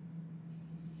 but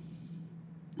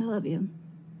I love you.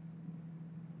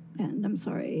 And I'm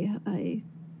sorry I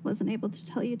wasn't able to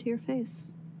tell you to your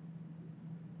face.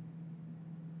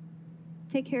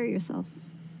 Take care of yourself.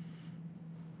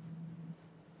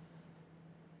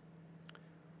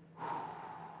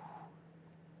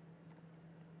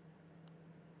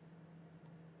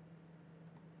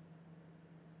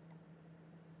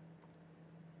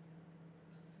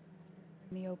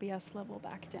 The OBS level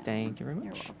back down. Thank you very much.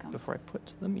 You're welcome. Before I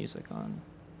put the music on.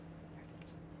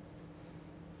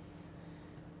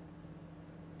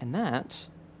 And that,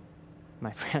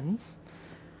 my friends,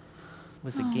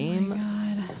 was a game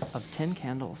of 10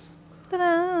 candles.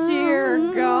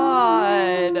 Dear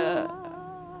God.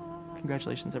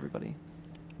 Congratulations, everybody.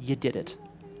 You did it.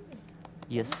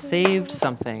 You saved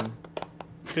something.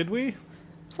 Did we?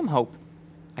 Some hope,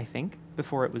 I think,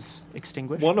 before it was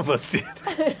extinguished. One of us did.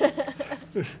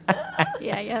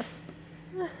 Yeah, I guess.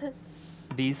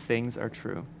 These things are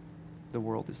true. The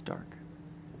world is dark.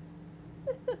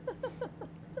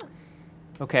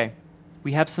 Okay.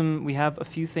 We have a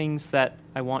few things that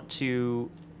I want to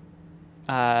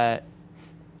I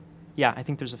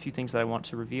think there's a few things that I want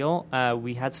to reveal.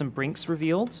 We had some brinks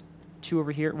revealed. 2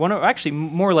 over here. Actually,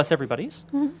 more or less everybody's.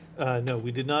 No,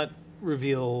 we did not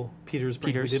reveal Peter's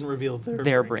brink. Peter's. We didn't reveal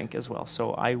Their brink as well.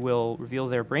 So I will reveal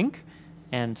their brink.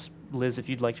 And Liz, if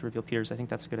you'd like to reveal Peter's, I think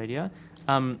that's a good idea.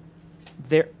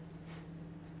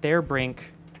 Their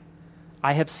brink,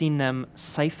 I have seen them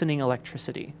siphoning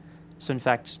electricity. So in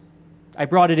fact, I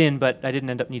brought it in, but I didn't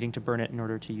end up needing to burn it in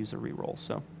order to use a reroll.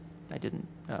 So I didn't.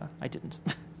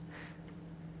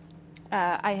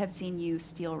 I have seen you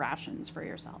steal rations for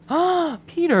yourself.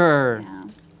 Peter! Yeah.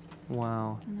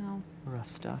 Wow. No. Rough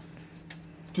stuff.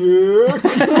 Dude.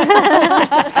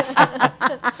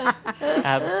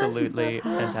 Absolutely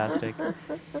fantastic.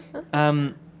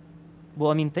 Well,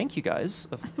 I mean, thank you guys,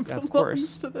 of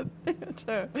course. To the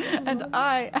theater, and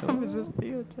I am the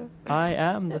theater. I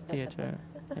am the theater.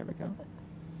 There we go.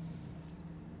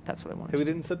 That's what I wanted. Hey, we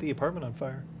didn't set the apartment on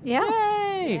fire. Yeah.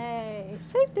 Yay! Yay.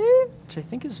 Safety. Which I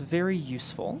think is very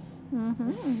useful.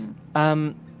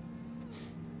 Mm-hmm.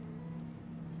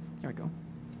 There we go.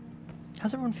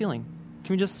 How's everyone feeling?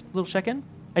 Can we just little check in?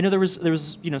 I know there was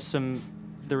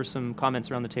some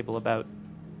comments around the table about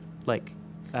like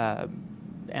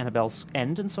Annabelle's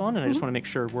end and so on, and I just want to make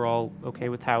sure we're all okay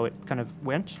with how it kind of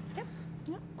went.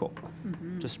 Yep. Cool.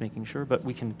 Mm-hmm. Just making sure, but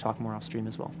we can talk more off stream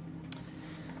as well.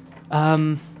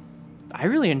 I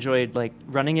really enjoyed like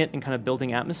running it and kind of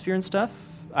building atmosphere and stuff.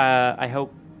 I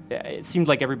hope it seemed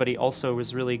like everybody also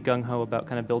was really gung-ho about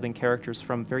kind of building characters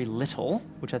from very little,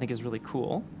 which I think is really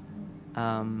cool.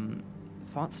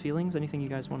 Thoughts, feelings, anything you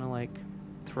guys want to like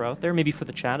throw out there? Maybe for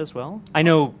the chat as well. I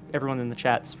know everyone in the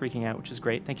chat's freaking out, which is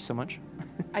great. Thank you so much.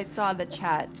 I saw the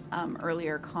chat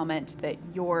earlier comment that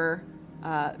your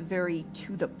very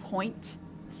to the point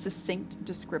succinct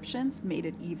descriptions made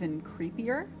it even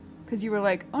creepier because you were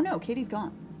like, oh no, Katie's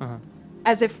gone. Uh-huh.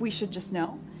 As if we should just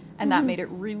know. And that made it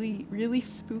really, really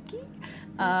spooky.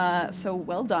 So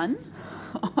well done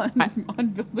on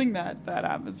building that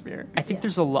atmosphere. I think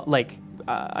there's a lot, like,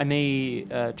 I may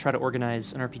try to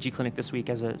organize an RPG clinic this week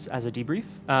as a debrief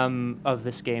of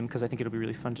this game, because I think it'll be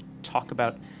really fun to talk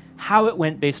about how it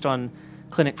went based on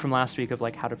clinic from last week of,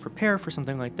 like, how to prepare for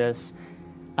something like this.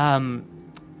 I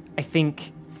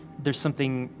think there's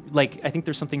something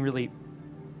really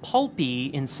pulpy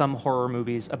in some horror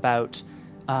movies about,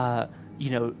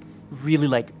 really,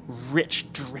 like, rich,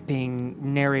 dripping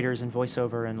narrators and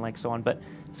voiceover and, like, so on. But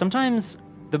sometimes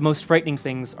the most frightening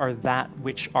things are that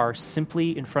which are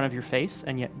simply in front of your face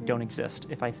and yet don't exist.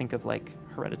 If I think of, like,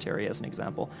 Hereditary as an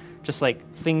example, just like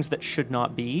things that should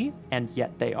not be and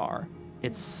yet they are.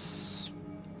 That's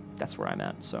where I'm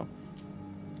at. So,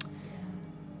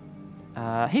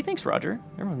 hey, thanks, Roger.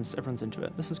 Everyone's into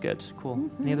it. This is good. Cool.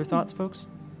 Any other thoughts, folks?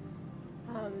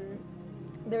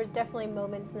 There's definitely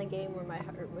moments in the game where my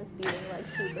heart was beating like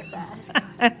super fast.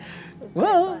 It was great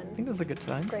Well, fun. I think those are good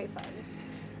times. Great fun.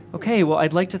 Okay, well,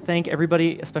 I'd like to thank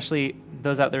everybody, especially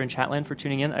those out there in Chatland, for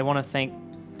tuning in. I want to thank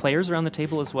players around the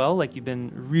table as well. Like, you've been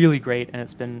really great, and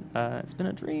it's been a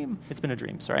dream. It's been a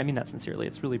dream. Sorry, I mean that sincerely.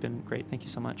 It's really been great. Thank you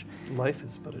so much. Life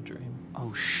is but a dream.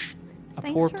 Oh, a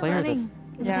Thanks poor for player running.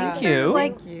 Yeah. Thanks Thank you. For,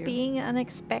 like, Thank you. being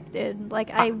unexpected. Like,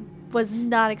 I was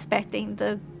not expecting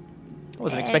the... I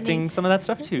wasn't expecting some of that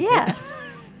stuff too. Yeah.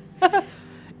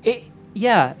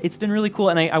 It's been really cool,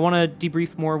 and I want to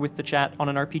debrief more with the chat on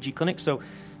an RPG clinic, so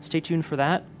stay tuned for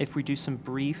that. If we do some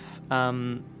brief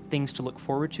things to look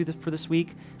forward to for this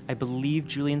week, I believe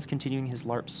Julian's continuing his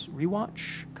LARPs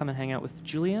rewatch. Come and hang out with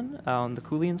Julian on the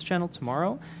Coolians channel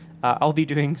tomorrow. I'll be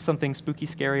doing something spooky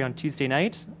scary on Tuesday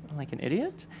night, like an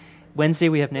idiot. Wednesday,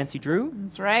 we have Nancy Drew.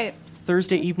 That's right.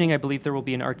 Thursday evening, I believe there will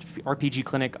be an RPG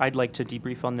clinic. I'd like to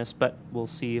debrief on this, but we'll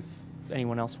see if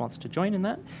anyone else wants to join in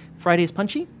that. Friday is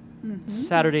Punchy.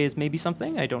 Saturday is maybe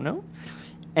something. I don't know.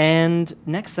 And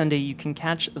next Sunday, you can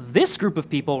catch this group of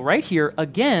people right here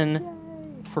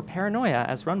again for Paranoia,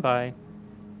 as run by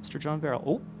Mr. John Verrill.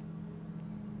 Oh.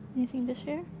 Anything to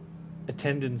share?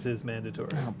 Attendance is mandatory.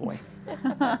 Oh, boy.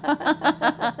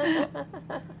 I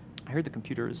heard the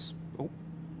computer is... Oh.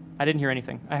 I didn't hear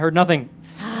anything. I heard nothing.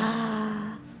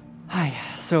 Hi.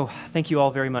 So, thank you all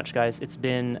very much, guys. It's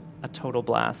been a total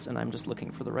blast, and I'm just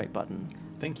looking for the right button.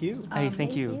 Thank you. Hey,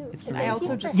 thank you. It's And been I thank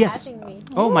also you just- for Yes. having me.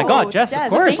 Oh my God, Jess, of Jess,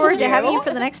 course. Looking forward to Thank having you. you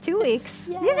for the next 2 weeks.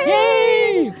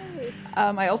 Yay!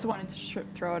 I also wanted to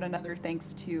throw out another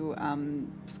thanks to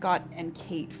Scott and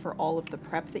Kate for all of the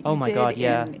prep that you Oh my did God,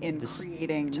 yeah. in This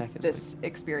creating tech is this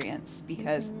experience,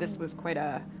 because this was quite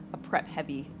a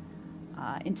prep-heavy,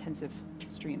 intensive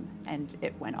stream, and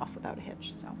it went off without a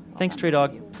hitch. So well Thanks, done, Trey all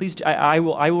of Dog. you. Please, I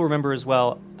will remember as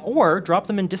well. Or drop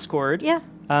them in Discord. Yeah.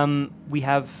 We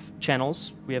have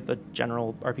channels. We have a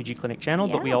general RPG Clinic channel,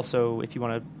 but we Yeah. also, if you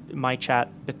want to, my chat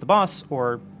with the boss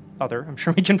or other, I'm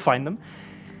sure we can find them.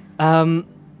 And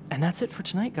that's it for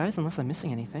tonight, guys, unless I'm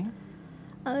missing anything.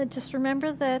 Just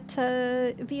remember that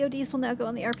VODs will now go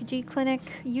on the RPG Clinic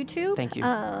YouTube. Thank you.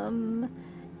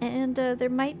 And there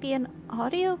might be an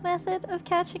audio method of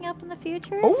catching up in the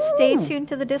future. Oh! Stay tuned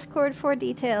to the Discord for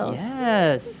details.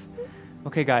 Yes.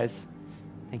 Okay, guys.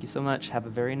 Thank you so much. Have a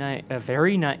very night. Have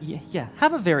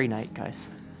a very night, guys.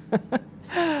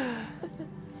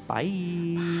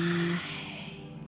 Bye.